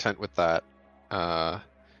pretty content with that.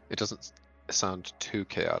 It doesn't sound too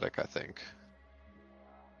chaotic, I think.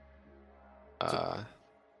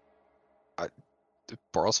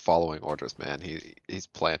 Boral's following orders, man. He's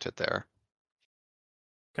planted there.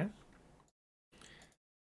 Okay.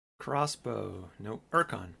 Crossbow. Nope.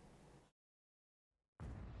 Urkon.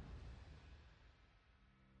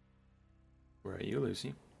 Where are you,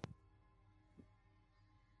 Lucy?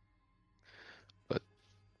 But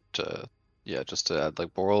yeah, just to add,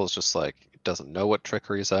 like, Boral is just like doesn't know what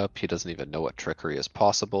trickery's up. He doesn't even know what trickery is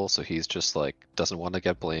possible, so he's just like doesn't want to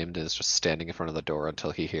get blamed and is just standing in front of the door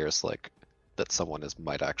until he hears like that someone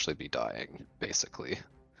might actually be dying, basically.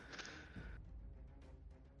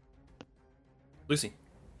 Lucy.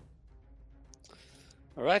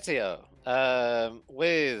 Rightio.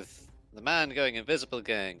 With the man going invisible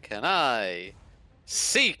again, can I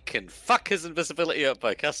seek and fuck his invisibility up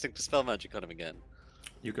by casting Dispel Magic on him again?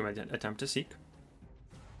 You can attempt to seek.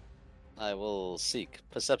 I will seek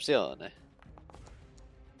Percepzione.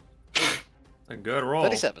 A good roll.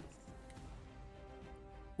 37.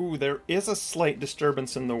 Ooh, there is a slight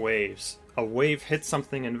disturbance in the waves. A wave hits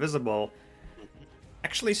something invisible.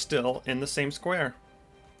 Actually still in the same square.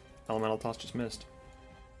 Elemental toss just missed.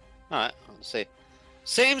 Alright, let's see.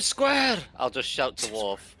 Same square! I'll just shout to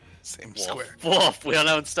Worf. Same Worf. square. Worf, we are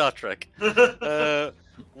now in Star Trek.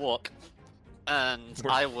 Walk. And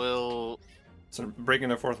I will... So breaking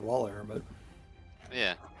the fourth wall there, but...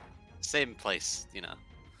 Yeah. Same place, you know.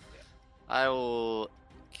 I will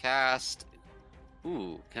cast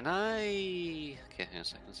Ooh, can I? Okay, hang on a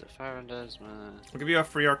second. Is it Fire and Esma? I'll give you a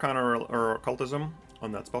free Arcana or Occultism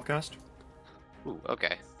on that spellcast. Ooh,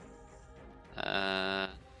 okay.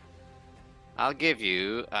 I'll give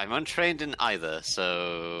you. I'm untrained in either,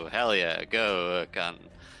 so hell yeah, go gun.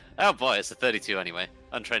 Oh boy, it's a 32 anyway.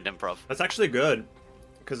 Untrained improv. That's actually good,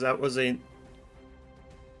 because that was a...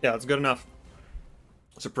 Yeah, that's good enough.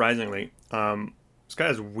 Surprisingly. This guy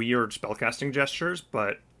has weird spellcasting gestures,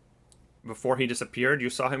 but before he disappeared,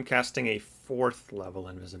 you saw him casting a 4th level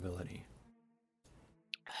invisibility.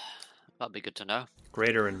 That'd be good to know.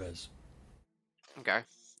 Greater invis. Okay.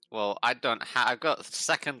 Well, I don't have. I've got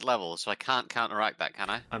 2nd level, so I can't counteract that, can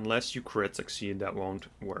I? Unless you crit succeed, that won't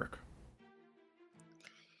work.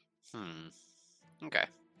 Okay.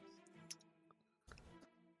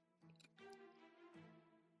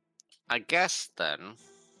 I guess then.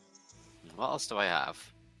 What else do I have?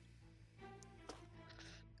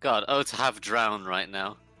 God, to have drown right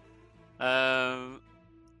now. I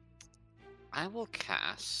will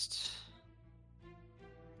cast.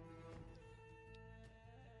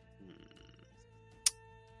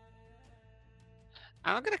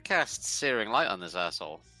 I'm gonna cast Searing Light on this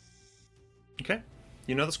asshole. Okay.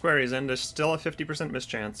 You know the square he's in. There's still a 50%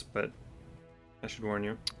 mischance, but I should warn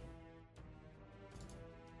you.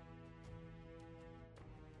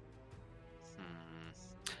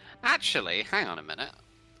 Actually, hang on a minute.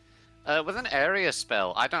 With an area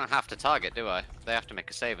spell, I don't have to target, do I? They have to make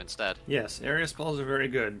a save instead. Yes, area spells are very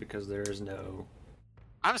good because there is no...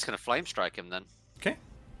 I'm just gonna Flame Strike him then. Okay.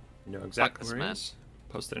 You know exactly this where he man. is.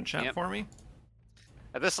 Post it in chat Yep. for me.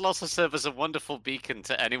 And this will also serve as a wonderful beacon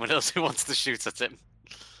to anyone else who wants to shoot at him.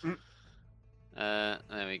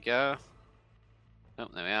 There we go. Oh,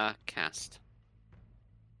 there we are. Cast.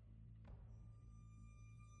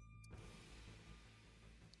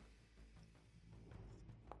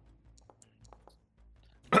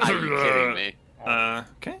 Are you kidding me?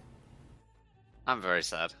 Okay. I'm very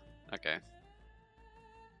sad. Okay.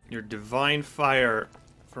 Your divine fire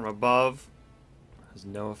from above has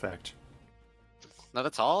no effect. Not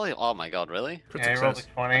at all? Oh my god, really? Crit Yeah, he rolled a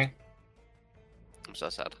success. 20. I'm so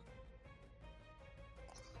sad.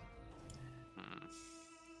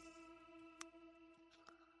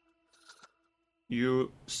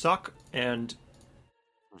 You suck and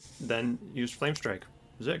then use flame strike.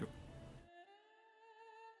 Zig.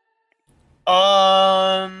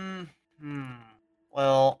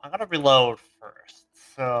 Well, I gotta reload first,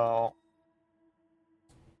 so...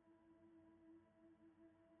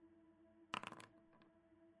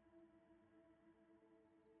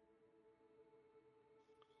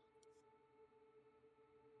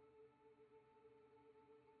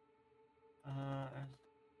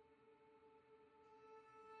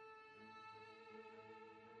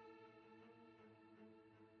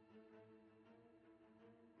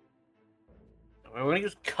 We're gonna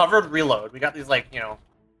use covered reload. We got these, like,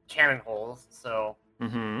 cannon holes, so...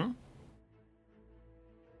 Mm-hmm.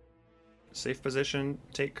 Safe position,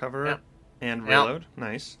 take cover, Yep. and Yep. reload.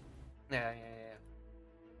 Nice. Yeah.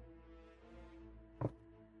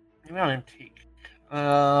 Maybe I'm gonna take...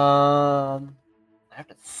 I have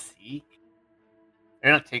to seek.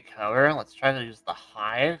 We're gonna take cover. Let's try to use the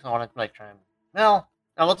hive. I want to try and... No,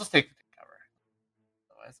 we'll just take cover.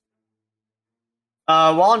 Otherwise.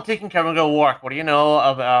 While I'm taking cover, I'm gonna go walk. What do you know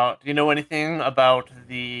about? Do you know anything about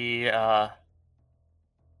the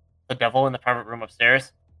devil in the private room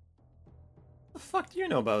upstairs? The fuck do you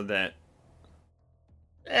know about that?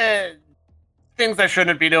 Things I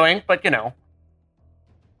shouldn't be doing, but the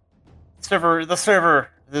server,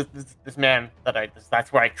 this man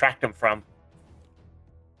that's where I tracked him from.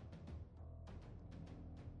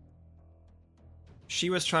 She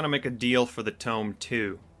was trying to make a deal for the tome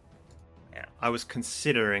too. Yeah. I was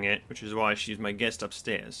considering it, which is why she's my guest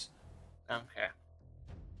upstairs. Okay.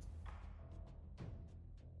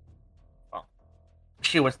 Well,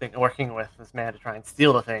 she was working with this man to try and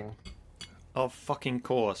steal the thing. Of fucking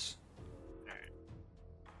course.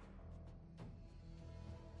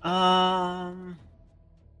 Do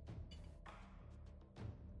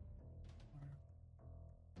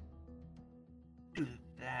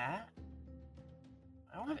that.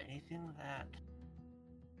 I don't have anything that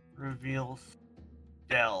reveals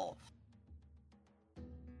stealth.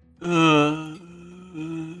 Okay.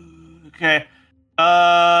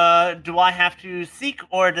 Do I have to seek,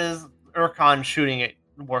 or does Urkon shooting it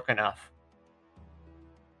work enough?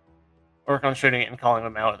 Urkon shooting it and calling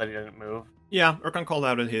him out that he didn't move. Yeah, Urkon called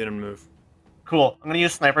out and he didn't move. Cool. I'm gonna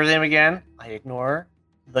use sniper's aim again. I ignore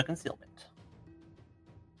the concealment.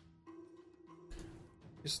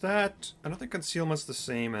 Is that... I don't think concealment's the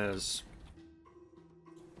same as...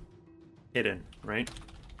 hidden, right?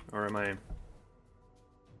 Or am I?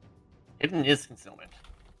 Hidden is concealment.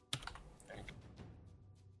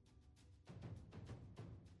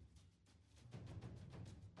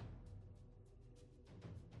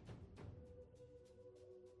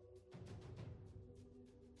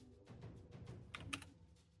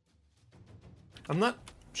 I'm not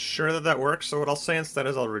sure that works, so what I'll say instead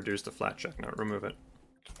is I'll reduce the flat check, not remove it.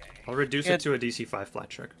 I'll reduce it to a DC 5 flat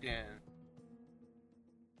check. Yeah.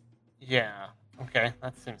 Yeah. Okay,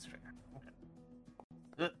 that seems fair.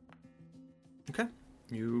 Okay. Okay.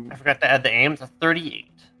 You I forgot to add the aims. That's 38.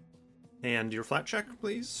 and your flat check,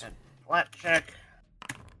 please. And flat check.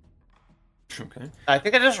 Okay. I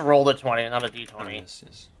think I just rolled a 20, not a Oh, d20.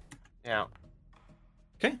 yes. Yeah.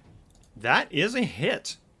 Okay. That is a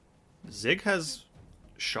hit. Zig has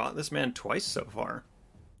shot this man twice so far.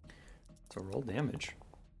 So roll damage.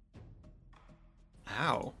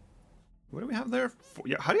 Ow. What do we have there?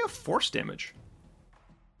 Yeah, how do you have force damage?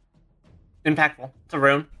 Impactful. It's a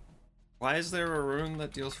rune. Why is there a rune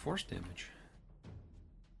that deals force damage?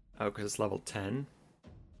 Oh, because it's level 10?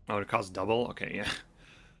 Oh, it costs double? Okay, yeah.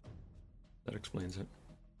 That explains it.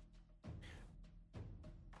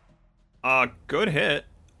 Good hit.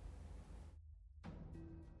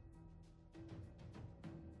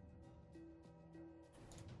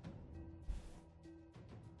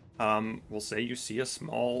 We'll say you see a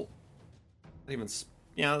small... Even...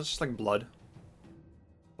 Yeah, it's just like blood.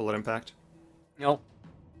 Bullet impact. Nope.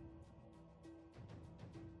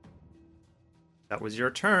 That was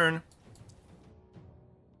your turn.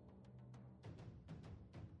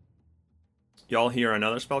 Y'all hear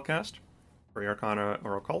another spell cast? For Arcana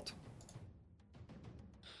or Occult?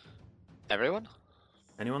 Everyone?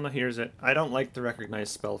 Anyone that hears it. I don't like the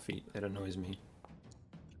recognized spell feat. It annoys me.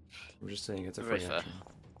 I'm just saying it's a Very free fair. action.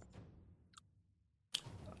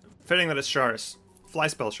 Fitting that it's Sharis. Fly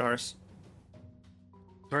spell, Sharis.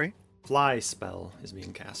 Sorry? Fly spell is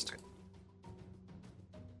being cast.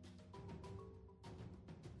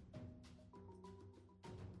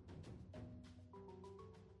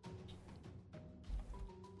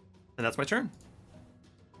 And that's my turn.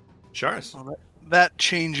 Sharis. All right. That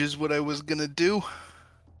changes what I was gonna do.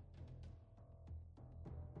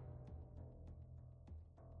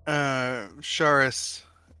 Sharis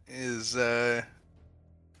is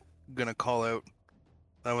gonna call out.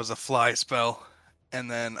 That was a fly spell, and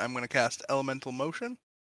then I'm gonna cast Elemental Motion.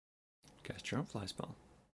 Cast your own fly spell.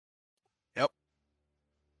 Yep.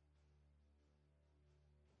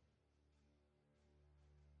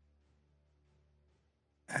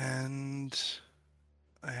 And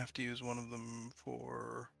I have to use one of them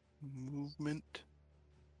for movement.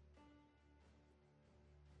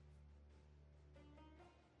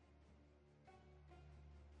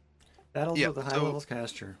 Battles Yeah, with the high so- levels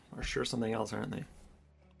caster are sure something else, aren't they?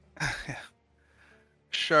 Yeah.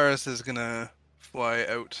 Sharis is gonna fly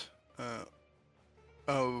out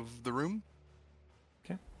of the room.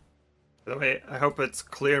 By the way, I hope it's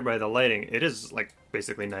clear by the lighting. It is like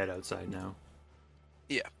basically night outside now.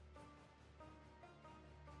 Yeah.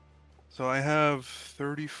 So I have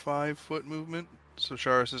 35-foot movement. So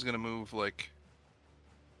Sharis is gonna move like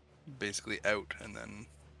basically out and then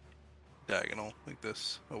diagonal like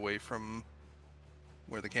this, away from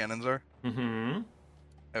where the cannons are. Mm-hmm.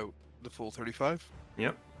 Out the full 35.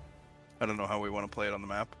 Yep. I don't know how we want to play it on the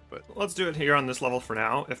map, but Let's do it here on this level for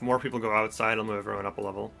now. If more people go outside, I'll move everyone up a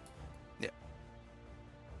level.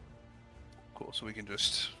 cool. So we can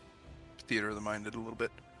just theater of the mind it a little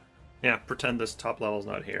bit. Yeah, pretend this top level's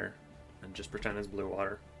not here. And just pretend it's blue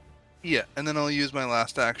water. Yeah, and then I'll use my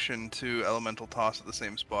last action to elemental toss at the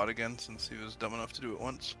same spot again, since he was dumb enough to do it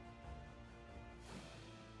once.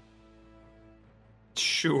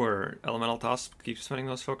 Sure. Elemental Toss keeps spending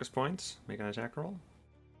those focus points. Make an attack roll.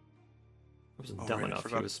 It was Oh, dumb right, I enough. He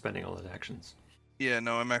forgot. was spending all his actions. Yeah,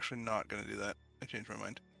 no, I'm actually not going to do that. I changed my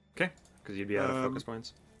mind. Okay. Because you'd be out of focus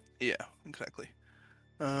points. Yeah, exactly.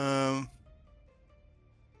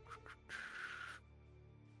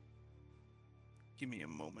 Give me a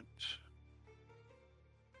moment.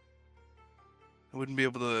 I wouldn't be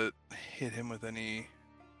able to hit him with any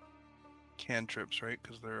cantrips, right?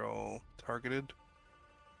 Because they're all targeted.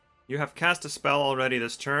 You have cast a spell already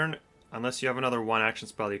this turn. Unless you have another one action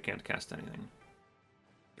spell, you can't cast anything.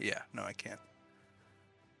 Yeah, no, I can't.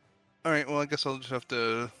 Alright, well, I guess I'll just have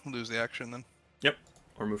to lose the action then. Yep.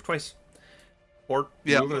 Or move twice. Or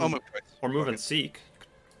Yeah, move and, I'll move twice. Or move Okay. and seek.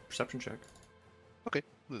 Perception check. Okay,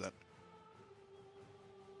 do that.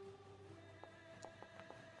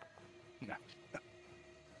 No.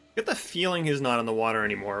 Get the feeling he's not in the water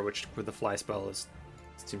anymore, which with the fly spell is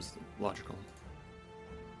seems logical.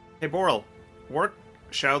 Hey Boral, work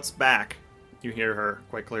shouts back. You hear her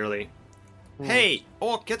quite clearly. Hey,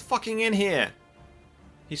 Orc, get fucking in here.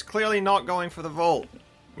 He's clearly not going for the vault.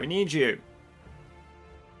 We need you.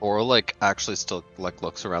 Or like actually still like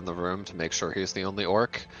looks around the room to make sure he's the only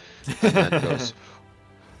orc, and then goes,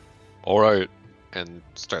 "All right," and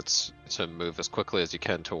starts to move as quickly as you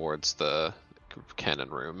can towards the cannon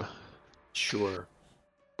room, Sure.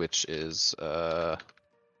 which is 30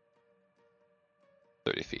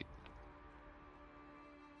 feet.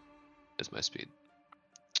 Is my speed.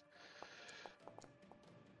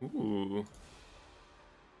 Ooh.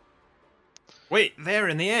 Wait, there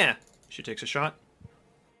in the air. She takes a shot.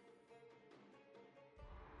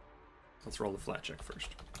 Let's roll the flat check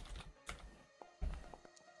first.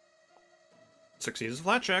 Succeeds the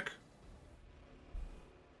flat check.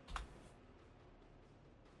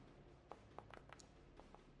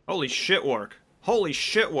 Holy shit, Work. Holy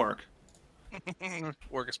shit, Work.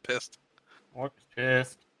 Work is pissed. Orc is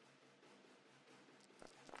pissed.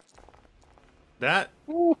 That...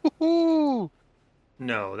 Woohoo!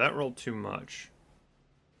 No, that rolled too much.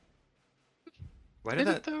 Why did Did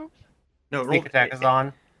that... it though? No, Sneak attack is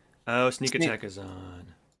on. Oh, sneak Sneak- attack is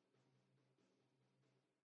on.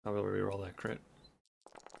 I will reroll that crit.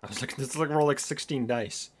 I was like, this is like roll like 16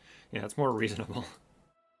 dice. Yeah, it's more reasonable.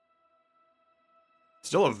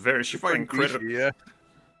 Still a very she fucking crit. Yeah.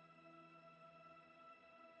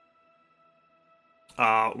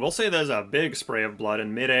 We'll say there's a big spray of blood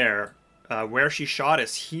in midair. Where she shot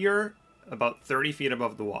is here, about 30 feet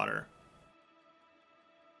above the water.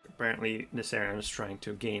 Apparently, Nisarion is trying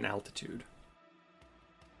to gain altitude.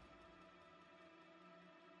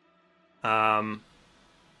 And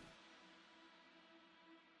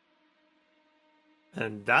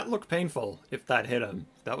that looked painful if that hit him.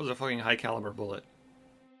 That was a fucking high caliber bullet.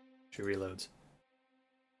 She reloads.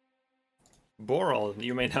 Boral,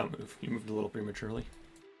 you may now move. You moved a little prematurely.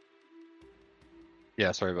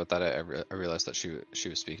 Yeah, sorry about that. I realized that she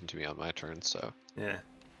was speaking to me on my turn, so Yeah.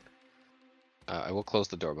 I will close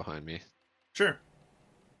the door behind me. Sure.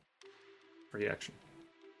 Free action.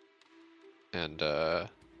 And I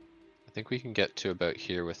think we can get to about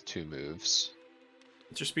here with 2 moves.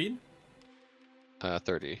 What's your speed?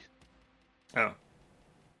 30. Oh.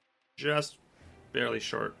 Just barely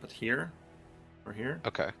short, but here? Or here?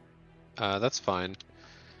 Okay. That's fine.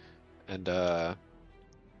 And I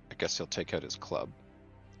guess he'll take out his club.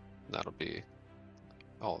 That'll be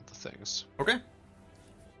all of the things. Okay.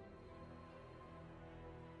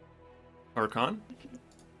 Archon?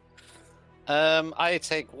 I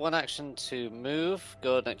take 1 action to move,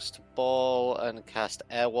 go next to Ball, and cast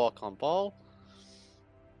Airwalk on Ball.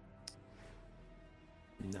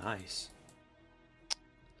 Nice.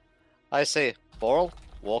 I say, Ball,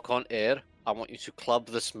 walk on air. I want you to club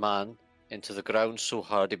this man into the ground so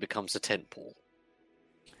hard he becomes a tent pole.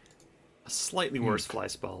 A slightly worse fly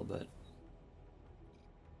spell, but...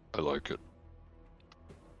 I like it.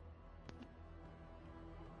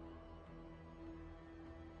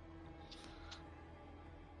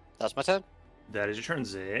 That's my turn. That is your turn,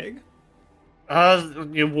 Zig. Where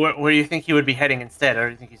do you think he would be heading instead, or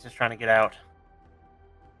do you think he's just trying to get out?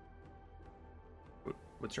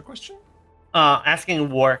 What's your question?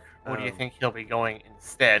 Asking Wark, where do you Oh. think he'll be going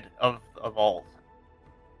instead of Alt?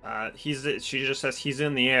 She just says he's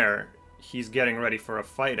in the air. He's getting ready for a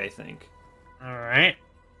fight, I think. All right.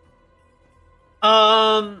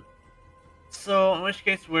 So in which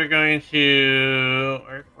case we're going to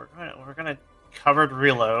we're gonna covered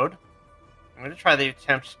reload. I'm gonna try the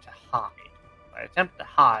attempt to hide. If I attempt to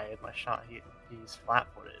hide, my shot he's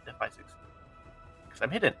flat-footed if I succeed, because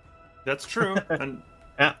I'm hidden. That's true, and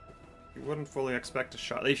Yeah. you wouldn't fully expect a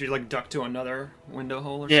shot. If you like duck to another window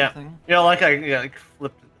hole or Yeah. something. Like I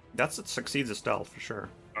flipped. That succeeds a stealth for sure.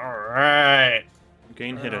 All right.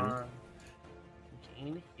 Gain hidden.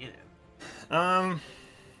 Gain hidden.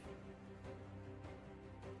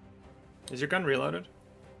 Is your gun reloaded?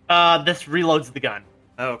 This reloads the gun.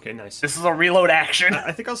 Oh, okay, nice. This is a reload action.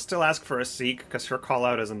 I think I'll still ask for a seek because her call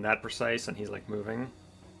out isn't that precise and he's like moving.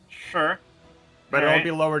 Sure. But Alright. it'll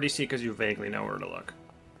be lower DC because you vaguely know where to look.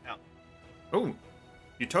 Yeah. Oh,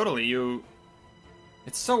 you.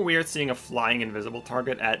 It's so weird seeing a flying invisible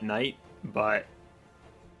target at night, but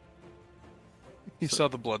You saw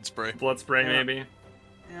the blood spray. blood spray Yeah. maybe.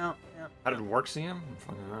 Yeah. How did Work see him?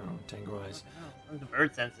 I don't know. Tango eyes. The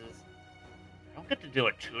bird senses. I don't get to do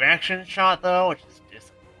a 2-action shot though, which is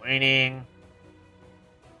disappointing.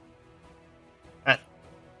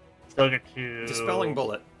 Still get to Dispelling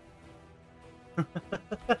bullet. So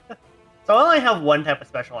I only have 1 type of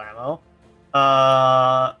special ammo.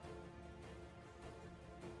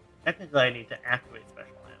 Technically, I need to activate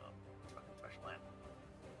special ammo. Fucking special ammo.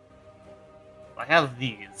 I have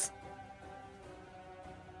these.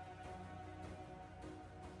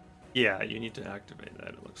 Yeah, you need to activate that,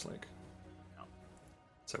 it looks like. No.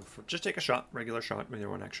 So just take a shot, regular shot with your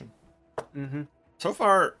one action. Mm-hmm. So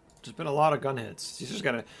far, there's been a lot of gun hits. He's just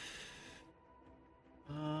got a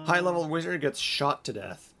high-level wizard gets shot to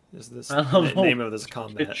death. Is this the name of this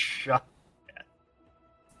combat? Get shot.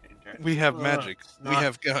 We have magic. We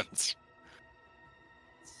have guns.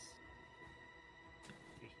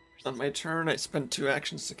 On my turn, I spend 2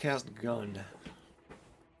 actions to cast gun.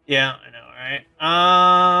 Yeah, I know,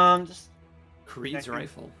 right? Just Creed's Checking.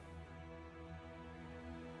 rifle.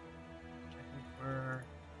 checking for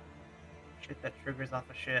shit that triggers off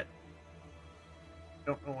of shit.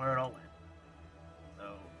 Don't know where it all went.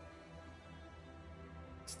 So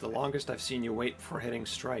It's the longest I've seen you wait before hitting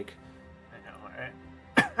strike. I know, right?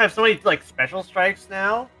 I have so many like special strikes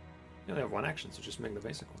now. You only have 1 action, so just make the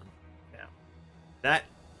basic one. Yeah. That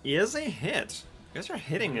is a hit. You guys are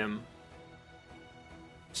hitting him.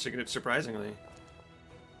 Surprisingly.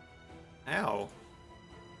 Ow.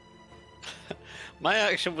 My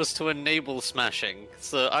action was to enable smashing,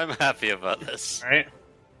 so I'm happy about this. Right?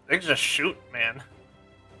 They can just shoot, man.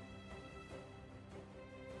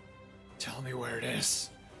 Tell me where it is.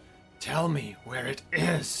 Tell me where it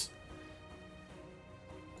is.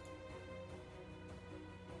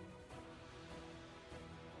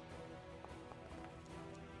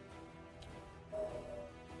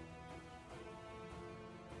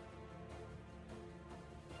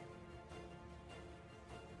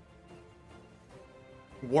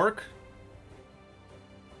 Work.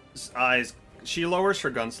 His eyes. She lowers her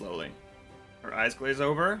gun slowly. Her eyes glaze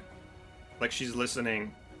over, like she's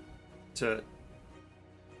listening to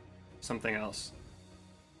something else.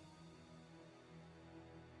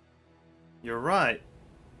 You're right.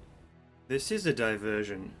 This is a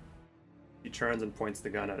diversion. He turns and points the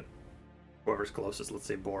gun at whoever's closest, let's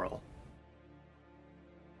say Boral.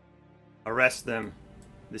 Arrest them.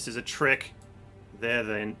 This is a trick. They're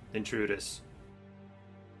the intruders.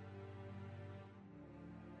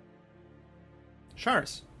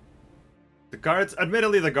 Shars. The guards,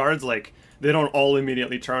 admittedly, the guards, like, they don't all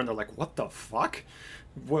immediately turn. They're like, what the fuck?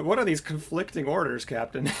 What are these conflicting orders,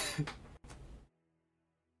 Captain?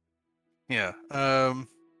 Yeah. I'm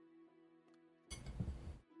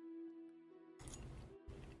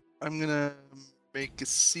gonna make a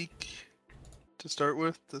seek to start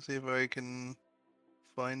with to see if I can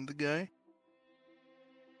find the guy.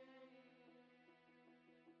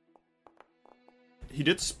 He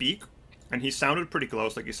did speak, and he sounded pretty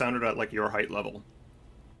close. Like, he sounded at, like, your height level.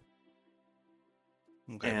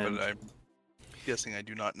 Okay, And- but I'm guessing I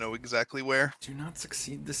do not know exactly where. Do not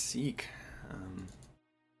succeed the seek.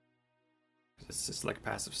 It's just like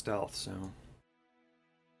passive stealth, so...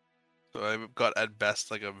 So I've got at best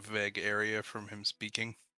like a vague area from him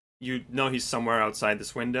speaking. You know he's somewhere outside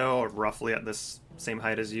this window, or roughly at this same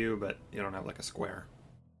height as you, but you don't have, like, a square.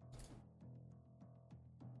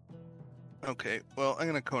 Okay, well I'm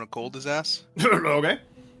gonna cone a cold his ass. Okay.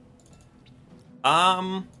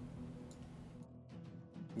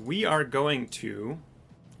 We are going to...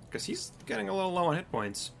 Because he's getting a little low on hit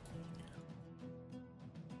points.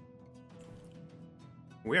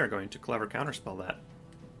 We are going to clever counterspell that.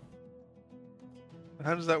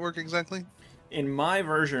 How does that work exactly? In my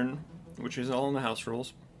version, which is all in the house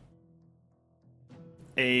rules,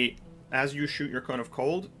 as you shoot your cone of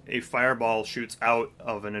cold, a fireball shoots out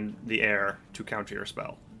of the air to counter your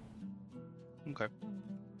spell. Okay.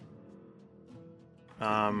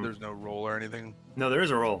 There's There's no roll or anything. no, there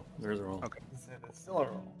is a roll. There is a roll. Okay. It's still a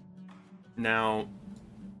roll. Now,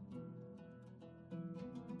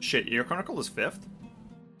 shit, your cone of cold is 5th.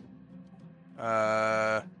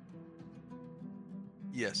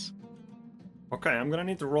 Yes. Okay, I'm gonna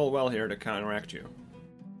need to roll well here to counteract you.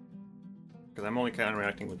 Because I'm only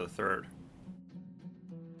counteracting with a 3rd.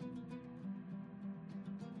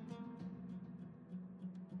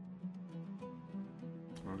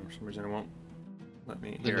 Oh, for some reason it won't let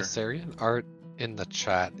me The here. Nissarian art in the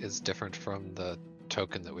chat is different from the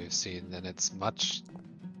token that we've seen, and it's much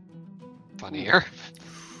funnier.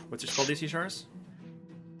 What's your spell DC, Shars?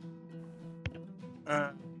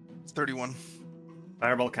 It's 31.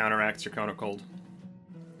 Fireball counteracts your cone of cold.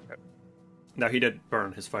 Okay. Now, he did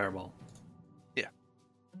burn his fireball. Yeah.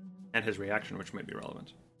 And his reaction, which might be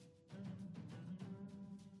relevant.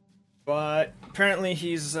 But apparently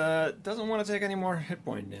he's doesn't want to take any more hit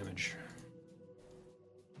point damage.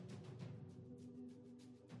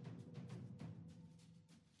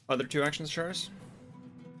 Other 2 actions, Shars?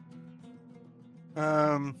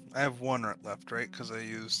 I have one left, right? Because I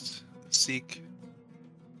used seek.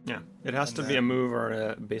 Yeah. It has And to be a then- move or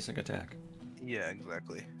a basic attack. Yeah,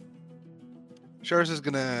 exactly. Shars is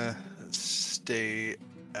gonna stay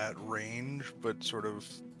at range, but sort of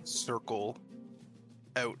circle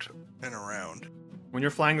out and around. When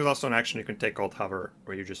you're flying, there's also an action you can take called hover,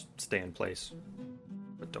 where you just stay in place,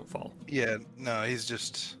 but don't fall. Yeah, no, he's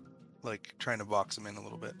just like trying to box him in a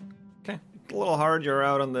little bit. Okay, a little hard. You're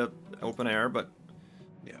out on the open air, but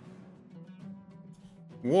Yeah.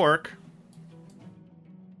 Wark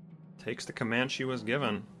takes the command she was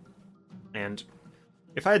given, and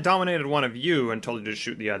if I had dominated one of you and told you to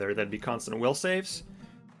shoot the other, that'd be constant will saves.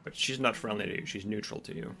 But she's not friendly to you; she's neutral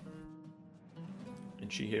to you,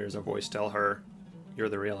 and she hears a voice tell her, "You're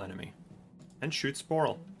the real enemy," and shoots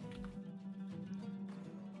Boral.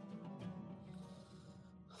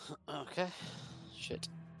 Okay. Shit.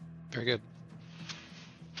 Very good.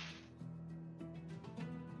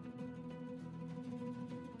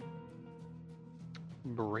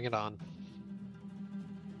 Bring it on.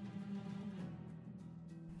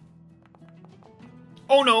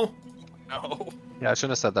 Oh no! No. Yeah, I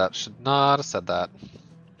shouldn't have said that. Should not have said that.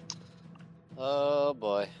 Oh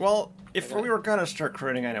boy. Well, if Okay. we were gonna start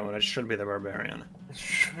critting anyone, it should be the barbarian. It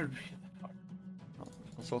should be.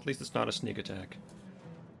 So at least it's not a sneak attack.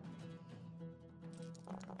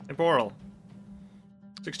 Hey, Boral.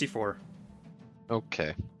 64.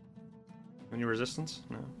 Okay. Any resistance?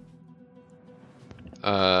 No.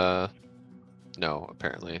 No,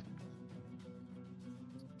 apparently.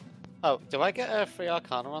 Oh, do I get a free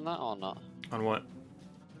Arcana on that or not? On what?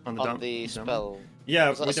 On the On dump? the dump? spell. Yeah,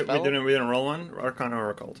 Was that a we spell? didn't roll one. Arcana or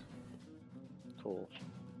occult. Cool.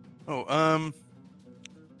 Oh, can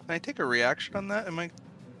I take a reaction on that? Am I?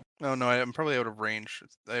 Oh no, I'm probably out of range.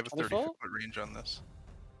 I have a 30 24? foot range on this.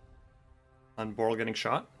 On Boral getting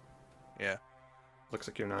shot? Yeah. Looks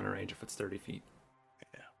like you're not in range if it's 30 feet.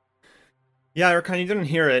 Yeah. Yeah, Arcana, you didn't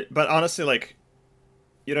hear it, but honestly, like,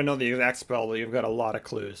 you don't know the exact spell, but you've got a lot of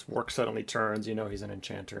clues. Work suddenly turns, you know he's an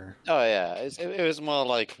enchanter. Oh yeah, it was more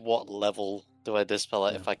like what level do I dispel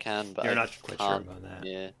it Yeah. if I can, but You're I not quite sure can't. about that.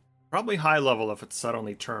 Yeah. Probably high level if it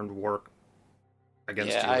suddenly turned work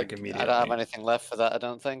against Yeah, you, like, I immediately. don't have anything left for that, I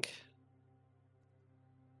don't think.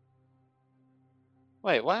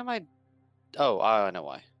 Wait, why am I... Oh, I know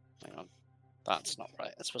why. Hang on. That's not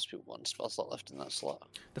right. It's supposed to be one spell slot left in that slot.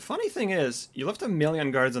 The funny thing is, you left a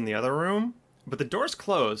million guards in the other room, but the door's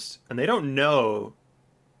closed, and they don't know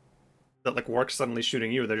that, like, Wark's suddenly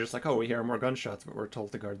shooting you. They're just like, oh, we hear more gunshots, but we're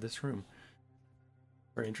told to guard this room.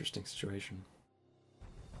 Very interesting situation.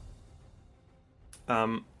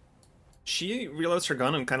 She reloads her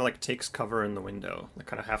gun and kind of, like, takes cover in the window. Like,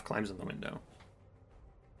 kind of half climbs in the window.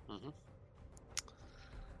 Mm-hmm.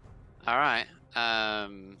 Alright.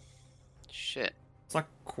 Shit. It's not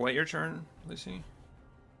quite your turn, Lucy.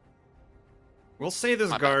 We'll say this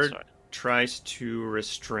My bad, guard sorry. tries to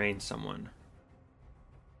restrain someone.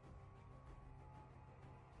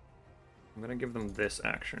 I'm gonna give them this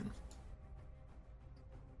action.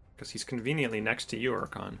 Because he's conveniently next to you,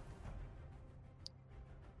 Archon.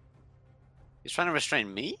 He's trying to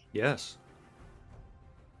restrain me? Yes.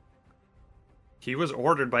 He was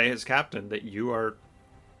ordered by his captain that you are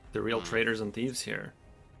the real traitors and thieves here.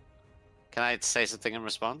 Can I say something in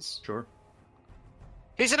response? Sure.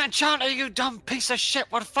 He's an enchanter, you dumb piece of shit!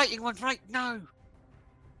 We're fighting one right now!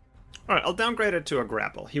 Alright, I'll downgrade it to a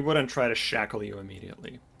grapple. He wouldn't try to shackle you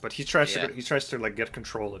immediately. But he tries Yeah. to like get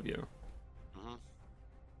control of you. Mm-hmm.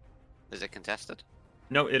 Is it contested?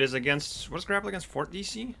 No, it is against what is grapple against? Fort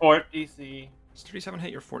DC? Fort DC. It's 37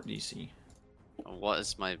 hit your fort DC. What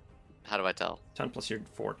is my... How do I tell? 10 plus your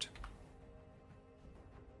fort.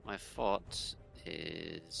 My fort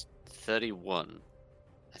is 31.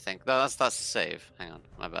 I think. No, that's a save. Hang on,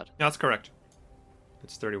 my bad. No, that's correct.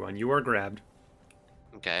 It's 31. You are grabbed.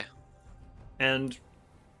 Okay. And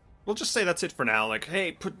we'll just say that's it for now. Like,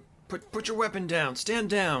 hey, put your weapon down. Stand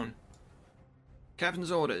down.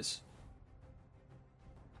 Captain's orders.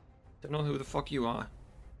 Don't know who the fuck you are.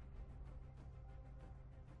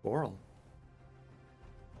 Boral.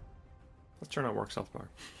 Let's turn on work south bar.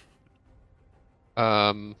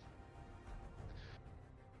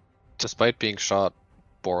 Despite being shot,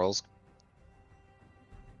 Boral's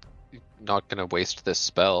not gonna waste this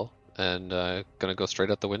spell and gonna go straight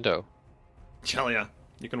out the window. Hell yeah.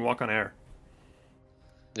 You can walk on air.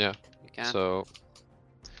 Yeah. You can. So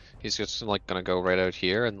he's just like gonna go right out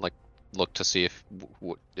here and like look to see if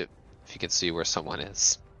he can see where someone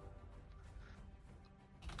is.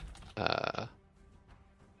 I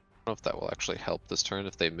don't know if that will actually help this turn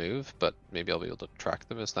if they move, but maybe I'll be able to track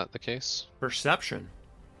them. Is that the case? Perception.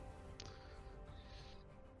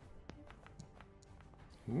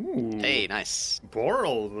 Ooh. Hey, nice.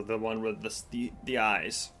 Boral, the one with the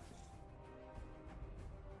eyes.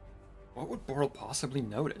 What would Boral possibly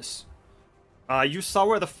notice? You saw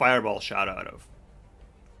where the fireball shot out of.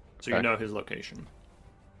 So you Okay. know his location.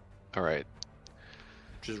 Alright.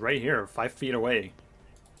 Which is right here, 5 feet away.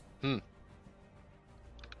 And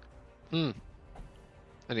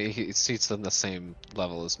he seats on the same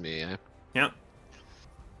level as me, eh? Yeah.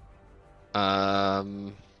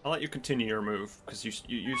 Um, I'll let you continue your move, because you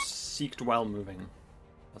seeked while moving.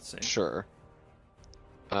 Let's see. sure.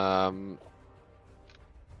 I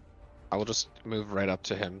will just move right up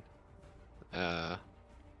to him. You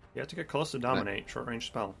have to get close to dominate, short range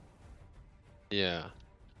spell. Yeah.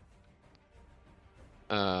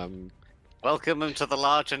 Welcome him to the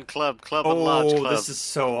large and club and large Oh, club. this is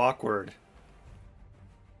so awkward.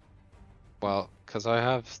 Well, because I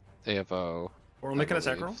have AFO. We're I making an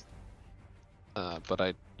attack roll? believe.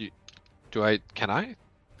 But can I?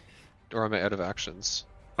 Or am I out of actions?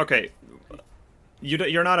 Okay.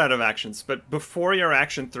 You're not out of actions, but before your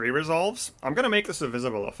action 3 resolves, I'm going to make this a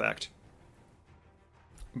visible effect.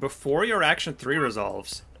 Before your action 3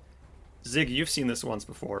 resolves, Zig, you've seen this once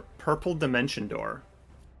before. Purple dimension door.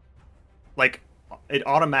 Like, it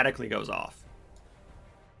automatically goes off.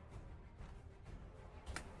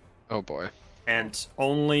 Oh boy. And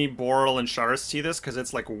only Boral and Sharis see this because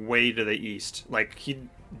it's like way to the east. Like, he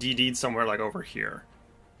DD'd somewhere like over here.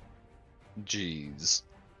 Jeez.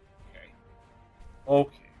 Okay.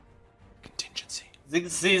 Contingency. Zig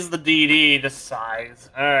sees the DD, just sighs.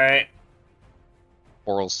 Alright.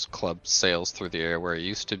 Oral's club sails through the air where he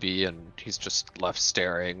used to be, and he's just left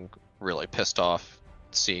staring, really pissed off,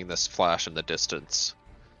 seeing this flash in the distance.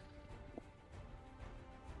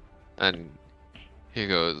 And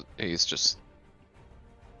he's just...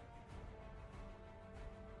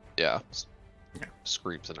 Yeah.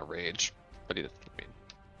 Screams in a rage. But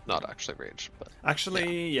not actually rage, but...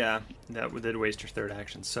 Actually, yeah, that did waste your third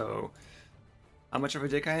action, so... How much of a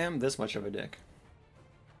dick I am? This much of a dick.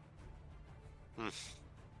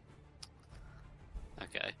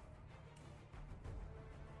 Okay.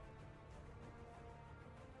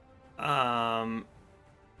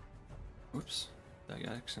 Oops. I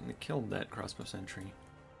accidentally killed that crossbow sentry.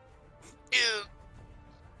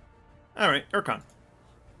 Alright, Urkon.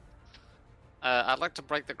 I'd like to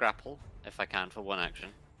break the grapple, if I can, for one action.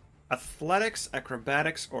 Athletics,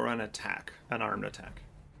 acrobatics, or an attack. An armed attack.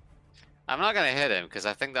 I'm not going to hit him, because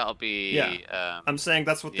I think that'll be... Yeah. I'm saying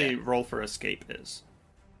that's what the yeah. roll for escape is.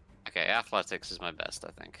 Okay, athletics is my best,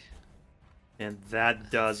 I think. And that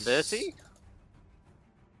does... 30?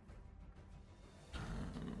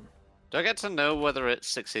 Do I get to know whether it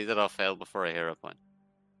succeeded or failed before I hero point?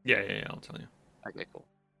 Yeah, I'll tell you. Okay, cool.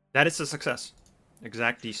 That is a success.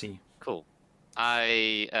 Exact DC. Cool.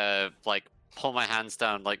 I, pull my hands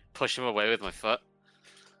down, push him away with my foot.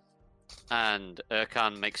 And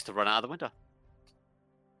Urkan makes to run out of the window.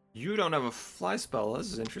 You don't have a fly spell.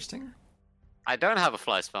 This is interesting. I don't have a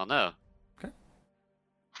fly spell, no. Okay.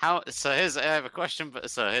 I have a question,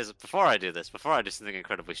 before I do something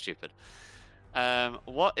incredibly stupid.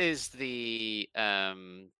 What is the,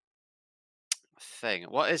 thing?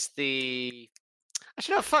 What is the...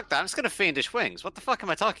 Actually, no, fuck that. I'm just gonna fiendish wings. What the fuck am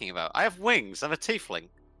I talking about? I have wings. I'm a tiefling.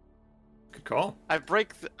 Good call. I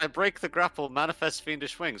break the grapple, manifest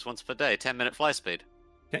fiendish wings once per day, 10-minute fly speed.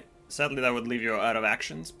 Okay. Sadly, that would leave you out of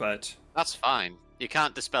actions, but That's fine. You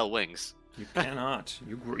can't dispel wings. you cannot.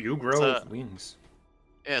 You grow So- wings.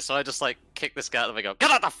 Yeah, so I just kick this guy out and I go,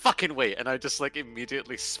 get out the fucking way! And I just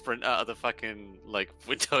immediately sprint out of the fucking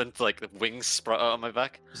window and the wings sprout out on my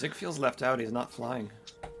back. Zig feels left out. He's not flying.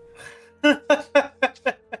 Urkon,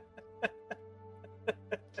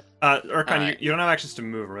 Alright. you don't have actions to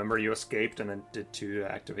move. Remember, you escaped and then did 2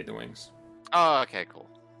 to activate the wings. Oh, okay, cool.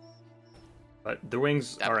 But the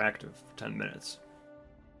wings Damn are it. active for 10 minutes.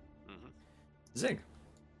 hmm Zig.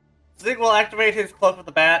 Zig will activate his cloak with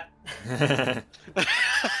the bat.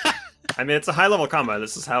 I mean, it's a high-level combat.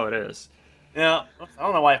 This is how it is. Yeah. Oops, I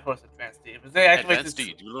don't know why I posted Advanced D, but Zig activates Advanced his...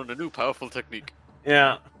 deed, you learn a new powerful technique.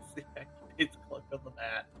 Yeah. Zig activates cloak with the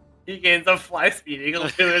bat. He gains a fly speed equal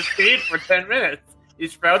to his speed for 10 minutes. He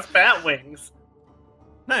sprouts bat wings.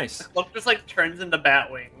 Nice. Cloak just turns into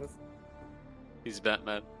bat wings. He's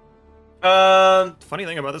Batman. The funny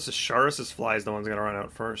thing about this is Sharis' fly is the one's gonna run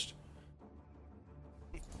out first.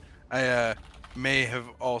 I may have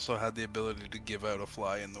also had the ability to give out a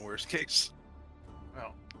fly in the worst case.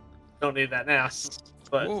 Well, don't need that now.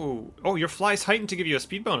 But Whoa. Oh, your fly's heightened to give you a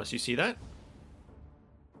speed bonus. You see that?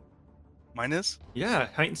 Mine is? Yeah,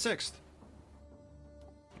 heightened 6th.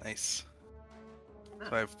 Nice.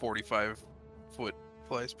 So I have 45-foot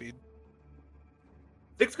fly speed.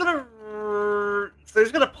 Zig's gonna. So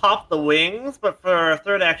he's gonna pop the wings, but for our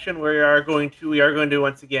third action, we are going to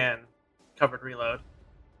once again covered reload.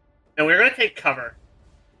 And we're gonna take cover.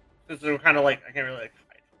 Because we're kind of like, I can't really like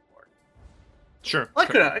hide anymore. Sure. Well,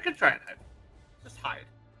 I could try and hide. Just hide.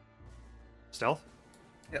 Stealth?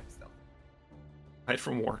 Yep, still. Hide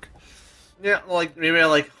from work. Yeah, like maybe I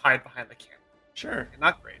like hide behind the camera. Sure.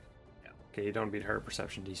 Not great. Okay, you don't beat her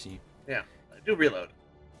perception DC. Yeah, I do reload.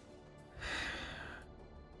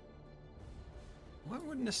 What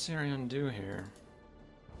would Nessarion do here?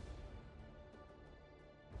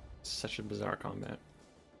 Such a bizarre combat.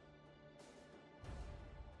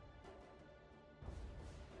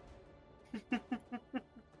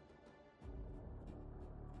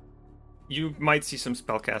 You might see some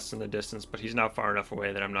spellcasts in the distance, but he's not far enough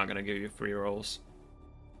away that I'm not going to give you free rolls.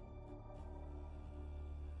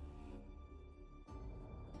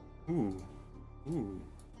 Ooh. Ooh.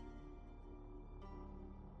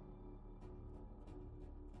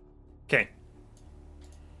 Okay.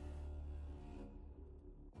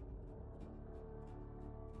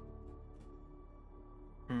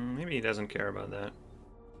 Maybe he doesn't care about that,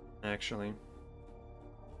 actually.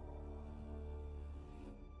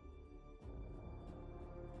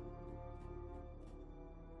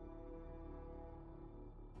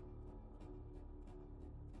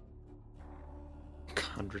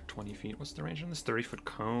 $120 feet. What's the range on this? 30-foot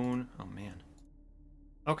cone. Oh man.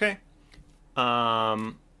 Okay.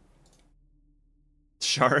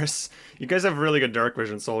 Sharis, you guys have really good dark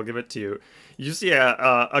vision, so I'll give it to you. You see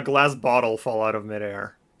a glass bottle fall out of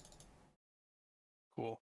midair.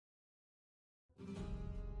 Cool.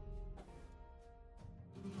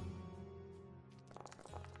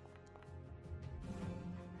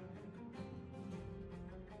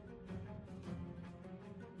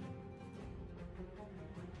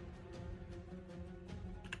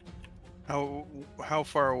 How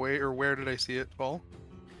far away or where did I see it fall?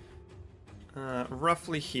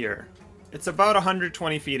 Roughly here. It's about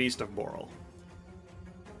 120 feet east of Boral.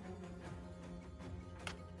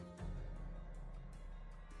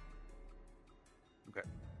 Okay.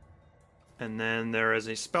 And then there is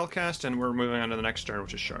a spellcast, and we're moving on to the next turn,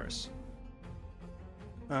 which is Sharis.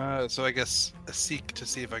 So I guess a seek to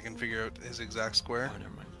see if I can figure out his exact square. Oh,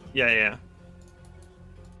 never mind. Yeah.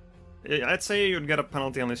 I'd say you'd get a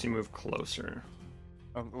penalty unless you move closer.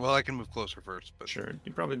 Well, I can move closer first, but Sure,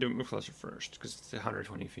 you probably do move closer first, because it's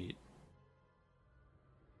 120 feet.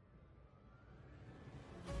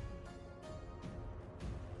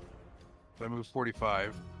 if I move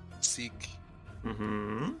 45, seek.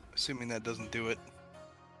 Mm-hmm. Assuming that doesn't do it.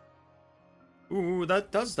 Ooh,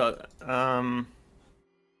 that does that. I'll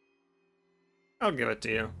give it to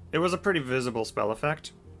you. It was a pretty visible spell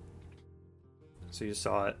effect. So you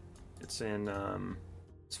saw it. It's in,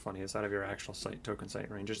 it's funny, it's out of your actual sight, token sight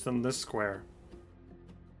range. It's in this square.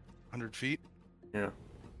 100 feet? Yeah.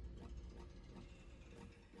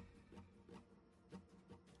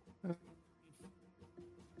 Let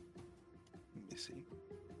me see.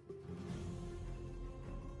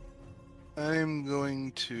 I'm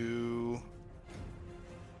going to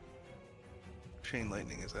chain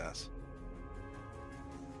lightning his ass.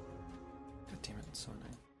 God damn it, it's so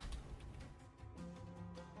annoying.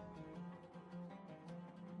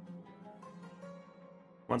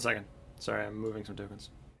 One second. Sorry, I'm moving some tokens.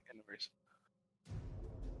 Yeah, no worries.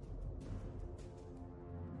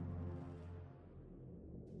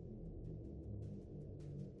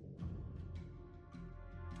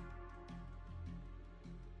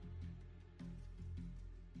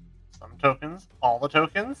 Some tokens, all the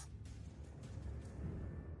tokens.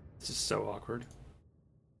 This is so awkward.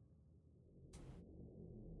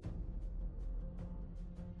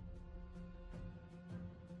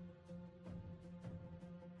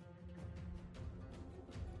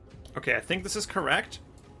 Okay, I think this is correct.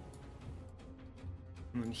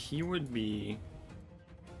 And he would be...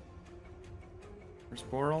 Where's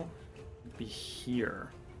Boral? He'd be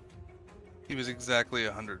here. He was exactly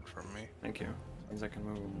 100 from me. Thank you. Means I can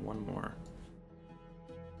move him one more.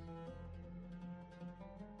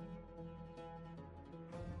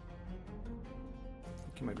 I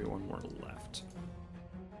think he might be one more left.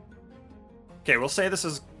 Okay, we'll say this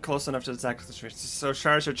is close enough to exactly the situation. So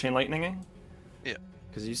Shars are chain lightninging? Yeah.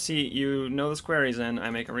 Because you know the square he's in. I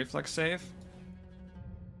make a reflex save.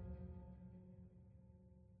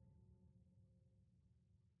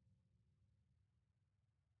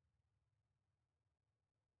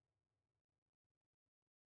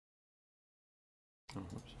 Oh,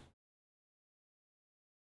 whoops.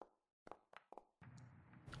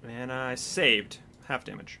 And I saved. Half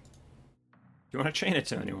damage. Do you want to chain it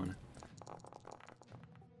to anyone?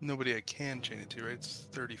 Nobody I can chain it to, right? It's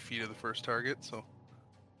 30 feet of the first target, so...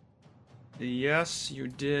 Yes, you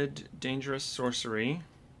did dangerous sorcery.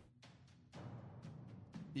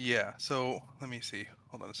 Yeah, so let me see.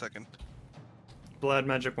 Hold on a second. Blood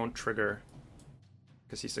magic won't trigger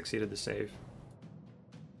because he succeeded the save.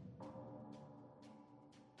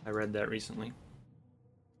 I read that recently.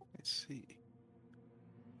 Let's see.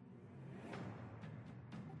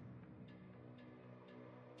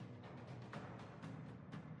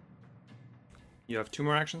 You have 2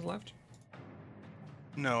 more actions left?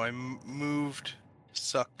 No, I moved,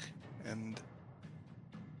 suck, and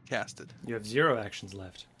casted. You have 0 actions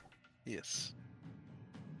left. Yes.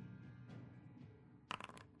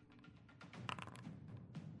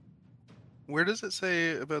 Where does it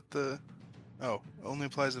say about the... Oh, only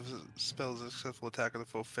applies if a spell is a successful attack or the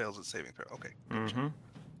foe fails its saving throw. Okay. Gotcha. Mm-hmm.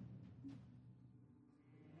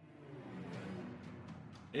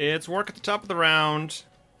 It's work at the top of the round.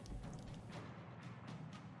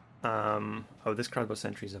 Oh, this crossbow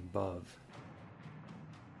sentry's above.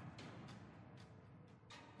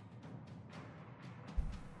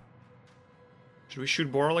 Should we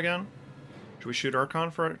shoot Boral again? Should we shoot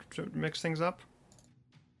Archon to mix things up?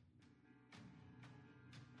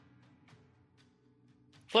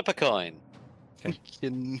 Flip a coin.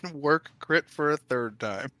 Can work crit for a third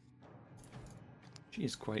time.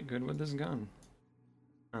 She's quite good with this gun.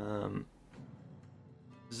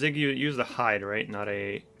 Zig, you use the hide, right? Not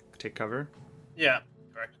a take cover? Yeah,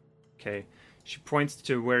 correct. Okay. She points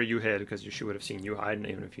to where you hid, because she would have seen you hide, and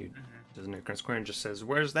even if you doesn't occur square, and just says,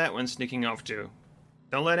 "Where's that one sneaking off to?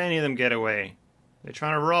 Don't let any of them get away. They're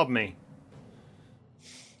trying to rob me."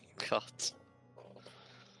 God.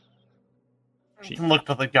 She- Looked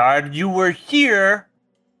at the guard. You were here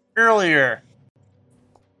earlier.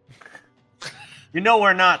 You know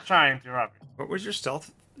we're not trying to rob you. What was your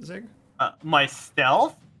stealth, Zig? My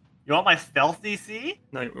stealth? You want my stealth DC?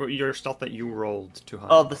 No, your stealth that you rolled to hide.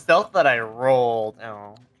 Oh, the stealth that I rolled.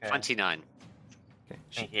 Oh, okay. 29. Okay.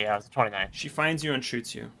 Thank you. Yeah, it was 29. She finds you and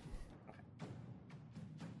shoots you.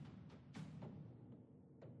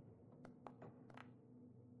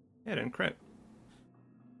 Yeah, it didn't crit.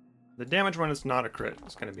 The damage when it's not a crit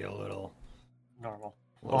is going to be a little Normal.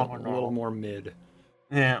 little more mid.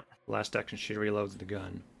 Yeah. Last action, she reloads the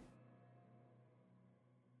gun.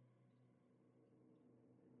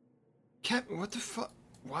 Captain, what the fuck?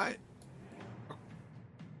 Why?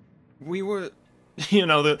 We were... You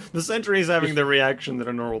know, the sentry's having the reaction that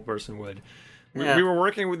a normal person would. Yeah. We were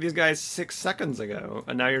working with these guys 6 seconds ago,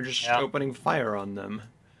 and now you're just Yeah. opening fire on them.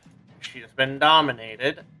 She's been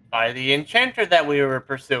dominated by the enchanter that we were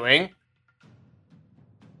pursuing.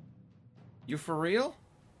 You for real?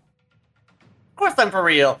 Of course I'm for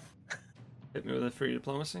real. Hit me with a free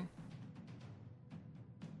diplomacy.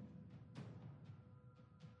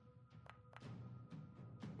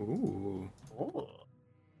 Ooh. Ooh.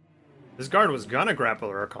 This guard was gonna grapple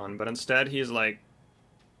Urkon, but instead he's like...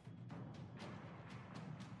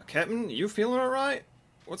 Captain, you feeling alright?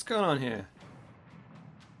 What's going on here?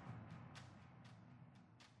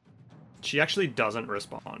 She actually doesn't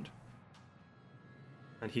respond.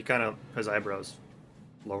 And he kind of... His eyebrows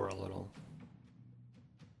lower a little.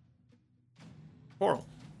 Coral.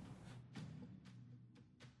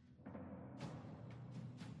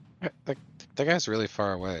 That guy's really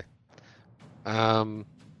far away.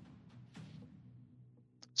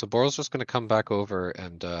 So Boral's just gonna come back over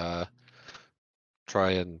and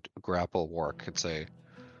try and grapple Wark and say,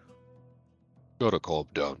 "Gotta calm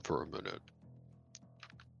down for a minute."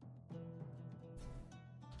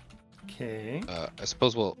 Okay. I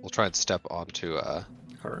suppose we'll try and step onto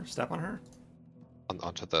Her. Step on her.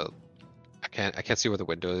 onto the. I can't see where the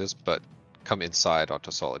window is, but come inside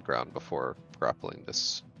onto solid ground before grappling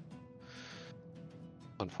this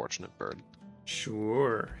unfortunate bird.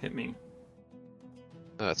 Sure. Hit me.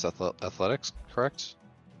 It's athletics, correct?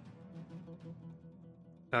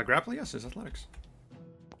 Grapple, yes, is athletics.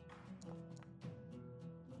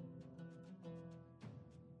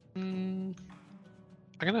 I'm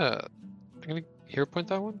gonna hero point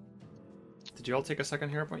that one. Did you all take a second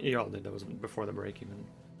hero point? You all did. That was before the break, even.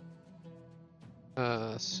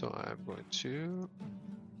 So I'm going to.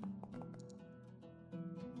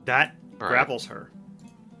 That All right. grapples her.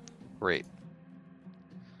 Great.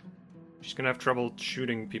 She's gonna have trouble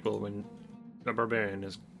shooting people when a barbarian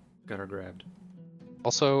has got her grabbed.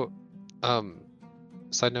 Also,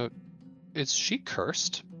 side note, is she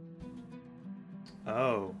cursed?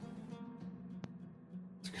 Oh.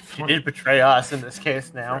 She did betray us in this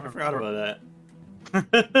case now. I forgot about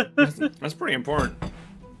that. That's pretty important.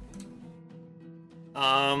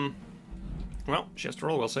 Well, she has to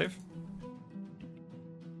roll a will save.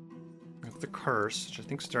 With the curse, which I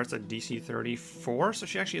think starts at DC 34, so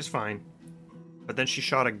she actually is fine. But then she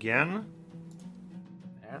shot again.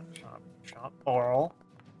 Yeah, shot oral.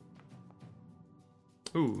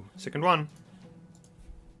 Ooh, second one.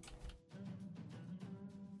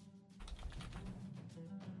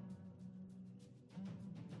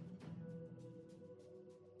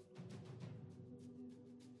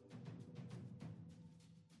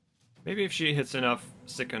 Maybe if she hits enough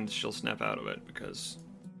seconds, she'll snap out of it because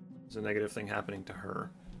there's a negative thing happening to her.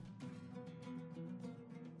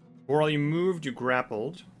 While you moved, you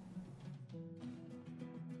grappled.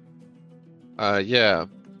 Yeah.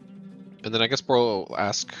 And then I guess Boral will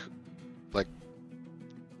ask, like,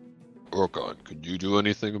 Orkan, could you do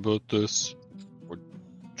anything about this? Or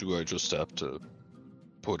do I just have to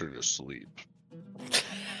put her to sleep?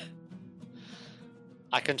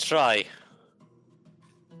 I can try.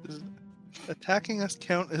 Does attacking us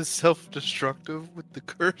count as self-destructive with the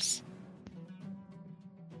curse?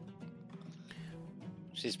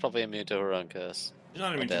 She's probably immune to her own curse. She's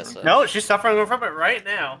not I immune to dare her. say. No, she's suffering from it right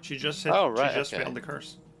now. She just hit. Oh, right, She just okay. failed the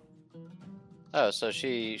curse. Oh, so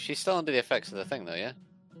she's still under the effects of the thing, though, yeah?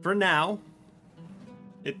 For now,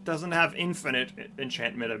 it doesn't have infinite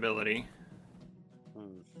enchantment ability.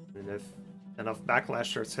 Hmm. And if enough backlash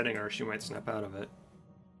starts hitting her, she might snap out of it.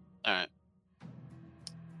 Alright.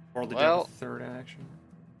 Or did you Well- have a third action?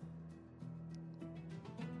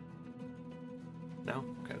 No?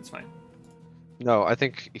 Okay, that's fine. No, I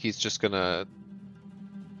think he's just gonna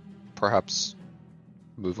perhaps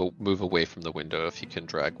move away from the window if he can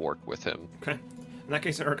drag Work with him. Okay. In that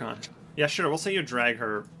case, Urkon. Yeah, sure. We'll say you drag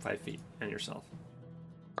her 5 feet and yourself.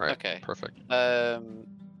 All right, Okay. perfect. I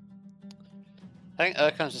think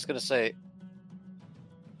Urkan's just gonna say,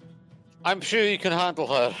 I'm sure you can handle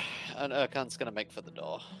her. And Urkan's gonna make for the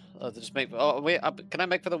door. Just make. Oh, wait, can I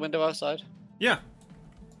make for the window outside? Yeah.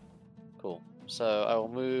 Cool. So I will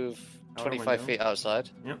move Outer 25 window. feet outside.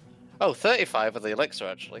 Yep. Oh, 35 with the elixir,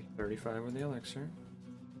 actually. 35 with the elixir.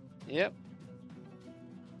 Yep.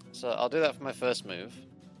 So I'll do that for my first move.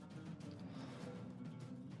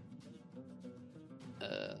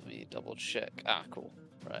 Let me double check. Ah, cool.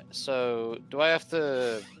 Right. So do I have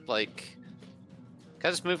to, like... Can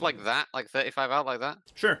I just move like that? Like 35 out like that?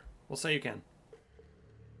 Sure. We'll say you can.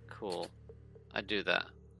 Cool. I do that.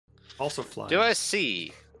 Also fly. Do I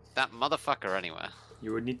see that motherfucker anywhere?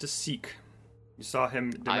 You would need to seek. You saw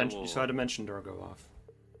him. You saw a dimension door go off.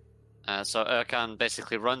 So Urkan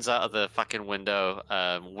basically runs out of the fucking window,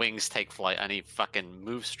 wings take flight, and he fucking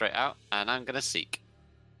moves straight out, and I'm gonna seek.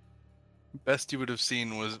 Best you would have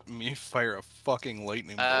seen was me fire a fucking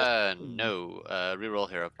lightning bolt. No. Reroll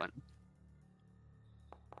hero point.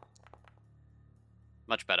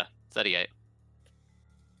 Much better. 38.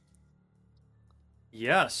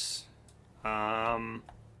 Yes.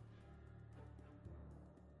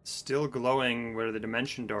 Still glowing where the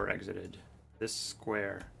dimension door exited. This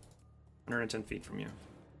square. 110 feet from you.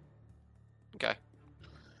 Okay.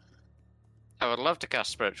 I would love to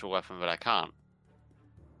cast Spiritual Weapon, but I can't.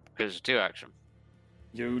 Because it's 2 action.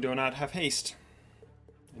 You do not have haste.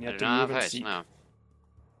 And you I have do to not move have and haste, seek. no.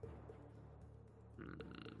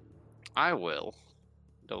 I will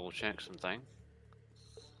double check something.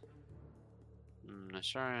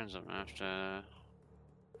 Nesarians, I'm after.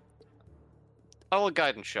 I will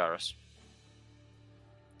Guidance Sharis.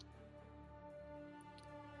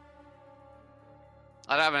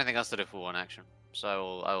 I don't have anything else to do for 1 action,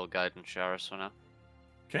 so I will Guidance Sharis for now.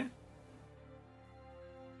 Okay.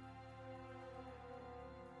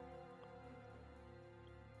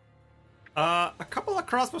 A couple of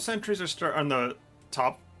crossbow sentries are on the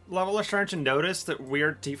top level are starting to notice that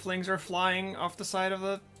weird tieflings are flying off the side of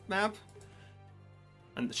the map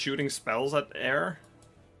and shooting spells at air.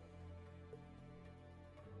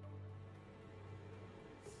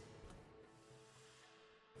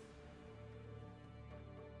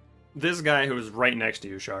 This guy who is right next to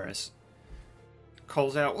you, Sharis,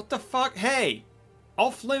 calls out, "What the fuck? Hey!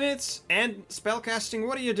 Off limits and spellcasting,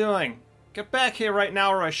 what are you doing? Get back here right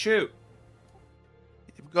now or I shoot."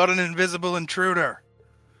 You've got an invisible intruder.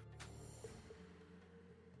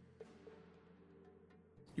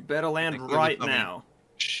 You better land Included right something. now.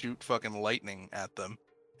 Shoot fucking lightning at them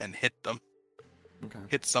and hit them. Okay.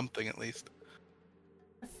 Hit something at least.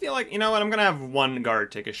 I feel like, you know what, I'm gonna have one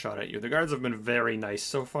guard take a shot at you. The guards have been very nice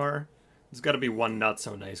so far. There's gotta be one not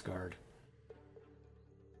so nice guard.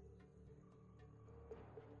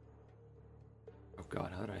 Oh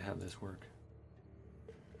god, how did I have this work?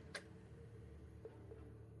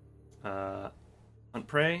 Hunt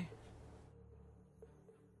prey.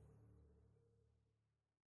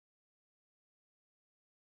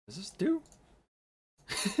 Does this do?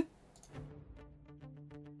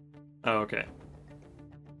 Oh, okay.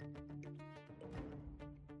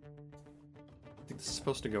 I think this is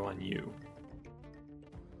supposed to go on you.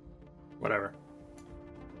 Whatever.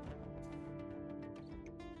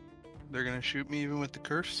 They're gonna shoot me even with the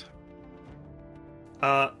curse?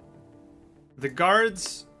 The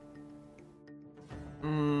guards...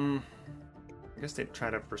 I guess they'd try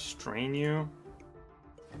to restrain you.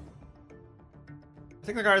 I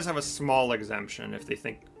think the guards have a small exemption if they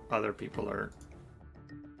think other people are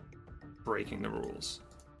breaking the rules.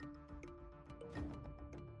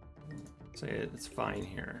 Say it's fine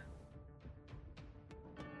here.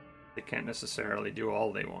 They can't necessarily do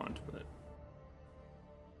all they want, but...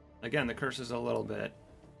 Again, the curse is a little bit...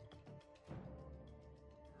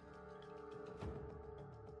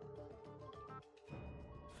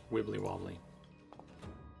 wibbly wobbly.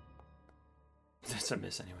 That's a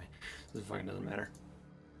miss anyway. This fucking doesn't matter.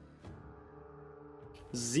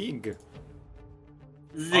 Zig.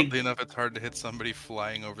 Oddly enough, it's hard to hit somebody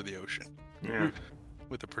flying over the ocean Yeah.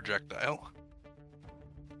 with a projectile.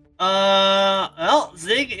 Well,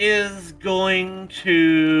 Zig is going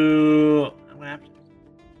to. I'm gonna have to.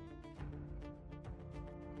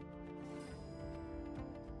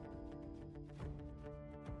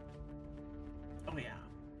 Oh yeah.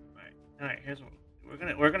 All right. Here's what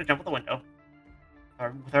we're gonna jump out the window.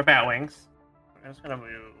 With our bat wings. We're just gonna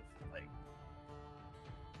move like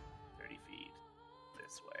 30 feet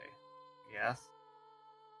this way. Yes.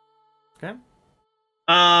 Okay.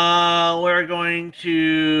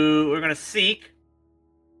 We're gonna seek.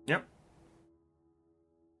 Yep.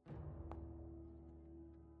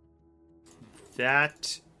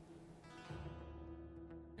 That...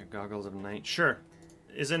 Your goggles of night. Sure.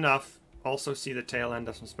 Is enough. Also see the tail end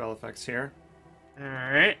of some spell effects here.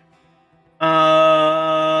 Alright.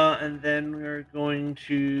 And then we're gonna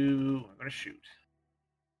shoot.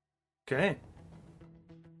 Okay.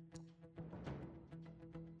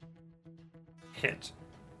 Hit.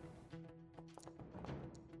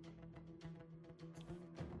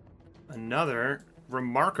 Another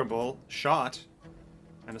remarkable shot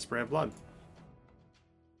and a spray of blood.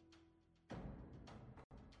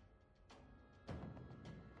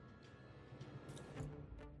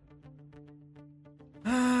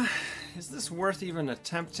 Is this worth even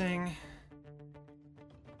attempting?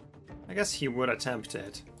 I guess he would attempt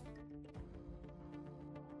it.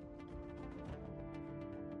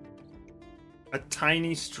 A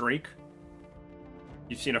tiny streak.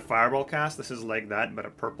 You've seen a fireball cast. This is like that, but a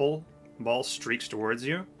purple ball streaks towards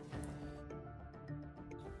you.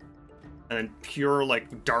 And then pure,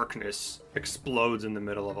 like, darkness explodes in the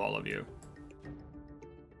middle of all of you.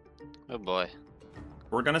 Oh boy.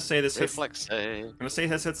 We're gonna say this hits... Reflex save. I'm gonna say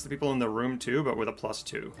this hits the people in the room too, but with a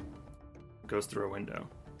 +2. Goes through a window.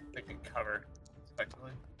 They can cover,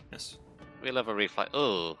 effectively. Yes. We'll have a reflex.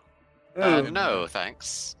 Oh. Ooh. No,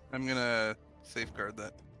 thanks. I'm gonna safeguard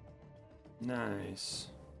that. Nice.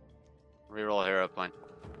 Reroll hero point.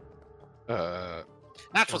 Uh,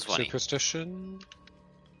 Natural 20. Superstition.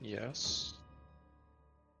 Yes.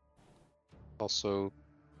 Also,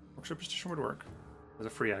 Superstition would work. As a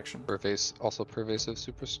free action. also pervasive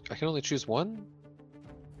superstition. I can only choose one?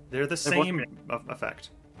 They're the same effect.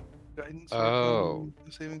 Guidance Oh. or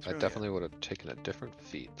the saving I throw? definitely would have taken a different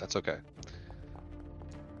feat. That's okay.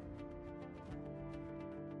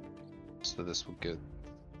 So this will get...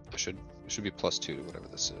 it should be +2 to whatever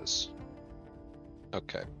this is.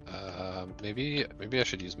 Okay. Maybe I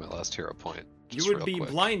should use my last hero point. You just would real be quick.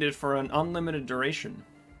 blinded for an unlimited duration.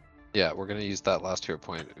 Yeah, we're gonna use that last hero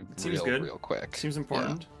point Seems good. real quick. Seems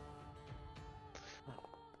important.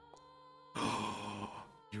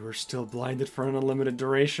 You are still blinded for an unlimited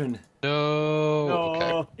duration. No.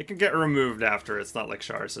 Okay. It can get removed after. It's not like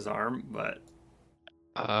Shars's arm, but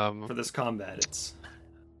for Okay. this combat, it's...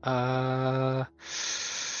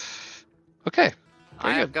 Okay.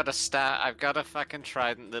 I've got a fucking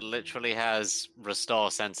trident that literally has restore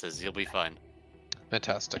senses. You'll be fine.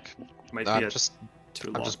 Fantastic. Might I'm be just too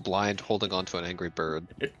long. I'm just blind, holding on to an angry bird.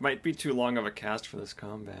 It might be too long of a cast for this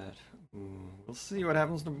combat. We'll see what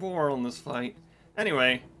happens to Boral in this fight.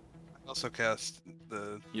 Anyway, I also cast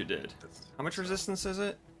the you did. How much resistance is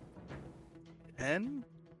it? 10?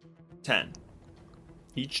 10.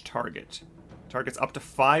 Each target. Targets up to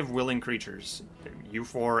 5 willing creatures. You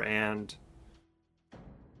 4 and...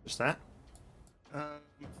 just that?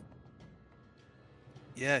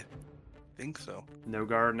 Yeah, I think so. No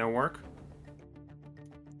guard, no work?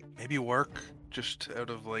 Maybe work, just out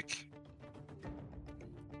of like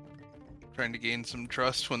trying to gain some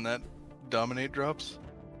trust when that dominate drops.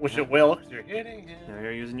 Which it will, because you're hitting him. Now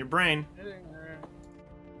you're using your brain. Hitting her.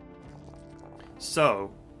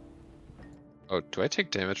 So, Oh, do I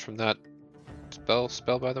take damage from that spell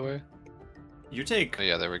by the way? you take Oh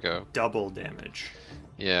yeah, there we go. double damage.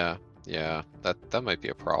 Yeah, that might be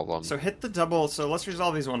a problem. So hit the double. So let's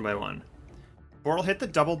resolve these one by one. Boral hit the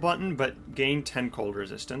double button, but gained 10 cold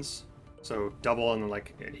resistance. So double and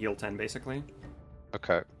like heal 10 basically.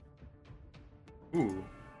 Okay. Ooh.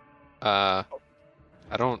 I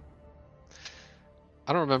don't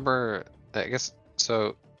remember. I guess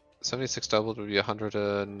so. 76 doubled would be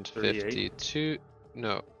 152.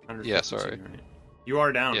 No. Yeah, sorry. Right? You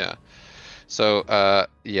are down. Yeah. So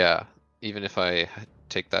yeah. Even if I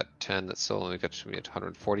take that 10, that still only gets me at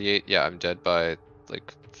 148. Yeah, I'm dead by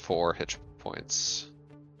like 4 hit points.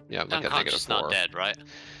 Yeah, I'm like at Unconscious, -4. not dead, right?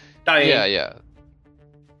 Dying. Yeah.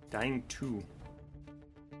 Dying 2.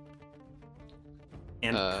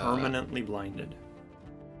 And permanently blinded.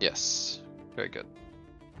 Yes. Very good.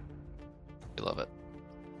 You love it.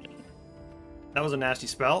 That was a nasty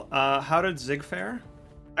spell. How did Zig fare?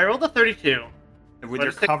 I rolled a 32. With But your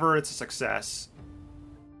it's six- cover, it's a success.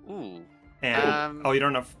 Ooh. And oh, you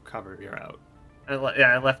don't have cover. You're out.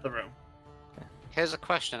 I left the room. Here's a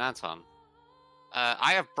question, Anton.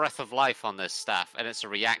 I have Breath of Life on this staff, and it's a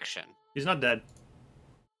reaction. He's not dead.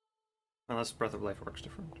 Unless Breath of Life works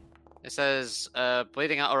different. It says,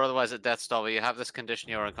 bleeding out or otherwise at death's door, where you have this condition,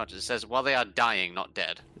 you're unconscious. It says, while they are dying, not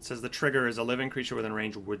dead. It says the trigger is a living creature within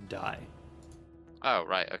range would die. Oh,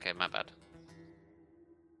 right, okay, my bad.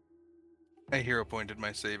 I hero pointed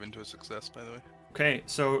my save into a success, by the way. Okay,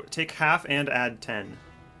 so take half and add 10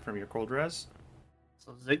 from your cold res.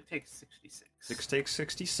 So Zig takes 66. 6 takes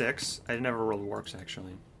 66. I never rolled works,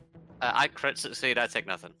 actually. I crit succeed, I take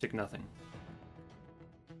nothing. Take nothing.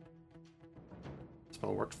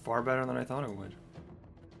 Spell worked far better than I thought it would.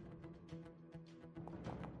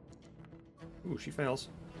 Ooh, she fails.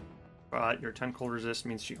 But your 10 cold resist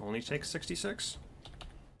means she only takes 66.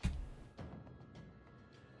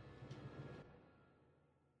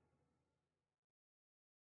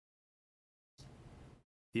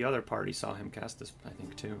 The other party saw him cast this, I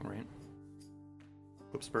think, too, right?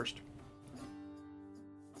 Whoops, burst.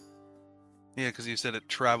 Yeah, because you said it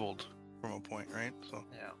traveled from a point, right? So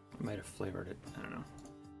Yeah. I might have flavored it. I don't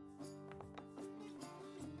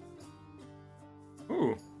know.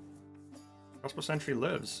 Ooh. Crossbow Sentry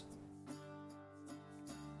lives.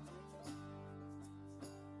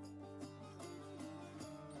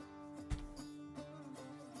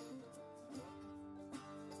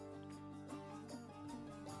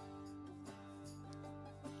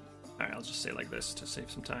 Alright, I'll just say like this to save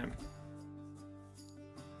some time.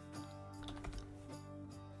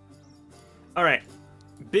 Alright.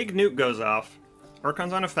 Big nuke goes off.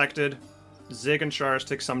 Urkon's unaffected. Zig and Shars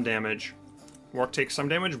take some damage. Wark takes some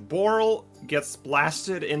damage. Boral gets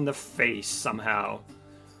blasted in the face somehow.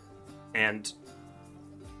 And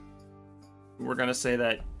we're gonna say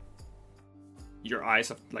that your eyes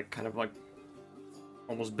have kind of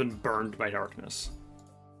almost been burned by darkness.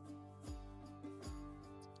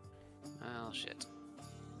 Oh, shit.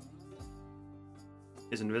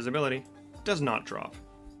 His invisibility does not drop.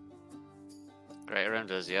 Great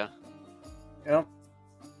around us, yeah? Yep.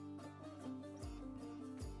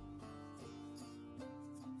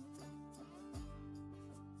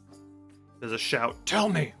 There's a shout. Tell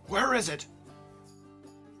me, where is it?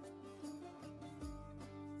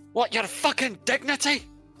 What, your fucking dignity?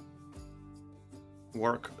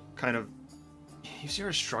 Wark kind of... You see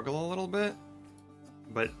her struggle a little bit,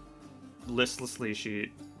 but listlessly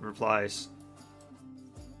she replies,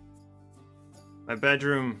 my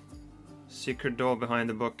bedroom, secret door behind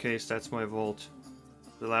the bookcase, that's my vault.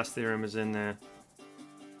 The last theorem is in there.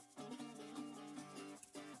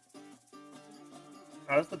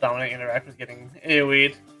 How does the Dominate interact with getting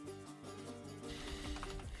AoE'd?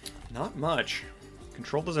 Not much.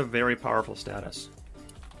 Control is a very powerful status.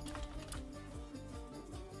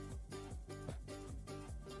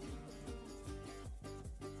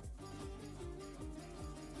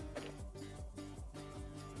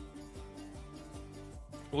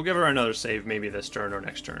 We'll give her another save maybe this turn or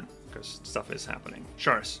next turn, because stuff is happening.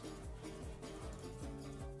 Shars.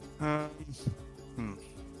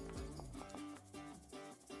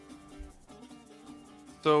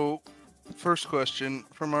 So, first question.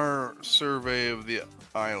 From our survey of the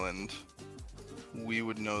island, we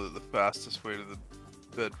would know that the fastest way to the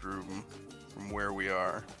bedroom from where we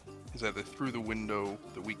are is either through the window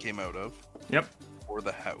that we came out of Yep. or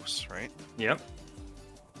the house, right? Yep.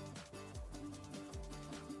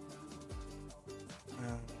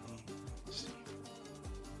 Let's see.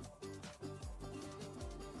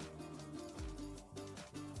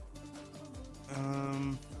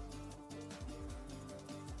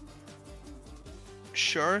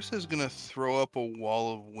 Shars is gonna throw up a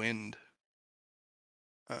wall of wind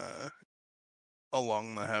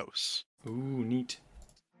along the house. Ooh, neat.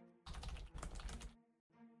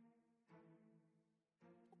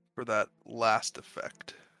 for that last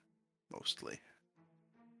effect, mostly.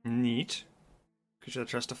 Neat. Creature that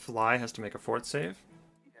tries to fly has to make a fort save.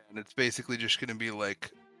 And it's basically just going to be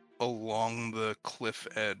like along the cliff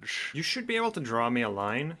edge. You should be able to draw me a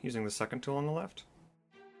line using the second tool on the left.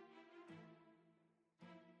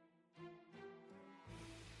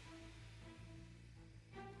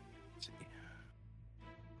 Let's see.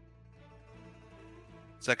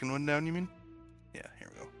 Second one down, you mean? Yeah, here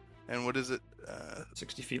we go. And what is it?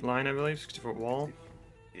 60 feet line, I believe. 60-foot wall.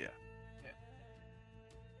 Yeah.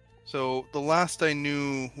 So the last I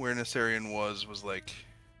knew where Nessarian was like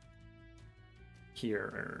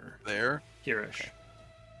Here. there. Here-ish. Okay.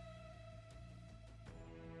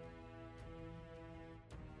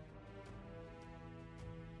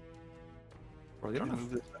 Well, you don't Can I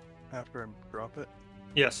have... move this after I drop it?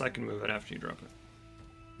 Yes, I can move it after you drop it.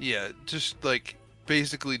 Yeah, just like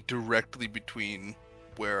basically directly between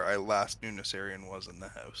where I last knew Nessarian was in the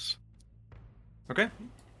house. Okay.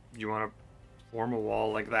 You want to form a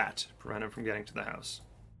wall like that, prevent him from getting to the house.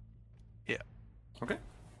 Yeah. Okay.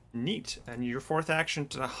 Neat. And your fourth action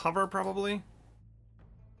to hover, probably?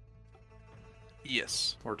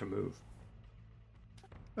 Yes. Or to move?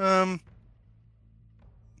 Hmm.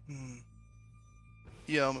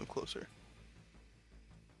 Yeah, I'll move closer.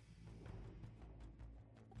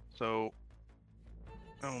 So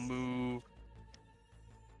I'll move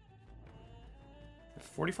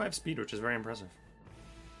 45 speed, which is very impressive.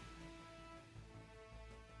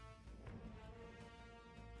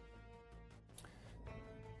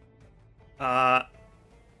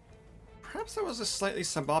 Perhaps that was a slightly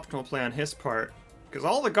suboptimal play on his part, because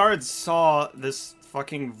all the guards saw this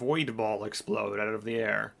fucking void ball explode out of the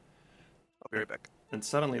air, I'll be right back. and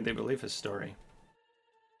suddenly they believe his story.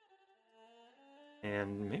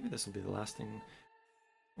 And maybe this will be the last thing.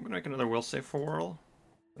 I'm gonna make another will save for Whirl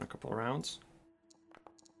in a couple of rounds.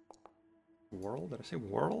 Whirl? Did I say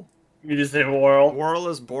Whirl? You just say whirl. Whirl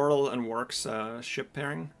is Boral and Work's ship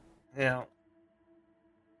pairing. Yeah.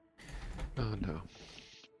 Oh no.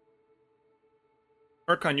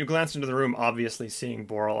 Urkon, you glanced into the room, obviously seeing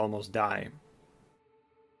Boral almost die.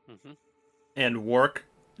 Mm-hmm. And Work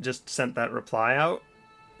just sent that reply out,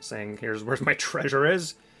 saying, "Here's where my treasure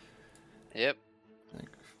is." Yep. Like,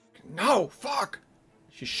 no, fuck!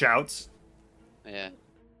 She shouts. Yeah.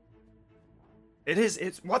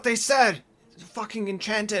 It's what they said! It's fucking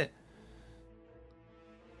enchanted!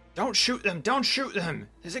 Don't shoot them! Don't shoot them!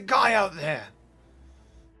 There's a guy out there!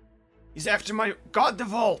 He's after my... God, the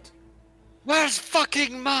vault! Where's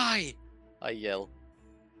fucking my? I yell.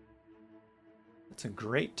 It's a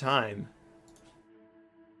great time.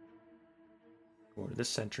 Or this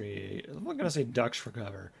century... I'm not gonna say ducks for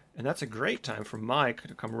cover. And that's a great time for Mike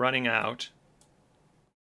to come running out.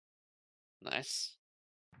 Nice.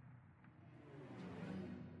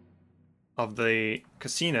 Of the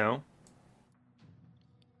casino.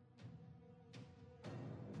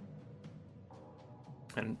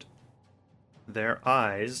 And their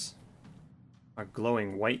eyes are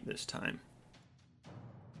glowing white this time.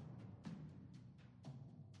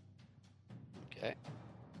 Okay.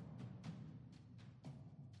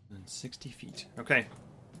 And 60 feet. Okay.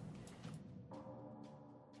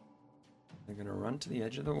 They're going to run to the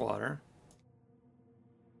edge of the water.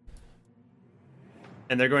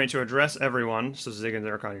 And they're going to address everyone. So Zig and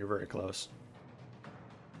Zircon, you're very close.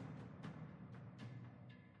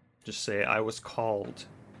 Just say, I was called.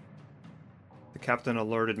 The captain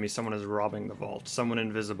alerted me someone is robbing the vault. Someone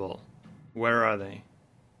invisible. Where are they?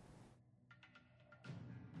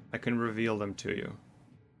 I can reveal them to you.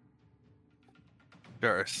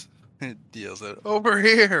 Garth yells out, "Over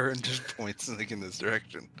here!" and just points like in this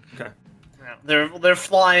direction. Okay. Yeah. They're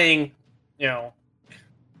flying, you know.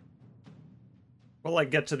 We'll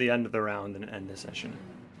like get to the end of the round and end the session.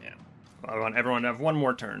 Yeah. I want everyone to have one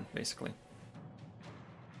more turn, basically.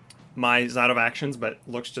 Mai's out of actions, but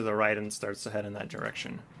looks to the right and starts to head in that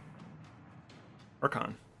direction.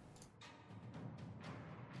 Urkon.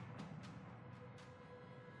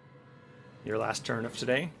 Your last turn of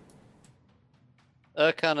today.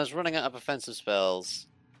 Urkan is running out of offensive spells,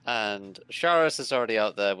 and Sharos is already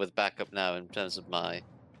out there with backup now in terms of Mai.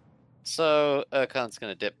 So Urkan's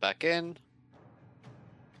going to dip back in,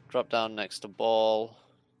 drop down next to Ball,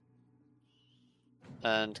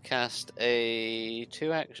 and cast a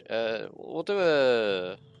we'll do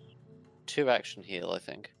a 2-action heal, I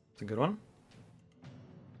think, It's a good one.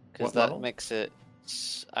 because What that level? makes it.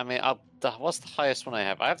 I mean, what's the highest one I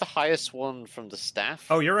have? I have the highest one from the staff.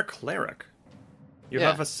 Oh, you're a cleric. You Yeah.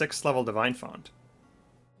 have a 6th level divine font.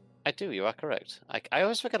 I do. You are correct. I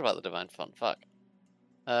always forget about the divine font. Fuck.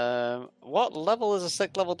 What level is a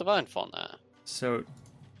 6th level divine font at? So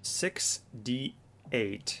 6d8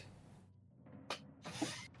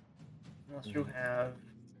 Unless you have.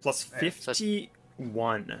 plus Yeah,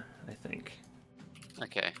 51, I think.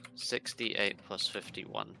 Okay, 68 plus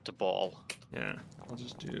 51 to ball. Yeah, I'll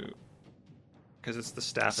just do because it's the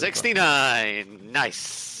staff. 69!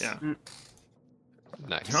 Nice! Yeah.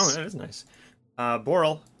 Nice. Oh, that is nice.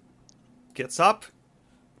 Boral gets up,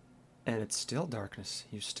 and it's still darkness.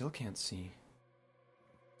 You still can't see.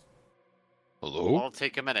 Hello? I'll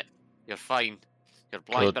take a minute. You're fine. You're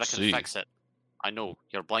blind, Can't but I can see. fix it. I know.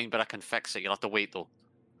 You're blind, but I can fix it. You'll have to wait, though.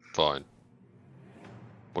 Fine.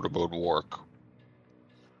 What about work?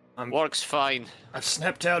 Work's fine. I've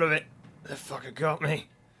snapped out of it. That fucker got me.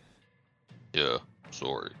 Yeah,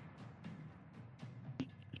 sorry.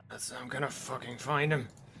 I'm gonna fucking find him.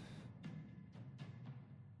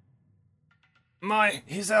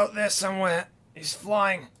 He's out there somewhere. He's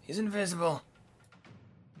flying. He's invisible.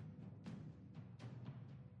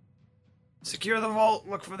 Secure the vault.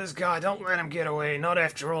 Look for this guy. Don't let him get away. Not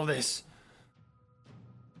after all this.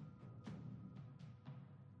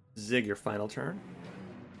 Zig, your final turn.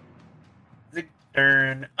 Zig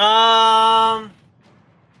turn. Well,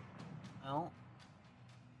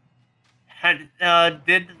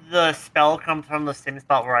 did the spell come from the same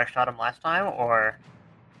spot where I shot him last time, or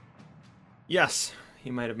Yes, he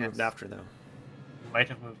might have moved Yes. after though. might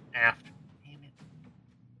have moved after? Damn it.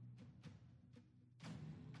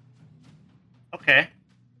 Okay.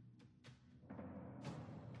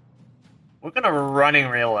 We're gonna running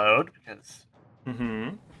reload because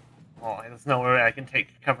Mm-hmm. well, there's no way I can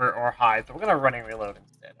take cover or hide, so we're gonna running reload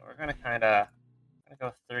instead. We're gonna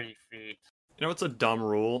go 30 feet. You know, it's a dumb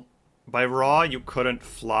rule. By raw, you couldn't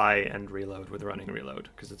fly and reload with running reload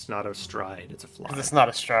because it's not a stride; it's a fly. Because it's not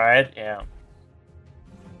a stride, yeah.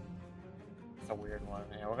 It's a weird one.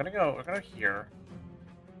 Yeah, we're gonna here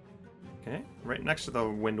Okay, right next to the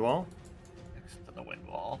wind wall. next to the wind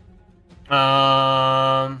wall.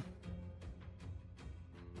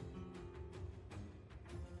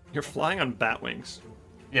 You're flying on bat wings.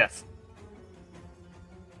 Yes.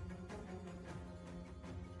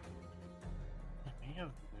 Let me have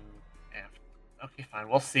moved after. Okay, fine.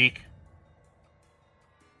 We'll seek.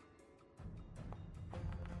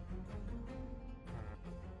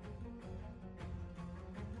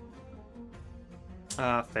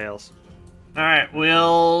 Fails. All right,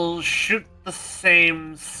 we'll shoot the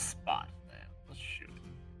same spot then. Let's shoot.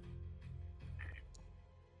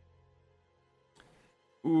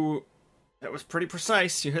 Ooh, that was pretty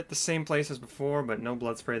precise. You hit the same place as before, but no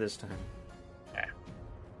blood spray this time. Okay.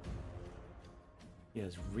 He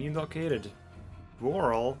has relocated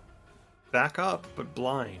Boral back up, but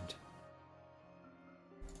blind.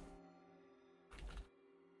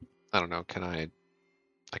 I don't know, can I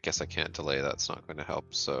guess I can't delay, that's not going to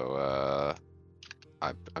help, so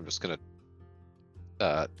I'm just gonna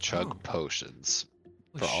chug Oh. potions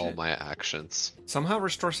Holy for all shit. my actions. Somehow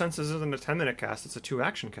Restore Senses isn't a 10-minute cast, it's a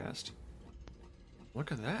 2-action cast.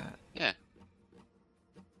 Look at that. Yeah.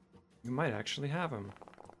 You might actually have him.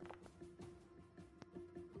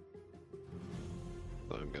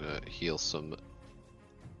 So I'm gonna heal some.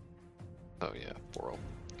 Oh yeah, Boral.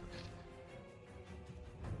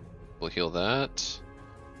 We'll heal that.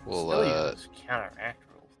 We'll Still use counteract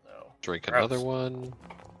rules though. drink Gross. another one.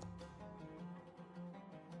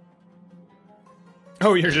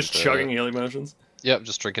 Oh, you're just And, chugging healing motions? Yep, I'm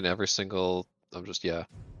just drinking every single. I'm just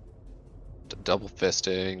double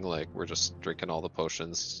fisting. Like we're just drinking all the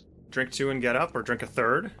potions. Drink 2 and get up, or drink a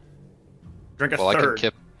third? Drink a Well, I can third.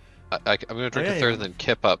 kip. I'm gonna drink yeah, a third yeah. and then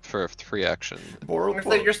kip up for 3 action. Boral,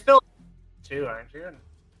 So you're still too, aren't you?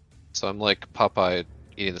 So I'm like Popeye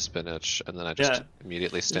eating the spinach, and then I just Yeah.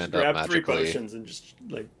 immediately just stand grab up 3 magically, potions and just,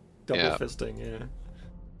 like, double Yeah. fisting, yeah.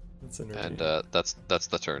 That's interesting. and that's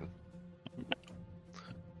the turn.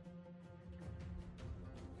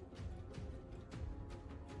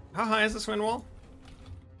 How high is this wind wall?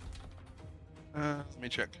 Let me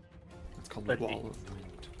check. It's called the 30. Wall of Wind.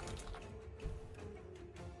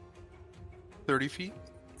 30 feet?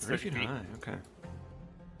 30 feet high, okay.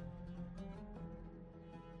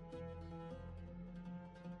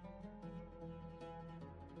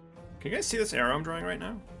 Can you guys see this arrow I'm drawing right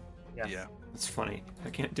now? Yes. Yeah. That's funny. I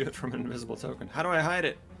can't do it from an invisible token. How do I hide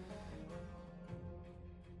it?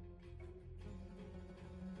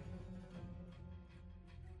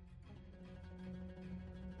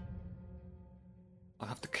 I'll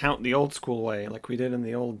have to count the old school way, like we did in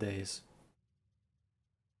the old days.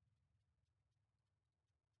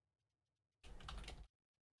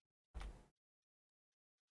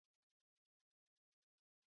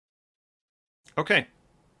 Okay.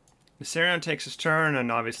 Viserion takes his turn,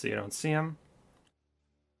 and obviously you don't see him.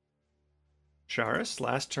 Charis,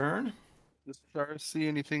 last turn. Does Charis see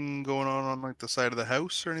anything going on like the side of the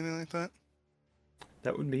house or anything like that?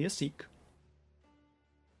 That would be a seek.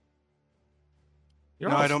 You're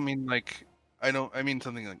No, I also- don't mean like I mean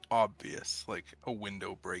something like obvious, like a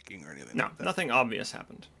window breaking or anything No, like that. nothing obvious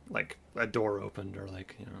happened. Like a door opened or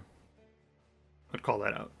like, you know. I'd call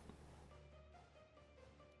that out.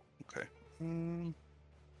 Okay.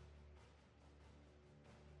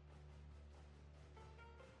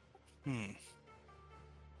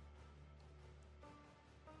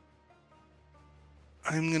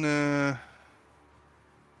 I'm gonna.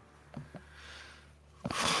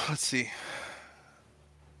 Let's see.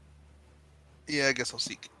 Yeah, I guess I'll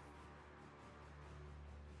seek.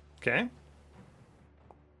 Okay.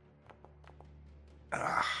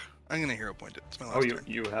 I'm gonna hero point it. It's my last Oh, turn.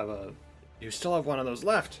 you still have one of those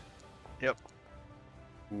left. Yep.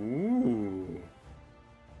 Ooh.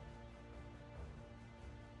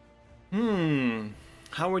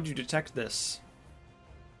 How would you detect this?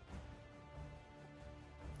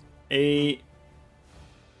 Wait,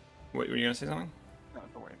 were you gonna say something? No,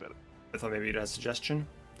 don't worry about it. I thought maybe you'd have a suggestion.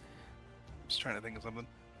 I'm just trying to think of something.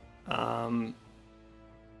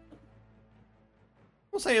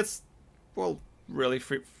 We'll say really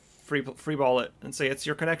free ball it and say it's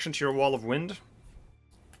your connection to your wall of wind.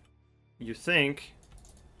 You think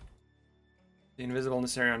the invisible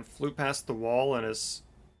Nissarion flew past the wall and is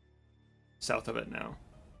south of it now.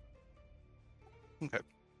 Okay.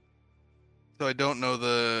 So I don't know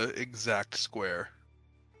the exact square,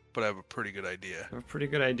 but I have a pretty good idea. I have a pretty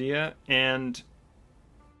good idea, and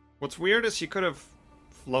what's weird is he could have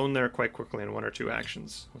flown there quite quickly in 1 or 2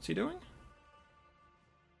 actions. What's he doing?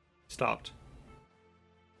 Stopped.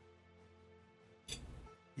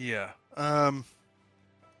 Yeah. I'm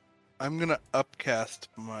gonna upcast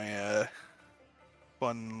my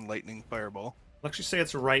fun lightning fireball. I'll actually say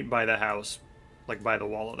it's right by the house, like by the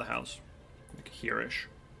wall of the house, like here-ish.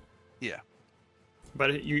 Yeah. But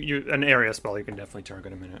an area spell you can definitely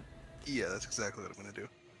target him in it. Yeah, that's exactly what I'm gonna do.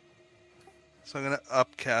 So I'm gonna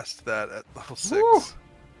upcast that at level 6. Woo!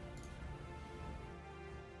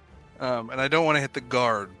 And I don't want to hit the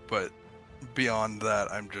guard, but beyond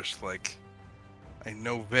that, I'm just like, I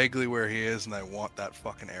know vaguely where he is, and I want that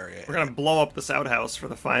fucking area. We're gonna blow up this outhouse for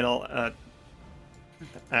the final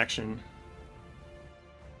action.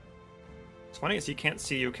 What's funny is he can't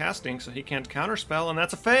see you casting, so he can't counterspell, and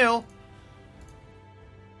that's a fail.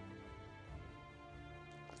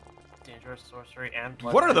 Dangerous sorcery and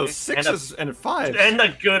What are those magic. 6s and 5s? And a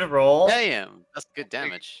good roll. Damn, that's good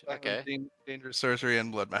damage. Okay. Dangerous sorcery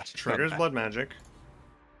and blood magic. Triggers blood magic.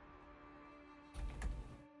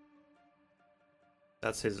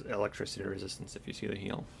 That's his electricity resistance if you see the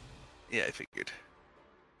heal. Yeah, I figured.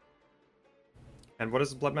 And what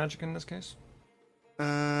is blood magic in this case?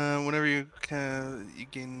 Whenever you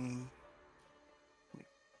gain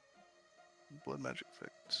blood magic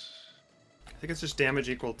effects. I think it's just damage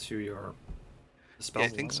equal to your spell. Yeah,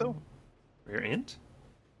 I think so. Or your int?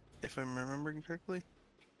 If I'm remembering correctly.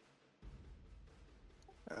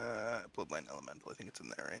 Bloodline elemental. I think it's in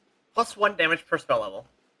there, right? Plus 1 damage per spell level.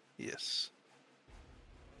 Yes.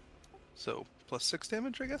 So plus 6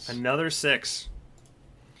 damage, I guess. Another 6.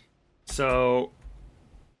 So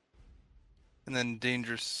And then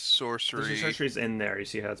dangerous sorcery. Dangerous sorcery's in there. You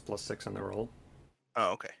see how it's plus 6 on the roll?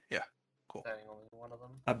 Oh, okay. Yeah. Cool. Setting only one of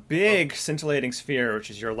them. A big scintillating sphere,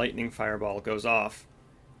 which is your lightning fireball, goes off.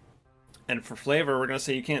 And for flavor, we're going to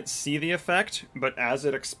say you can't see the effect, but as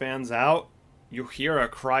it expands out, you hear a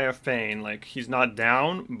cry of pain. Like, he's not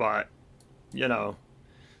down, but, you know,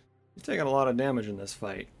 he's taking a lot of damage in this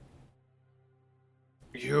fight.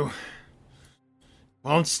 You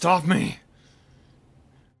won't stop me.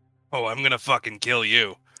 Oh, I'm gonna fucking kill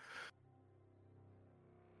you.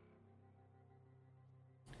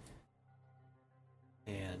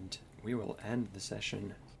 And we will end the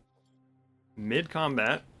session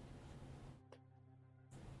mid-combat.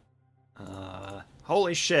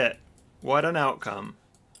 Holy shit. What an outcome.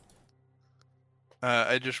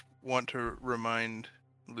 I just want to remind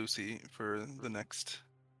Lucy for the next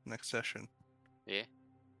session Yeah.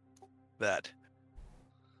 that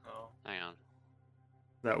Oh. Hang on.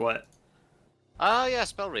 That what? Oh yeah,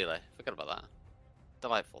 spell relay. Forgot about that.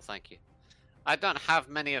 Delightful, thank you. I don't have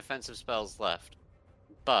many offensive spells left,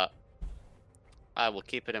 but I will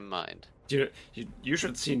keep it in mind. You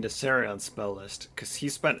should see Nissarion's spell list, because he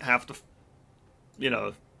spent half the,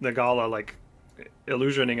 Nagala, like,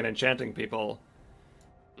 illusioning and enchanting people.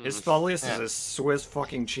 His spell list is a Swiss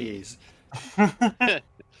fucking cheese. It's like,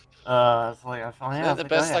 The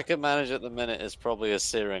best I can manage at the minute is probably a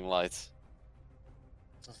Searing Light.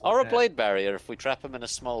 Or a blade barrier if we trap him in a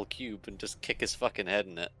small cube and just kick his fucking head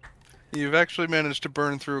in it. You've actually managed to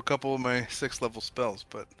burn through a couple of my 6th level spells,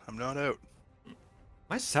 but I'm not out.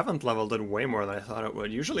 My 7th level did way more than I thought it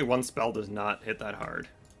would. Usually one spell does not hit that hard.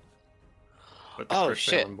 But the Oh crit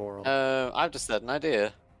fail shit! on Boral. I've just had an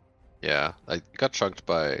idea. Yeah, I got chunked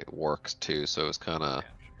by Works too, so it was kind of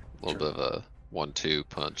a little bit of a 1-2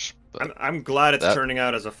 punch. But I'm glad it's that- turning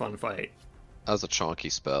out as a fun fight. that was a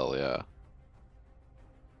chonky spell, yeah.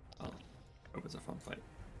 It was a fun fight.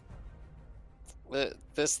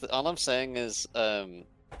 All I'm saying is, my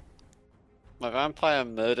vampire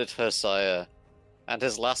murdered her sire, and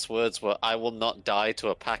his last words were, "I will not die to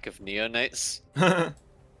a pack of neonates."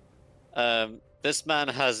 This man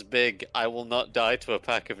has big, "I will not die to a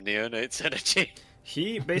pack of neonates" energy.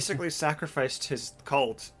 He basically sacrificed his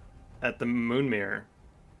cult at the Moonmere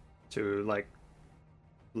to, like,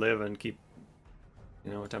 live and keep,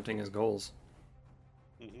 attempting his goals.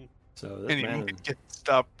 Mhm. So this And you man might get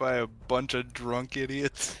stopped by a bunch of drunk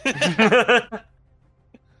idiots.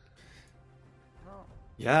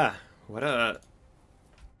 Yeah, what a...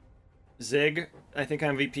 Zig, I think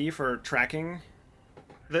MVP for tracking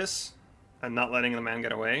this and not letting the man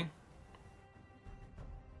get away.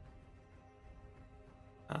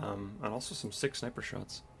 And also some sick sniper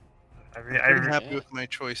shots. I I'm pretty happy Yeah. with my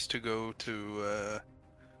choice to go to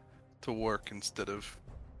work instead of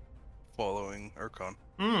following Urkon.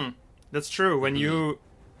 That's true. When you...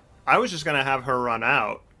 I was just gonna have her run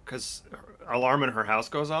out, because alarm in her house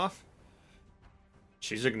goes off.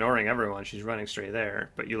 She's ignoring everyone. She's running straight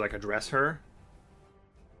there. But you, like, address her.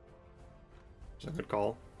 It's a good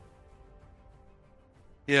call.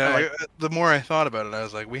 Yeah, the more I thought about it, I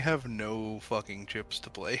was like, we have no fucking chips to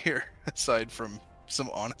play here, aside from some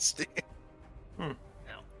honesty.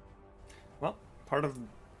 Well, part of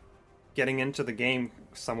getting into the game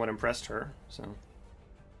somewhat impressed her, so...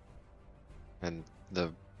 And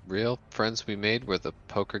the real friends we made were the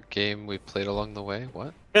poker game we played along the way?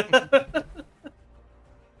 What?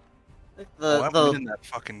 I'm in that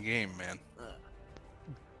fucking game, man.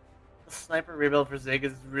 The sniper rebuild for Zig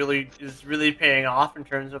is really paying off in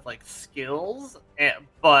terms of like skills,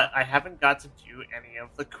 but I haven't got to do any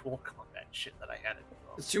of the cool combat shit that I added.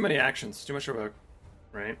 It's too many actions. Too much of a...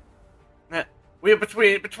 Right? We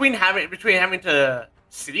between having to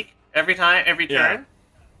seek every Yeah. turn,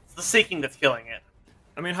 it's the seeking that's killing it.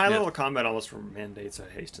 I mean, high-level combat almost mandates a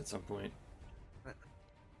haste at some point. I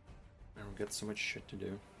don't get so much shit to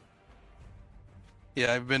do.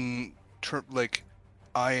 Yeah, I've been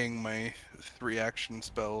eyeing my 3 action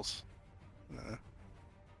spells,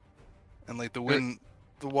 and like the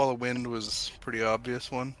wall of wind was a pretty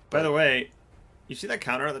obvious one. By the way, you see that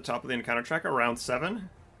counter at the top of the encounter tracker, round 7?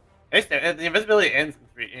 The invisibility ends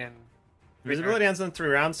in Visibility ends in 3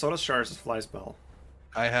 rounds, so does Char's fly spell.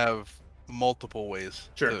 I have multiple ways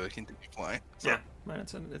Sure. to continue flying. So. Yeah, mine,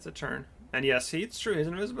 it's a turn. And yes, it's true, his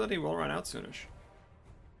invisibility will run out soonish.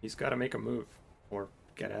 He's got to make a move, or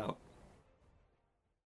get out.